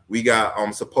 We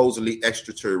got supposedly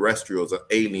extraterrestrials or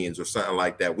aliens or something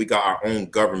like that. We got our own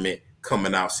government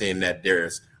coming out saying that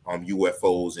there's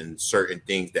UFOs and certain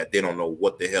things that they don't know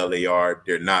what the hell they are.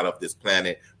 They're not of this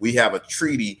planet. We have a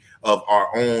treaty of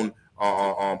our own,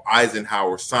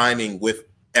 Eisenhower signing with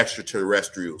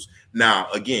extraterrestrials. Now,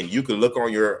 again, you can look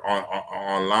on your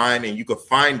online and you can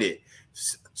find it.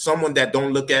 Someone that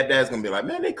don't look at that is gonna be like,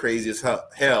 man, they crazy as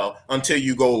hell, until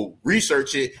you go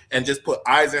research it and just put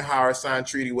Eisenhower signed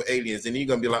treaty with aliens, and you're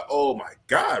gonna be like, oh my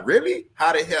God, really?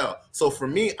 How the hell? So for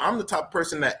me, I'm the type of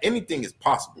person that anything is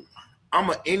possible. I'm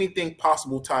an anything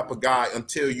possible type of guy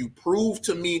until you prove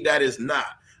to me that it's not.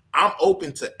 I'm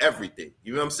open to everything.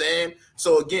 You know what I'm saying?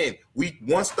 So again, we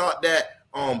once thought that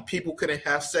people couldn't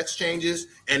have sex changes,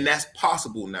 and that's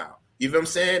possible now. You know what I'm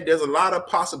saying? There's a lot of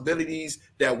possibilities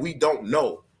that we don't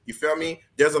know. You feel me?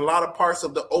 There's a lot of parts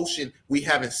of the ocean we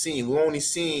haven't seen. We only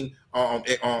seen or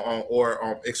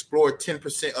explored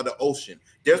 10% of the ocean.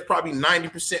 There's probably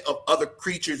 90% of other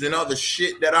creatures and other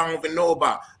shit that I don't even know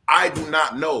about. I do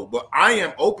not know, but I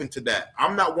am open to that.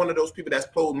 I'm not one of those people that's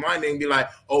closed minded and be like,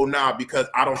 oh, nah, because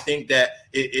I don't think that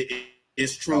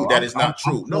it's true, that it's not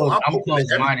true. I'm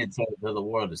closed minded to the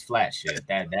world is flat shit.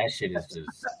 That shit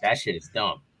is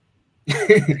dumb.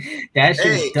 That shit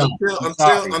is dumb.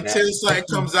 Until something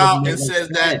comes out and says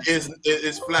that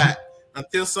it's flat.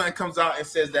 Until something comes out and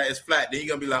says that it's flat, then you're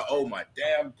gonna be like, oh my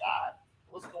damn God,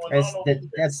 what's going on?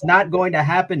 That's not going to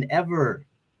happen ever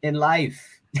in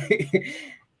life.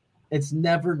 It's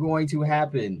never going to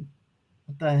happen.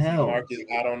 What the hell? Marcus,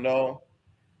 I don't know.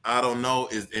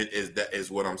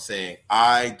 Is what I'm saying.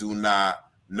 I do not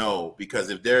know, because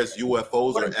if there's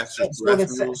UFOs or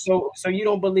extraterrestrials, so you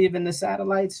don't believe in the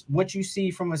satellites? What you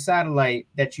see from a satellite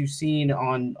that you've seen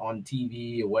on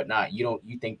TV or whatnot, you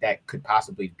think that could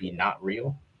possibly be not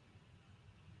real?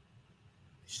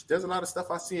 There's a lot of stuff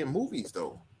I see in movies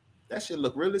though. That shit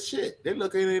look real as shit. They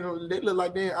look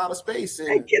like they're in outer space. And,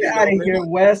 hey, get out of here,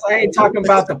 Wes. I ain't talking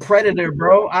about the Predator,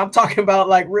 bro. I'm talking about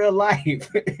like real life.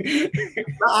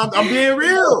 I'm being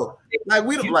real. Like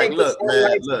we don't like. Look,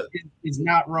 man. Look, it's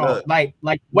not wrong. Look, like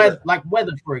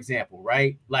weather, for example,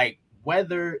 right? Like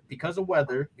because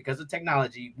of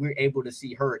technology, we're able to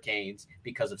see hurricanes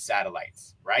because of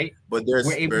satellites, right? But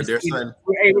we're able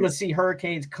to see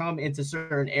hurricanes come into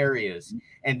certain areas,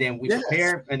 and then we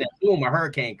prepare, and then boom, a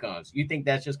hurricane comes. You think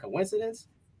that's just coincidence?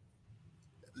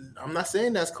 I'm not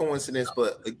saying that's coincidence,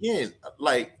 but again,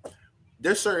 like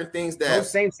there's certain things that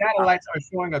those same satellites are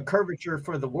showing a curvature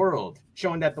for the world,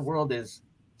 showing that the world is.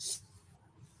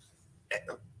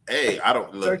 Hey, I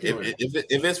don't look if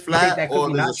it's flat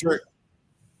or there's a certain.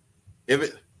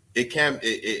 If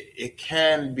it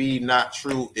can be not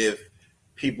true if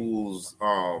people's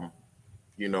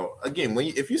again,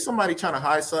 if you're somebody trying to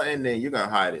hide something, then you're gonna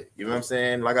hide it. You know what I'm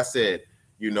saying? Like I said,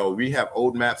 we have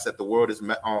old maps that the world is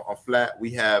flat.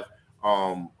 We have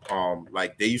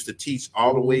like they used to teach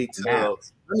all the way to.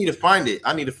 I need to find it.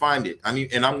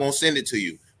 And I'm gonna send it to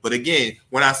you. But again,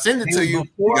 when I send it to you,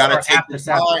 you gotta take the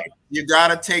time. You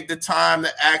gotta take the time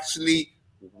to actually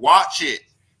watch it.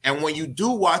 And when you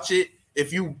do watch it,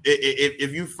 if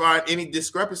you find any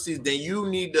discrepancies, then you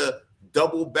need to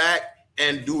double back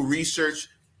and do research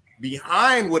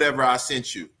behind whatever I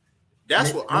sent you.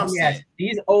 That's what I'm saying.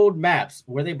 These old maps,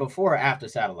 were they before or after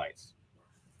satellites?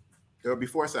 They were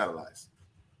before satellites.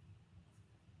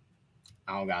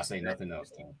 I don't gotta say nothing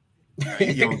else, Tim.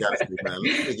 You don't gotta say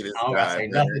nothing. I don't gotta say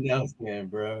nothing else, man,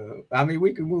 bro. I mean,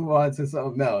 we can move on to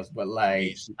something else, but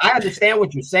like, I understand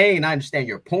what you're saying. I understand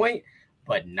your point,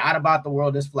 but not about the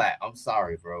world is flat. I'm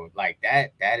sorry, bro. Like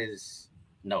that is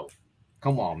no.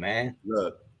 Come on, man.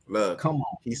 Look. Come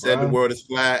on. He said the world is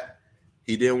flat.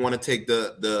 He didn't want to take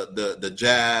the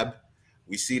jab.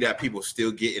 We see that people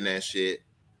still getting that shit.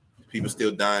 People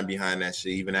still dying behind that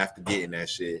shit, even after getting that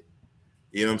shit.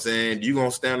 You know what I'm saying? You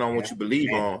gonna stand on what you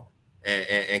believe on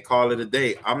and call it a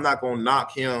day. I'm not gonna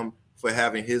knock him for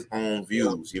having his own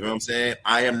views. You know what I'm saying?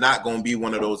 I am not going to be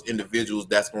one of those individuals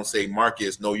that's going to say,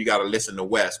 Marcus, no, you got to listen to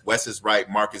Wes. Wes is right.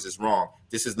 Marcus is wrong.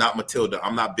 This is not Matilda.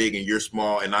 I'm not big and you're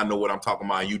small and I know what I'm talking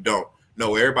about and you don't.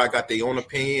 No, everybody got their own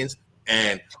opinions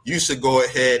and you should go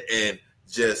ahead and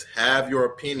just have your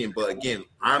opinion. But again,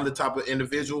 I'm the type of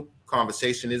individual,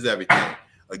 conversation is everything.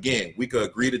 Again, we could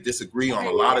agree to disagree on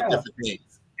a lot of different things.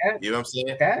 You know what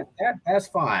I'm saying? That's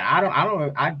fine.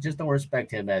 I just don't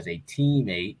respect him as a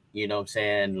teammate. You know what I'm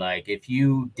saying? Like, if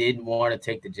you didn't want to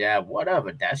take the jab,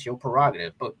 whatever, that's your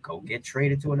prerogative. But go get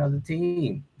traded to another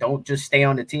team. Don't just stay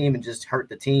on the team and just hurt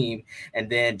the team and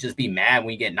then just be mad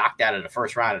when you get knocked out of the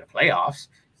first round of the playoffs.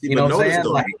 You know what I'm saying?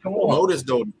 Like, notice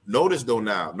though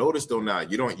now.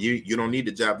 You don't need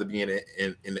the jab to be in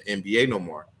the NBA no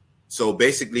more. So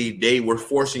basically, they were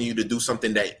forcing you to do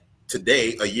something that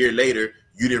today, a year later,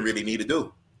 you didn't really need to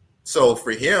do. So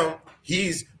for him,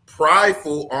 he's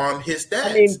prideful on his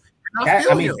stats.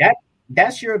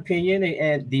 That's your opinion,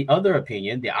 and the other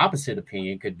opinion, the opposite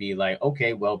opinion, could be like,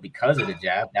 okay, well, because of the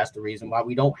jab, that's the reason why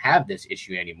we don't have this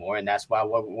issue anymore, and that's why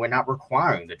we're not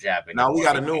requiring the jab anymore. Now we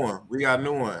got a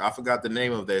new one. I forgot the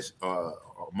name of this.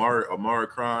 Amari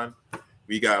Khan.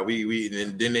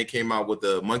 And then they came out with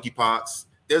the monkeypox.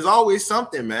 There's always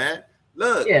something, man.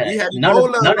 Look, we had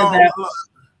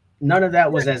none of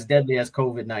that was as deadly as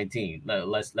COVID-19.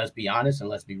 Let's be honest and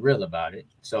let's be real about it.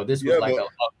 So this was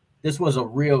this was a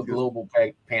real global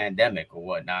pandemic or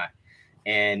whatnot.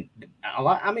 And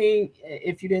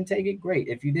if you didn't take it, great.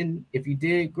 If you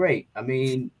did, great. I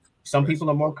mean, some people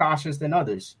are more cautious than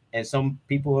others, and some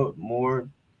people are more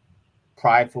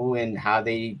prideful in how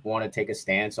they want to take a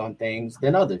stance on things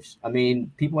than others. I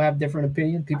mean, people have different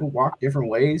opinions. People walk different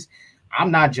ways.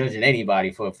 I'm not judging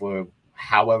anybody for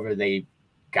however they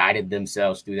guided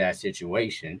themselves through that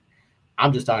situation.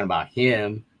 I'm just talking about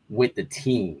him with the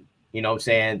team. You know what I'm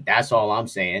saying? That's all I'm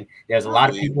saying. There's a lot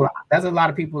of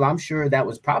people I'm sure that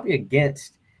was probably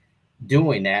against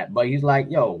doing that, but he's like,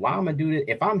 yo, why am I do this?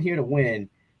 If I'm here to win,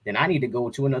 then I need to go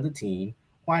to another team.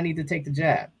 Why I need to take the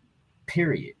jab?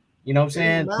 Period. You know what I'm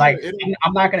saying? Like,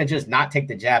 I'm not gonna just not take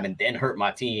the jab and then hurt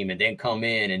my team and then come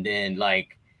in and then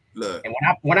like look. And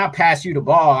when I pass you the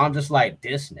ball, I'm just like,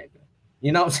 this nigga.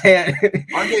 You know what I'm saying?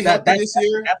 Aren't they healthy this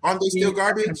year? Aren't they still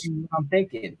garbage? I'm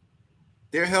thinking.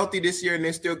 They're healthy this year and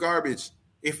they're still garbage.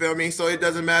 You feel me? So it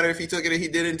doesn't matter if he took it or he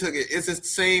didn't took it. It's the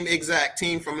same exact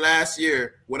team from last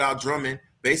year without Drummond,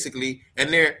 basically,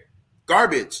 and they're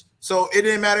garbage. So it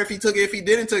didn't matter if he took it, if he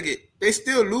didn't took it. They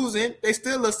still losing. They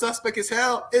still a suspect as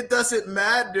hell. It doesn't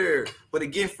matter. But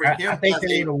again, for him, I think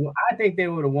they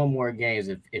would have won more games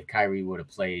if Kyrie would have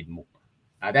played more.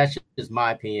 That's just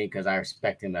my opinion because I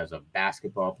respect him as a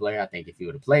basketball player. I think if he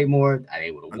would have played more,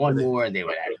 they would have won more, and they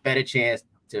would have had a better chance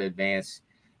to advance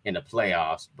in the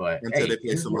playoffs. But until they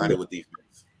play somebody with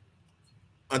defense,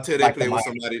 until they play with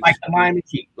somebody like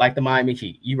the Miami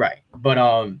Heat, you're right. But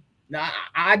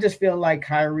I just feel like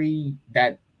Kyrie,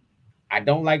 that I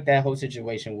don't like that whole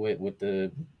situation with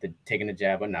the taking the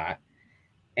jab or not.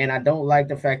 And I don't like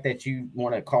the fact that you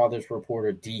want to call this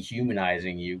reporter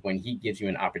dehumanizing you when he gives you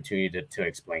an opportunity to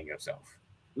explain yourself.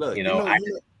 Look, I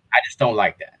just don't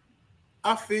like that.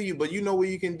 I feel you, but you know what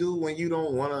you can do when you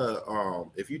don't want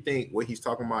to, if you think what he's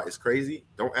talking about is crazy,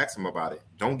 don't ask him about it.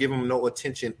 Don't give him no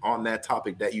attention on that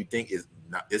topic that you think is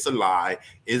not, it's a lie,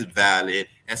 is valid,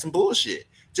 and some bullshit.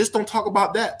 Just don't talk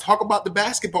about that. Talk about the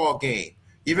basketball game.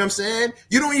 You know what I'm saying?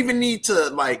 You don't even need to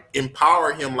like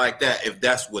empower him like that if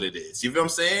that's what it is. You know what I'm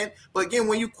saying? But again,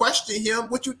 when you question him,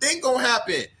 what you think gonna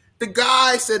happen? The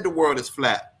guy said the world is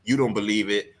flat. You don't believe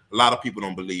it. A lot of people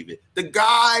don't believe it. The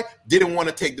guy didn't want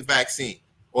to take the vaccine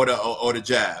or the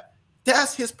jab.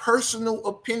 That's his personal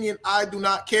opinion. I do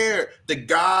not care. The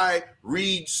guy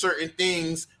reads certain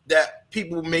things that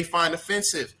people may find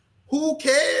offensive. Who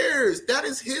cares? That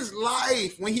is his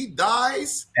life. When he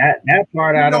dies, that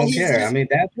part I don't care. I mean,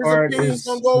 that part is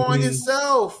gonna go on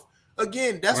himself.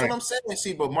 Again, that's what I'm saying.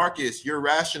 See, but Marcus, you're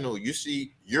rational. You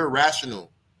see, you're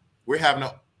rational. We're having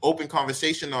an open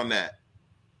conversation on that.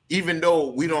 Even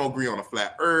though we don't agree on a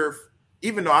flat earth,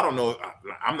 even though I don't know,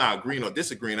 I'm not agreeing or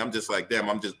disagreeing. I'm just like, damn,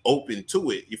 I'm just open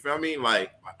to it. You feel me?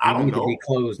 Like, I don't know. Be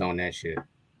closed on that shit.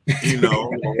 You know,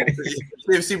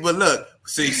 see, but look,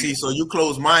 see, so you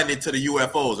close-minded to the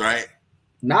UFOs, right?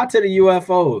 Not to the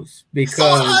UFOs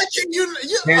because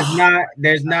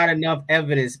there's not enough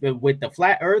evidence. But with the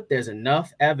flat Earth, there's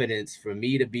enough evidence for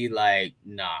me to be like,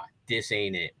 nah, this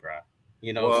ain't it, bro.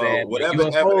 You know what I'm saying? Whatever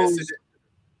UFOs, evidence is it?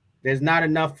 There's not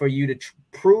enough for you to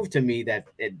prove to me that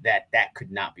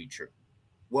could not be true.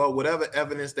 Well, whatever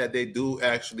evidence that they do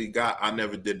actually got, I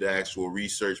never did the actual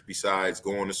research besides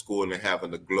going to school and having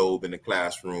the globe in the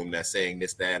classroom that's saying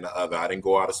this, that, and the other. I didn't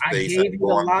go out of space. I gave you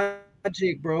the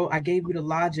logic, bro. I gave you the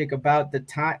logic about the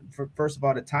time. First of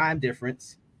all, the time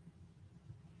difference.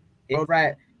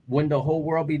 Right, when the whole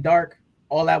world be dark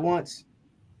all at once.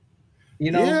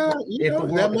 If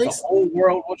the whole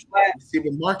world was flat, see,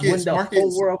 when the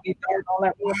whole world be dark all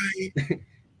at once.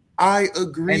 I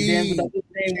agree. And then with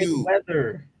the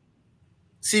weather.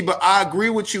 See, but I agree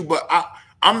with you, but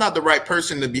I'm not the right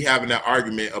person to be having that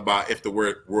argument about if the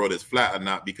world is flat or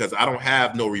not, because I don't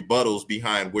have no rebuttals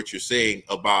behind what you're saying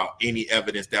about any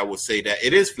evidence that would say that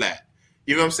it is flat.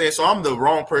 You know what I'm saying? So I'm the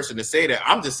wrong person to say that.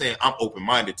 I'm just saying I'm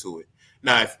open-minded to it.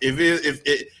 Now, if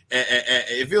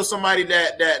it was somebody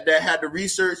that had the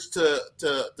research to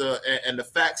and the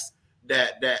facts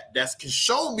that can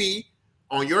show me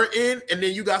on your end, and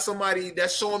then you got somebody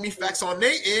that's showing me facts on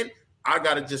their end, I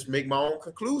gotta just make my own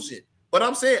conclusion. But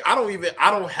I'm saying I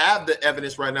don't have the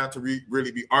evidence right now to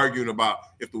really be arguing about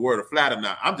if the world is flat or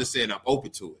not. I'm just saying I'm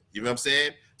open to it. You know what I'm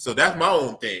saying? So that's my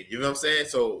own thing. You know what I'm saying?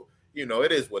 So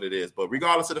it is what it is. But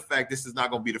regardless of the fact, this is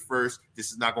not going to be the first.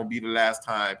 This is not going to be the last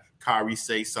time Kyrie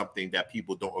says something that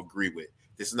people don't agree with.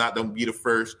 This is not going to be the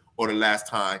first or the last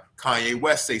time Kanye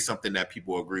West say something that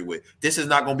people agree with. This is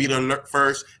not going to be the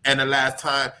first and the last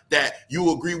time that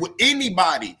you agree with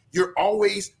anybody. You're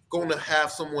always going to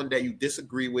have someone that you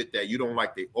disagree with, that you don't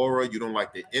like their aura, you don't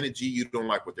like their energy, you don't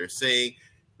like what they're saying.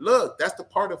 Look, that's the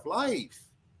part of life.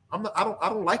 I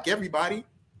don't like everybody.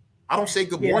 I don't say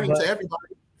good morning to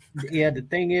everybody. Yeah, the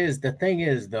thing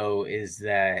is though, is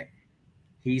that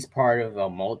he's part of a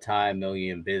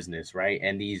multi-million business, right?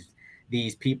 And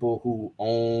these people who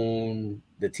own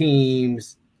the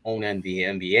teams, own the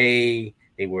NBA,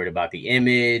 they worried about the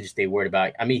image. They worried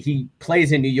about, he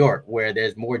plays in New York where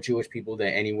there's more Jewish people than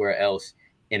anywhere else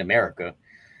in America.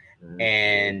 Mm-hmm.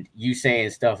 And you saying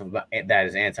stuff about that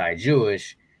is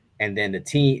anti-Jewish, and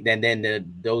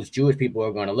then those Jewish people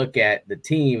are going to look at the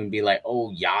team and be like,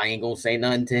 oh, y'all ain't going to say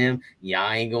nothing to him.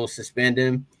 Y'all ain't going to suspend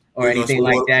him or anything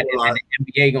like that. And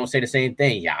the NBA going to say the same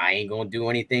thing. Y'all ain't going to do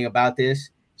anything about this.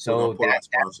 So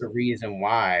that's the reason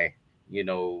why,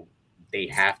 they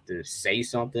have to say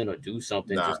something or do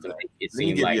something just to make it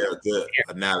seem like a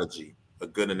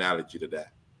good analogy to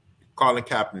that. Colin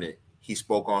Kaepernick, he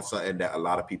spoke on something that a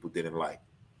lot of people didn't like.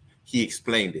 He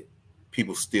explained it.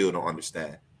 People still don't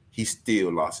understand. He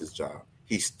still lost his job.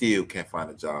 He still can't find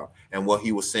a job. And what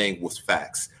he was saying was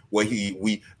facts.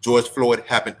 George Floyd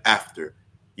happened after.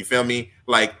 You feel me?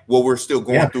 Like what we're still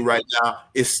going through right now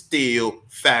is still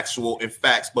factual and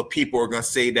facts, but people are going to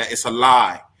say that it's a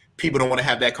lie. People don't want to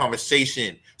have that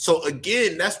conversation. So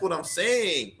again, that's what I'm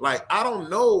saying. Like, I don't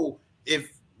know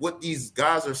if what these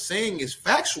guys are saying is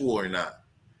factual or not.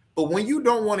 But when you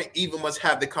don't want to even much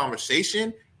have the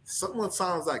conversation, someone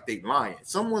sounds like they lying.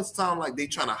 Someone sounds like they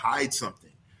trying to hide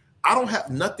something. I don't have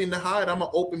nothing to hide. I'm an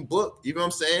open book. You know what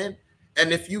I'm saying?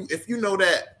 And if you know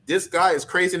that this guy is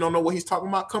crazy and don't know what he's talking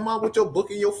about, come out with your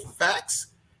book and your facts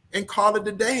and call it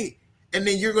a day. And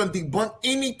then you're going to debunk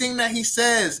anything that he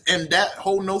says. And that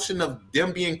whole notion of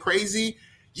them being crazy,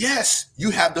 yes,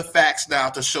 you have the facts now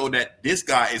to show that this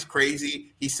guy is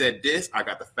crazy. He said this. I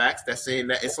got the facts that's saying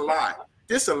that it's a lie.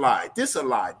 This a lie. This a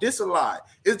lie. This a lie.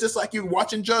 It's just like you're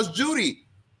watching Judge Judy.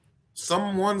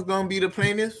 Someone's going to be the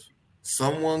plaintiff.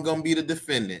 Someone going to be the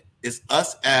defendant. It's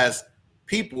us as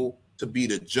people to be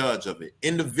the judge of it.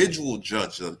 Individual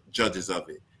judges of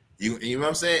it. You know what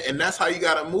I'm saying? And that's how you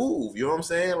got to move. You know what I'm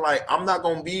saying? Like, I'm not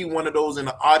going to be one of those in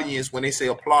the audience when they say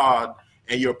applaud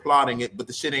and you're applauding it, but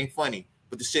the shit ain't funny,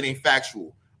 but the shit ain't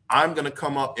factual. I'm going to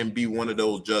come up and be one of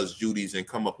those Judge Judys and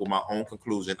come up with my own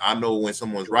conclusion. I know when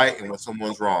someone's right and when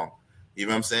someone's wrong. You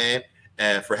know what I'm saying?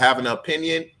 And for having an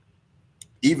opinion,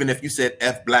 even if you said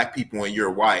F black people and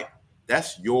you're white,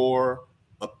 that's your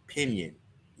opinion.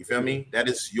 You feel me? That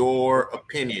is your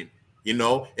opinion,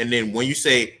 And then when you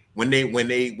say, when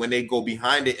they go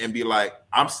behind it and be like,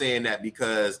 I'm saying that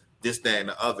because this, that, and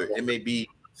the other, it may be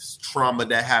trauma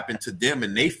that happened to them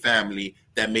and their family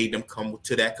that made them come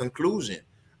to that conclusion.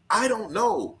 I don't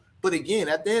know. But again,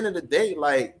 at the end of the day,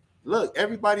 like, look,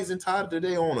 everybody's entitled to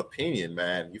their own opinion,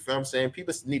 man. You feel what I'm saying?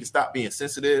 People need to stop being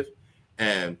sensitive.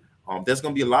 And there's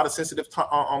going to be a lot of sensitive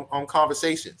on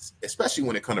conversations, especially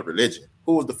when it comes to religion.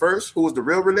 Who was the first? Who was the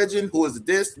real religion? Who was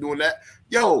this, doing that?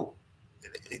 Yo,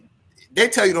 they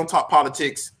tell you don't talk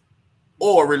politics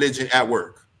or religion at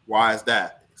work. Why is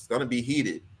that? It's going to be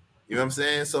heated. You know what I'm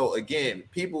saying? So, again,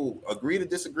 people agree to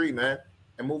disagree, man,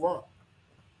 and move on.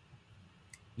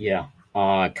 Yeah.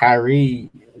 Kyrie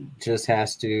just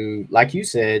has to, like you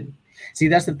said, see,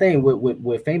 that's the thing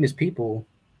with famous people.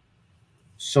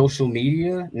 social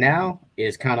media now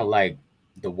is kind of like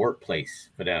the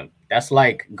workplace for them. That's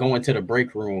like going to the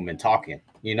break room and talking,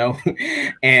 you know?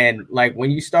 And like when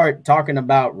you start talking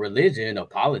about religion or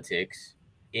politics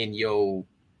in your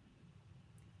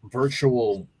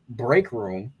virtual break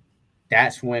room,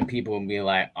 that's when people will be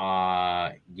like,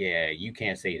 yeah, you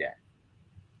can't say that.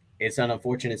 It's an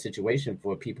unfortunate situation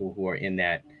for people who are in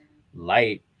that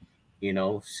light, you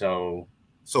know. So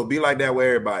be like that with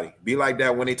everybody. Be like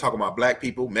that when they talk about black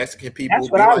people, Mexican people.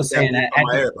 That's what Be I like was that saying. when they talk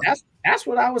about everybody. That's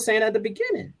what I was saying at the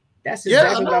beginning. That's Yeah, I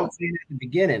exactly what I know. was saying at the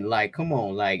beginning. Like, come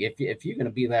on, like if you're gonna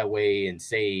be that way and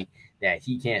say that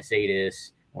he can't say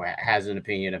this or has an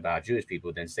opinion about Jewish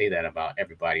people, then say that about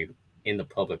everybody in the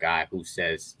public eye who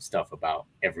says stuff about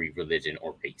every religion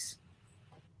or race.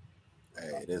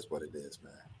 Hey, it is what it is,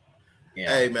 man.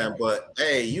 Yeah. Hey, man, but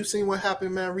hey, you seen what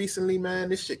happened, man, recently, man?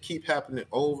 This shit keep happening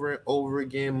over and over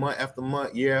again, month after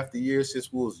month, year after year,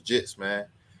 since we was Jits, man.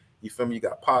 You feel me? You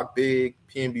got Pac Big,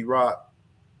 PNB Rock.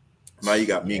 Now you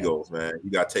got Migos, man.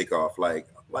 You got Takeoff. Like,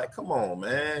 come on,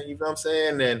 man. You know what I'm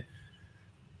saying? And,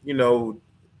 you know,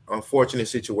 unfortunate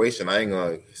situation. I ain't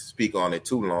gonna speak on it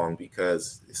too long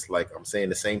because it's like I'm saying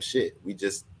the same shit. We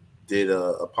just did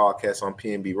a podcast on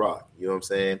PNB Rock. You know what I'm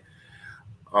saying?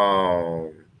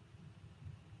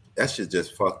 That shit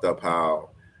just fucked up how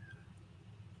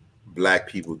black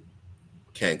people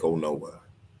can't go nowhere.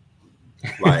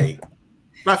 Like,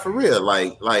 not for real.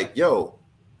 Like, yo,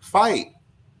 fight.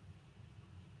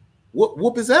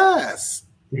 Whoop his ass.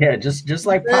 Yeah, just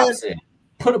like Pop said,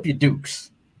 put up your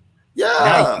dukes.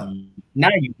 Yeah. Now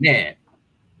you man.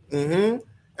 Mm-hmm.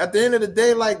 At the end of the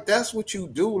day, like, that's what you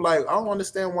do. Like, I don't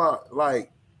understand why,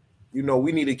 like, you know,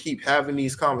 we need to keep having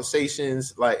these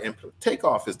conversations. Like, and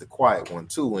Takeoff is the quiet one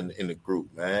too in the group,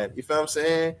 man. You feel what I'm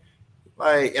saying?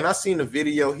 Like, and I seen the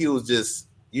video. He was just,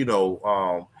 you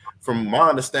know, from my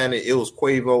understanding, it was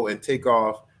Quavo and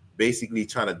Takeoff basically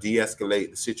trying to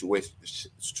de-escalate the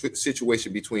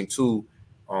situation between two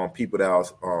people that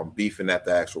was beefing at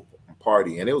the actual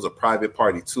party, and it was a private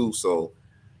party too. So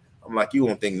I'm like, you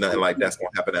won't think nothing like that's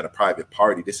gonna happen at a private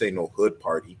party. This ain't no hood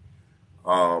party.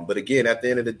 But again, at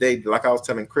the end of the day, like I was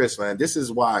telling Chris, man, this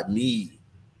is why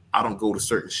I don't go to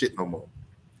certain shit no more.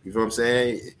 You know what I'm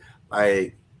saying?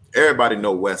 Like, everybody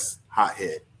know West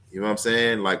hothead. You know what I'm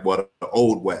saying? Like, what the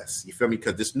old West. You feel me?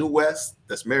 Because this new West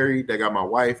that's married, they got my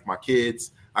wife, my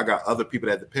kids. I got other people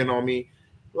that depend on me.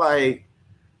 Like,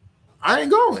 I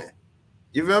ain't going.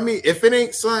 You feel me? If it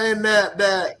ain't something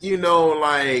that you know,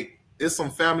 like, it's some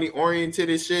family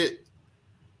oriented shit,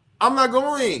 I'm not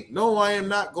going. No, I am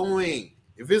not going.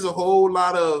 If there's a whole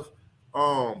lot of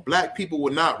black people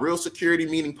with not real security,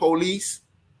 meaning police,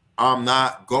 I'm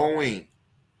not going.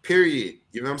 Period.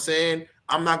 You know what I'm saying?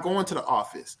 I'm not going to the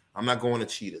office. I'm not going to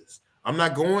Cheetahs. I'm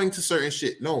not going to certain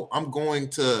shit. No, I'm going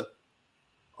to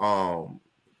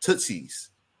Tootsie's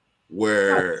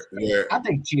where I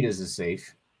think Cheetahs is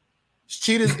safe.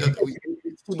 Cheetahs,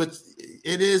 but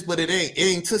it is, but it ain't. It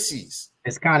ain't Tootsie's.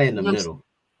 It's kind of in the middle.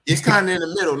 It's kind of in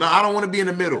the middle. Now, I don't want to be in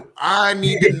the middle. I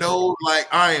need to know, like,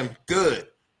 I am good.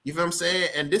 You know what I'm saying?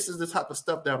 And this is the type of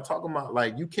stuff that I'm talking about.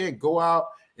 Like, you can't go out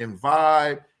and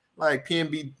vibe. Like,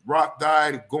 PNB Rock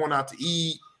died going out to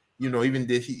eat. You know, even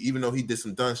though he did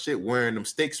some dumb shit, wearing them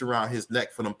stakes around his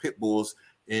neck for them pit bulls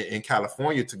in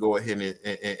California to go ahead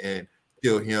and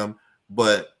kill him.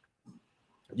 But,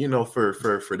 you know, for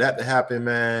that to happen,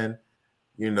 man,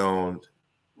 you know,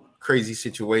 crazy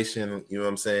situation. You know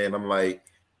what I'm saying? I'm like,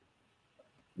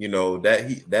 you know,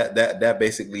 that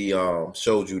basically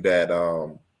showed you that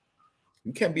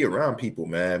you can't be around people,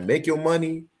 man. Make your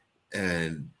money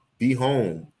and be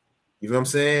home. You know what I'm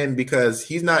saying? Because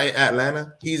he's not in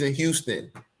Atlanta, he's in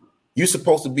Houston. You're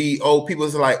supposed to be,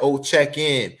 people's like, check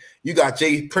in. You got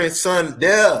Jay Prince's son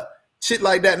there. Shit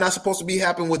like that not supposed to be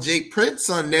happening with Jay Prince's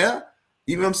son there.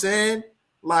 You know what I'm saying?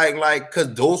 Like,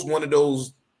 cause those one of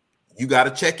those you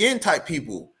gotta check in type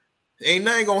people. Ain't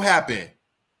nothing gonna happen.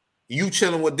 You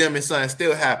chilling with them and something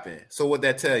still happen. So what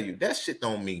that tell you? That shit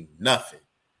don't mean nothing.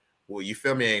 Well, you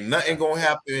feel me? Ain't nothing gonna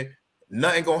happen.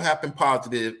 Nothing gonna happen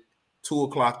positive 2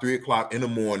 o'clock, 3 o'clock in the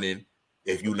morning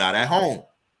if you're not at home.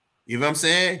 You know what I'm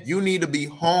saying? You need to be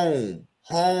home.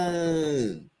 You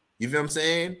know what I'm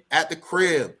saying? At the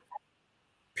crib.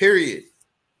 Period.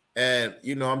 And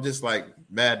you know, I'm just like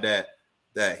mad that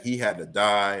he had to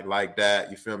die like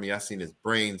that. You feel me? I seen his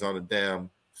brains on the damn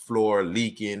floor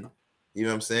leaking. You know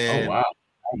what I'm saying? Oh wow,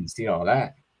 I didn't see all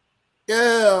that.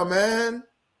 Yeah, man.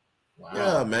 Wow.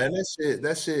 Yeah, man.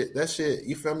 That shit.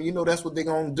 You feel me? You know that's what they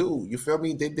gonna do. You feel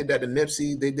me? They did that to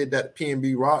Nipsey. They did that to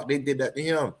PNB Rock. They did that to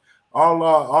him.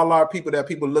 all our people that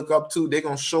people look up to, they're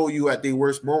gonna show you at their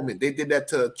worst moment. They did that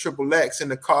to Triple X in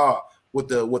the car with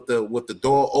the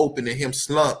door open and him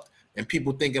slumped, and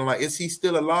people thinking like, is he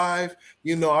still alive?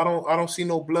 You know, I don't see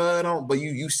no blood on, but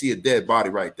you see a dead body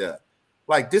right there.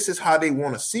 Like, this is how they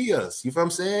want to see us. You feel what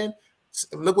I'm saying?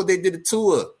 Look what they did to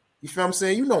Tua. You feel what I'm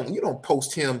saying? You don't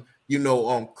post him,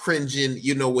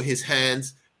 cringing, with his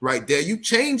hands right there. You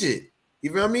change it.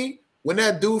 You feel me? When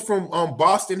that dude from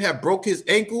Boston had broke his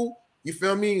ankle, you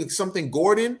feel me? Something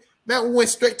Gordon, that went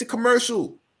straight to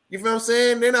commercial. You feel what I'm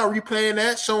saying? They're not replaying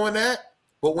that, showing that.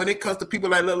 But when it comes to people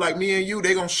that look like me and you,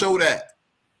 they're going to show that.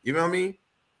 You know what I mean?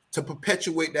 To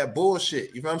perpetuate that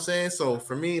bullshit. You know what I'm saying? So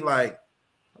for me, like,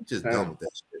 I'm just done with that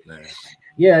shit, man.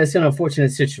 Yeah, it's an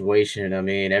unfortunate situation. I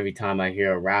mean, every time I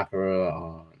hear a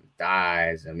rapper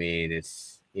dies, I mean,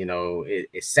 it's,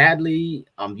 it's sadly,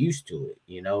 I'm used to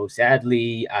it.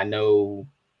 Sadly,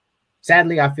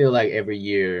 I feel like every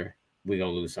year we're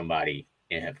going to lose somebody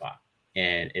in hip hop.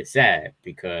 And it's sad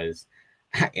because,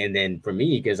 and then for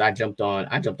me, because I jumped on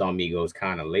Migos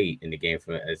kind of late in the game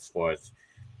as far as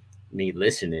me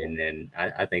listening. And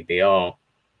I think they all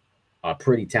are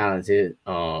pretty talented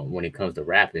when it comes to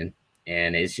rapping.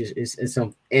 And it's just, it's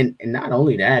some, and not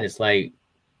only that, it's like,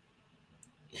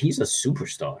 he's a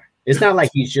superstar. It's not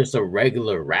like he's just a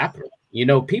regular rapper.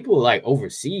 People like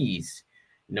overseas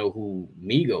know who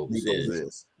Migos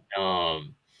is.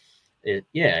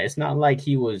 It's not like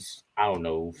he was, I don't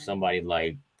know, somebody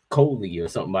like Coley or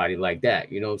somebody like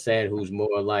that. You know what I'm saying? Who's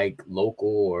more like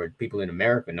local or people in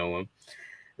America know him.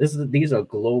 These are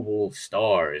global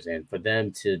stars, and for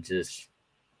them to just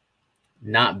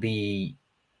not be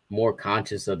more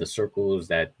conscious of the circles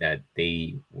that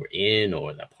they were in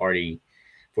or the party,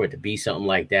 for it to be something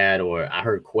like that. Or I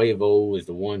heard Quavo was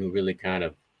the one who really kind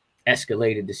of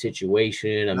escalated the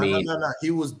situation. No.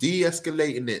 He was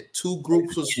de-escalating it. Two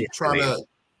groups was trying to.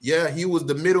 Yeah, he was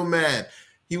the middleman.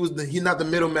 He's not the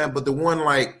middleman, but the one,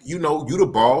 like, you the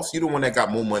boss. You the one that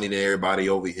got more money than everybody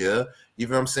over here. You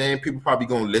feel what I'm saying? People probably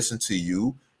gonna listen to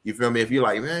you. You feel me? If you're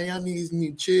like, man, y'all need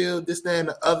to chill, this, that, and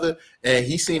the other. And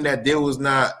he seen that Dill was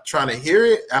not trying to hear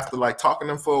it after like talking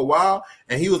to him for a while.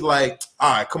 And he was like,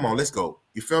 all right, come on, let's go.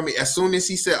 You feel me? As soon as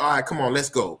he said, all right, come on, let's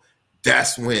go.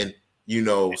 That's when,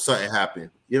 something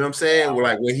happened. You know what I'm saying?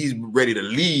 Like when he's ready to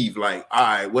leave, like, all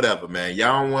right, whatever, man.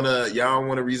 Y'all don't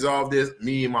wanna resolve this.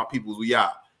 Me and my peoples, we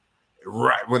out.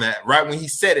 Right when he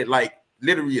said it, like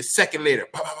literally a second later,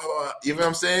 you know what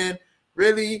I'm saying?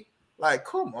 Really? Like,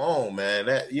 come on, man.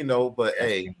 That, but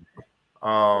hey,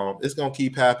 it's gonna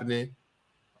keep happening.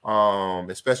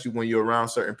 Especially when you're around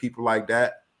certain people like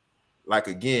that. Like,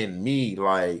 again, me,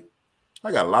 like,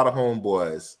 I got a lot of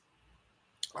homeboys.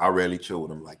 I rarely chill with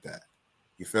them like that.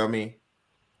 You feel me? You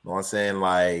know what I'm saying?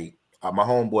 Like, my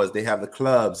homeboys, they have the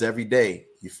clubs every day.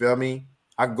 You feel me?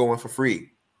 I can go in for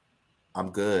free. I'm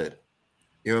good.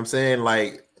 You know what I'm saying?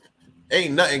 Like,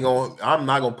 I'm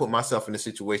not going to put myself in a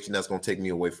situation that's going to take me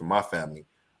away from my family.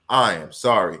 I am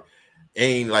sorry.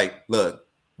 Ain't like, look,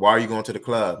 why are you going to the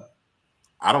club?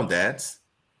 I don't dance.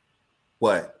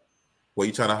 What? What,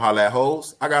 you trying to holler at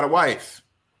hoes? I got a wife.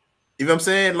 You know what I'm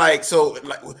saying? Like, so,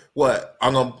 like, what?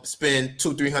 I'm going to spend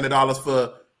 $200-$300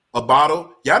 for a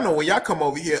bottle? Y'all know when y'all come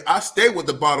over here, I stay with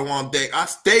the bottle on deck. I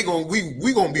stay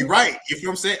we going to be right. You feel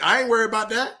what I'm saying? I ain't worried about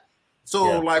that.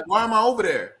 So, like, why am I over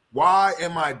there? Why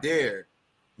am I there?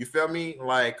 You feel me?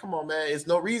 Like, come on, man. There's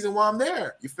no reason why I'm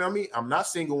there. You feel me? I'm not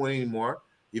single anymore.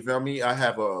 You feel me? I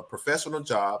have a professional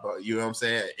job. You know what I'm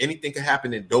saying? Anything can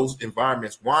happen in those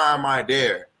environments. Why am I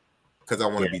there? Because I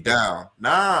want to be down.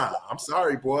 Nah, I'm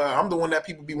sorry, boy. I'm the one that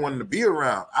people be wanting to be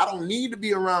around. I don't need to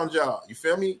be around y'all. You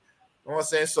feel me? You know what I'm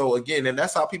saying? So, again, and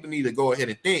that's how people need to go ahead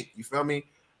and think. You feel me?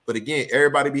 But, again,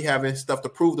 everybody be having stuff to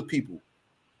prove to people.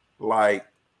 Like,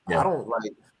 I don't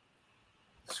like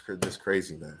it's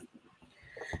crazy, man.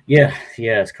 Yeah,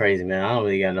 it's crazy, man. I don't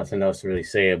really got nothing else to really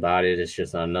say about it. It's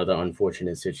just another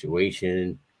unfortunate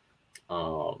situation.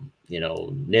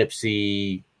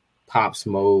 Nipsey, Pop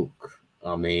Smoke.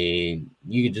 I mean,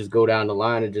 you could just go down the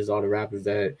line of just all the rappers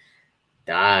that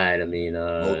died. I mean,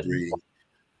 Boosie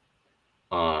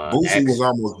was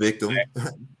almost victim.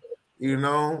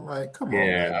 Like, come on.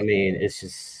 Yeah, I mean, it's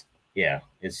just,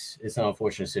 it's an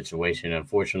unfortunate situation.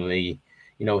 Unfortunately,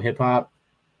 hip hop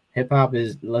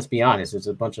is, let's be honest, it's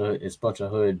a bunch of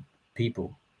hood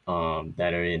people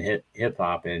that are in hip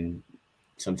hop, and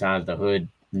sometimes the hood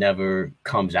never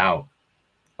comes out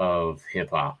of hip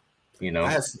hop.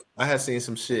 I had seen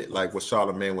some shit like with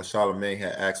Charlamagne, when Charlamagne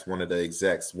had asked one of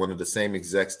the same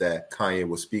execs that Kanye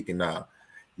was speaking now,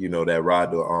 that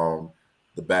ride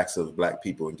the backs of black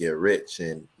people and get rich.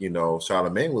 And,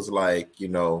 Charlamagne was like,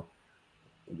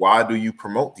 why do you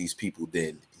promote these people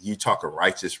then? You talking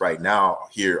righteous right now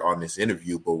here on this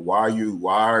interview, but why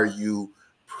are you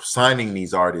signing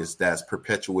these artists that's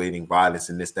perpetuating violence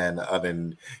and this, that, and the other?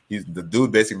 And the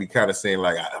dude basically kind of saying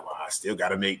like, I still got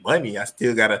to make money. I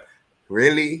still got to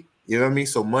really, you know what I mean?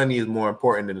 So money is more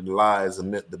important than the lives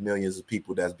of the millions of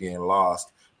people that's being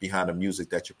lost behind the music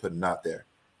that you're putting out there.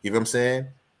 You know what I'm saying?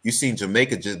 You seen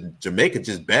Jamaica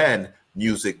just banned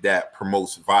music that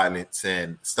promotes violence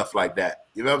and stuff like that.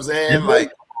 You know what I'm saying? Mm-hmm.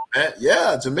 Like, man,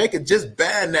 yeah, Jamaica just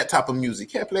banned that type of music.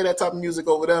 Can't play that type of music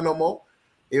over there no more.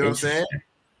 You know what I'm saying?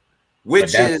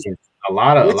 Which is a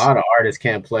lot of artists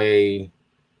can't play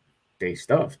their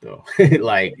stuff though.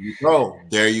 Like,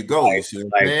 there you go. Like, you see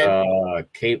what I'm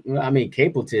saying?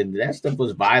 Capleton, that stuff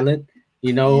was violent.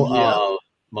 You know,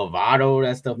 Movado,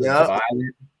 that stuff was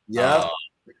violent. Yeah.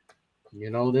 You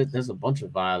know, there's a bunch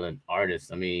of violent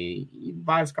artists. I mean,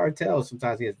 Vybz Kartel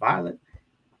sometimes he is violent.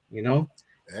 You know,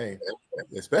 hey,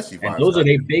 especially and those are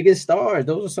their biggest stars.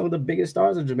 Those are some of the biggest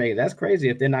stars of Jamaica. That's crazy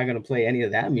if they're not going to play any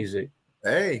of that music.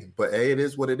 Hey, it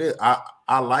is what it is.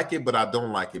 I like it, but I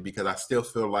don't like it because I still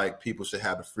feel like people should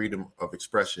have the freedom of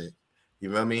expression. You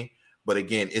know what I mean? But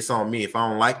again, it's on me. If I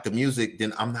don't like the music,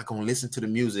 then I'm not going to listen to the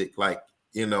music. Like,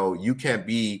 you know, you can't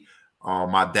be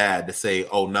my dad to say,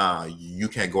 oh, nah, you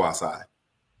can't go outside.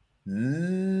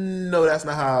 No, that's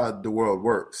not how the world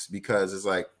works, because it's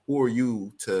like, who are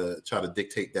you to try to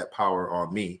dictate that power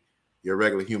on me? You're a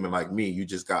regular human like me. You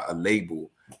just got a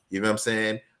label. You know what I'm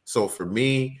saying? So for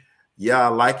me, yeah, I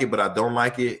like it, but I don't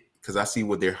like it because I see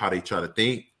how they try to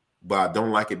think. But I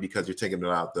don't like it because you're taking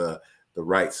out the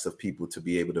rights of people to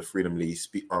be able to freely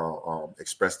speak,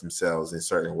 express themselves in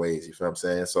certain ways. You feel what I'm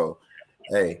saying? So,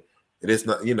 hey, it is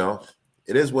not, you know,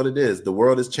 it is what it is. The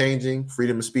world is changing.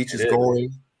 Freedom of speech is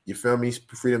going. You feel me?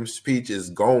 Freedom of speech is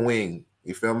going.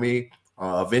 You feel me?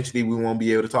 Eventually, we won't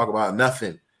be able to talk about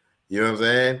nothing. You know what I'm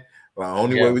saying? Well, the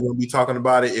only way we're going to be talking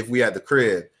about it if we at the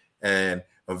crib. And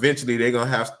eventually, they're going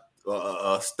to have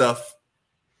stuff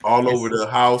all over the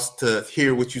house to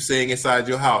hear what you're saying inside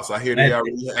your house. I hear they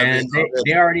already have it.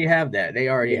 They already have that. They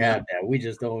already have that. We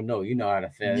just don't know. You know how to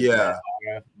fed. Yeah.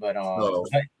 But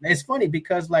it's funny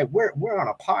because like we're on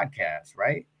a podcast,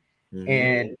 right? Mm-hmm.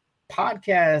 And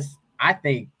podcasts, I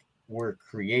think, were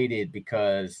created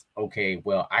because, okay,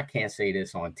 well, I can't say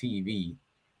this on TV,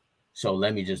 so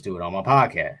let me just do it on my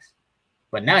podcast.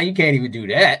 But now you can't even do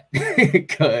that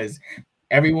because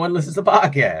everyone listens to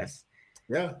podcasts.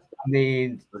 Yeah. I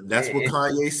mean, that's what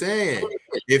Kanye's saying.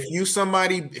 If you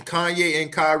somebody, Kanye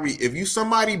and Kyrie, if you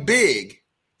somebody big,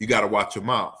 you got to watch your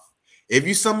mouth. If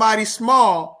you somebody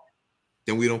small,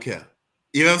 then we don't care.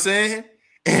 You know what I'm saying?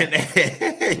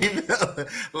 And you know,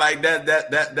 like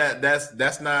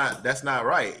that's not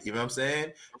right. You know what I'm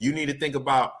saying? You need to think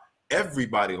about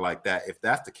everybody like that. If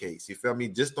that's the case, you feel me?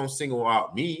 Just don't single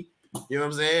out me. You know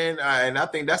what I'm saying? And I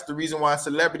think that's the reason why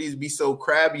celebrities be so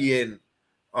crabby and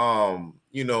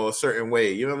you know, a certain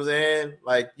way. You know what I'm saying?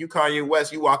 Like you, Kanye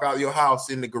West, you walk out your house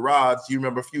in the garage. You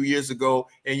remember a few years ago,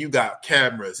 and you got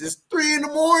cameras. It's 3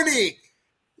 a.m.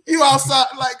 You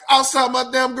outside my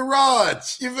damn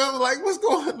garage. You feel me? Like, what's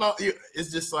going on?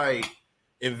 It's just like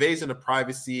invasion of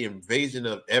privacy, invasion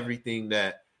of everything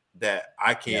that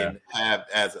I can have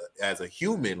as a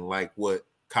human. Like what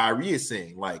Kyrie is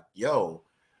saying. Like, yo,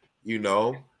 you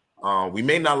know, we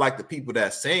may not like the people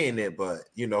that's saying it, but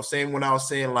you know, same when I was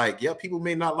saying like, yeah, people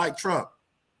may not like Trump,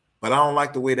 but I don't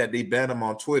like the way that they ban him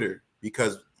on Twitter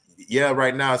because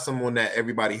right now it's someone that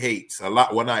everybody hates a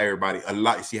lot. Well, not everybody, a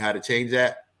lot. You see how to change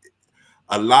that?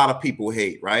 A lot of people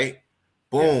hate, right?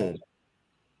 Boom. Yeah.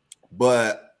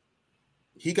 But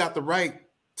he got the right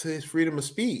to his freedom of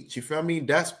speech. You feel me?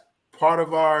 That's part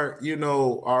of our, you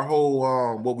know, our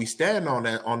whole what we stand on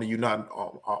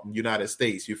the United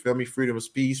States. You feel me? Freedom of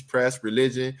speech, press,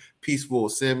 religion, peaceful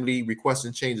assembly,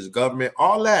 requesting changes of government,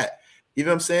 all that. You know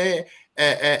what I'm saying?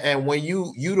 And when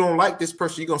you don't like this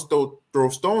person, you're gonna throw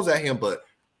stones at him. But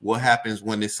what happens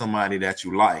when it's somebody that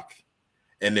you like?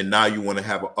 And then now you want to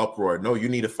have an uproar. No, you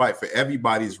need to fight for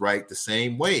everybody's right the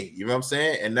same way. You know what I'm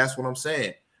saying? And that's what I'm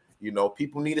saying. You know,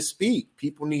 people need to speak.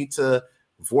 People need to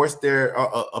voice their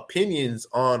opinions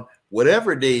on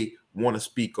whatever they want to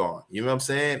speak on. You know what I'm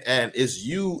saying? And it's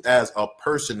you as a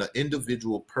person, an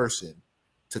individual person,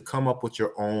 to come up with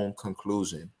your own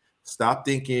conclusion. Stop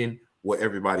thinking what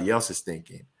everybody else is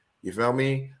thinking. You feel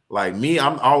me? Like me,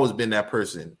 I've always been that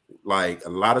person. Like a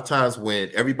lot of times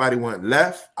when everybody went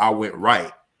left, I went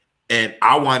right. And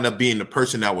I wind up being the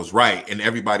person that was right and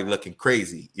everybody looking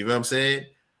crazy. You know what I'm saying?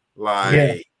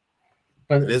 Like,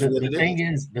 but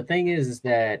the thing is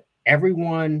that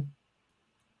everyone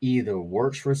either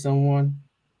works for someone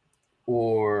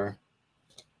or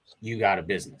you got a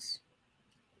business.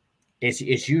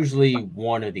 It's usually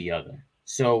one or the other.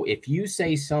 So if you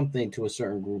say something to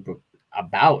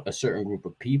about a certain group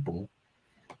of people,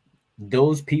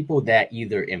 those people that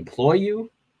either employ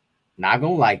you, not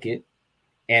gonna like it,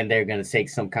 and they're gonna take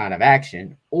some kind of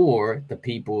action, or the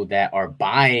people that are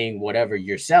buying whatever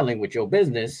you're selling with your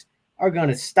business are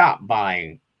gonna stop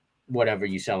buying whatever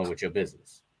you're selling with your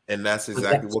business. And that's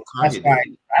exactly what Kanye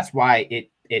did. That's why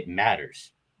it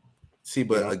matters. See,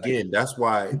 but again, that's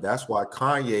why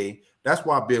Kanye, that's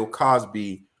why Bill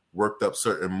Cosby worked up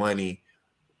certain money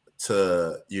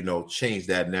to, change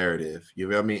that narrative. You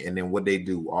know what I mean? And then what they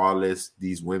do,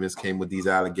 these women came with these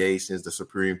allegations, the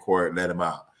Supreme Court let them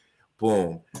out.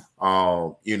 Boom.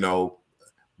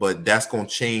 But that's going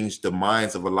to change the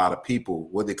minds of a lot of people.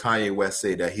 What did Kanye West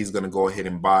say? That he's going to go ahead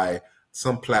and buy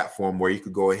some platform where you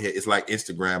could go ahead. It's like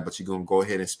Instagram, but you're going to go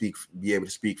ahead and be able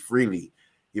to speak freely.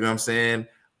 You know what I'm saying?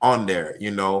 On there,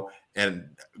 and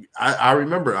I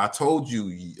remember I told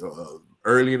you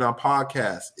early in our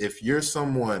podcast, if you're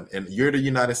someone and you're the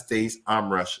United States,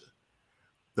 I'm Russia.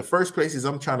 The first places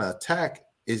I'm trying to attack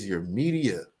is your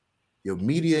media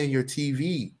and your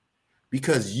TV,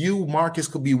 because you, Marcus,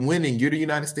 could be winning. You're the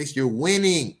United States. You're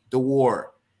winning the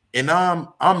war. And I'm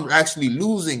actually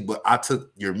losing, but I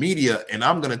took your media and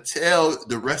I'm going to tell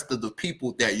the rest of the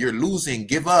people that you're losing,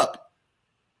 give up.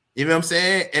 You know what I'm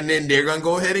saying? And then they're going to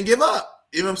go ahead and give up.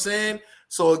 You know what I'm saying?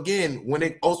 So again, when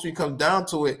it ultimately comes down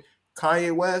to it,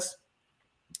 Kanye West,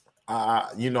 I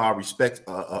respect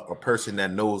a person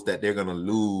that knows that they're going to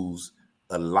lose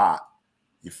a lot.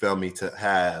 You feel me? To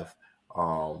have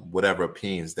whatever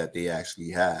opinions that they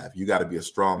actually have. You got to be a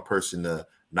strong person to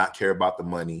not care about the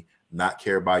money, not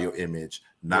care about your image,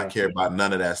 not care about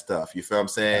none of that stuff. You feel what I'm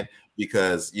saying?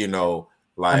 Because,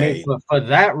 for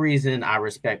that reason, I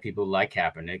respect people like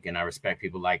Kaepernick and I respect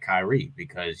people like Kyrie,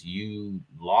 because you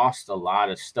lost a lot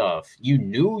of stuff. You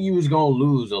knew you was going to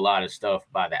lose a lot of stuff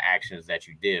by the actions that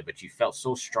you did, but you felt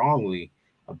so strongly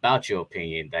about your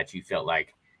opinion that you felt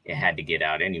like it had to get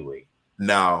out anyway.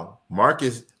 Now,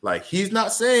 Marcus, he's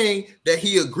not saying that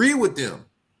he agreed with them.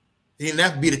 And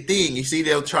that be the thing. You see,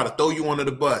 they'll try to throw you under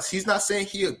the bus. He's not saying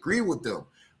he agreed with them,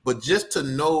 but just to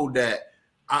know that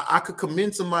I could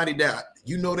commend somebody that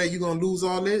that you're gonna lose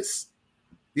all this.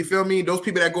 You feel me? Those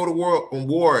people that go to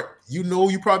war,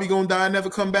 you probably gonna die and never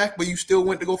come back, but you still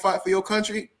went to go fight for your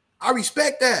country. I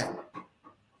respect that.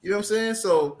 You know what I'm saying?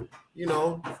 So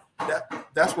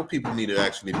that's what people need to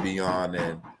actually be on,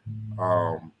 and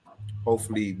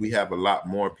hopefully we have a lot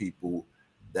more people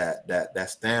that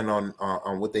stand on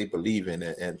what they believe in.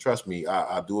 And trust me,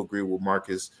 I do agree with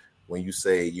Marcus when you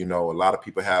say, a lot of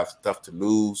people have stuff to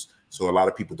lose, so a lot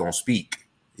of people don't speak.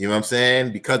 You know what I'm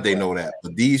saying? Because they know that.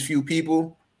 But these few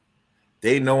people,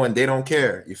 they know and they don't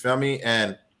care. You feel me?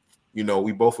 And,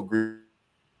 we both agree.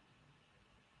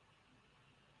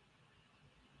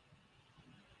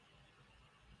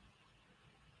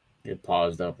 It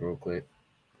paused up real quick.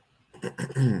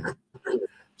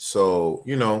 So,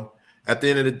 at the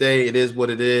end of the day, it is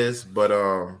what it is. But,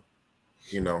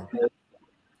 you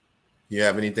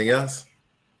have anything else?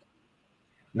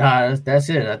 Nah, that's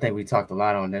it. I think we talked a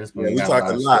lot on this. But we talked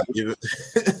a lot.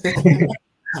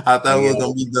 I thought we were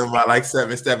going to be done by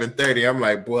 7:30. I'm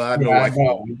like, boy, I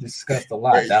know. We discussed a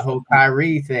lot. That whole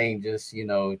Kyrie thing just,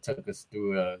 took us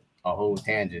through a whole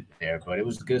tangent there. But it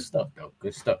was good stuff, though.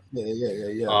 Good stuff.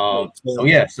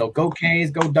 Yeah. So go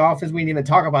Canes, go Dolphins. We didn't even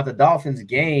talk about the Dolphins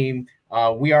game.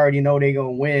 We already know they're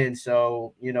going to win.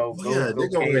 So, they're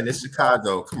going to win. It's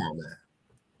Chicago. Come on, man.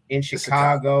 In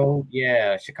Chicago,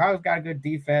 Chicago's got a good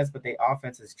defense, but their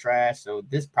offense is trash. So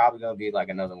this probably going to be like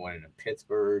another one of the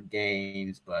Pittsburgh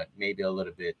games, but maybe a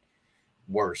little bit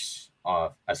worse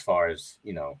as far as,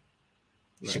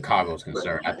 Chicago's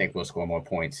concerned. I think we'll score more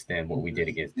points than what we did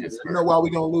against Pittsburgh. You know why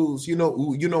we're going to lose? You know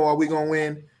why we're going to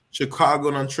win?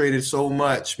 Chicago done traded so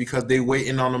much because they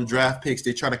waiting on them draft picks.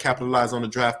 They trying to capitalize on the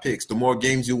draft picks. The more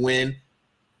games you win,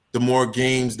 the more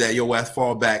games that your ass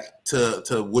fall back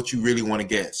to what you really want to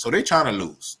get. So they trying to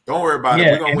lose. Don't worry about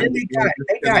it. We're gonna win.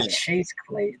 They got Chase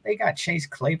Clay. They got Chase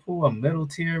Claypool, a middle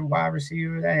tier wide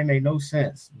receiver. That ain't make no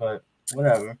sense, but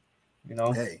whatever.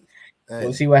 Hey.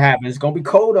 We'll see what happens. It's gonna be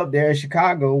cold up there in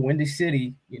Chicago, Windy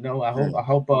City. I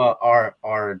hope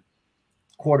our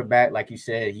quarterback, like you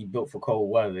said, he built for cold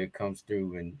weather, comes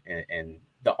through and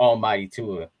the almighty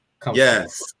Tua comes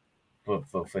through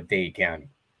for Dade County.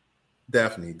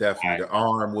 Definitely. Right. The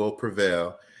arm will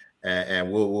prevail,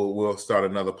 and we'll start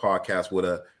another podcast with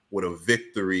a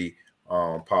victory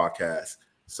podcast.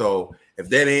 So if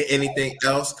there ain't anything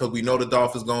else, because we know the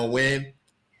Dolphins gonna win.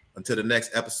 Until the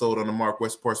next episode on the Mark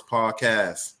West Sports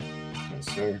Podcast.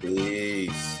 Yes, sir.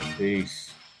 Peace.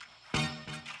 Peace.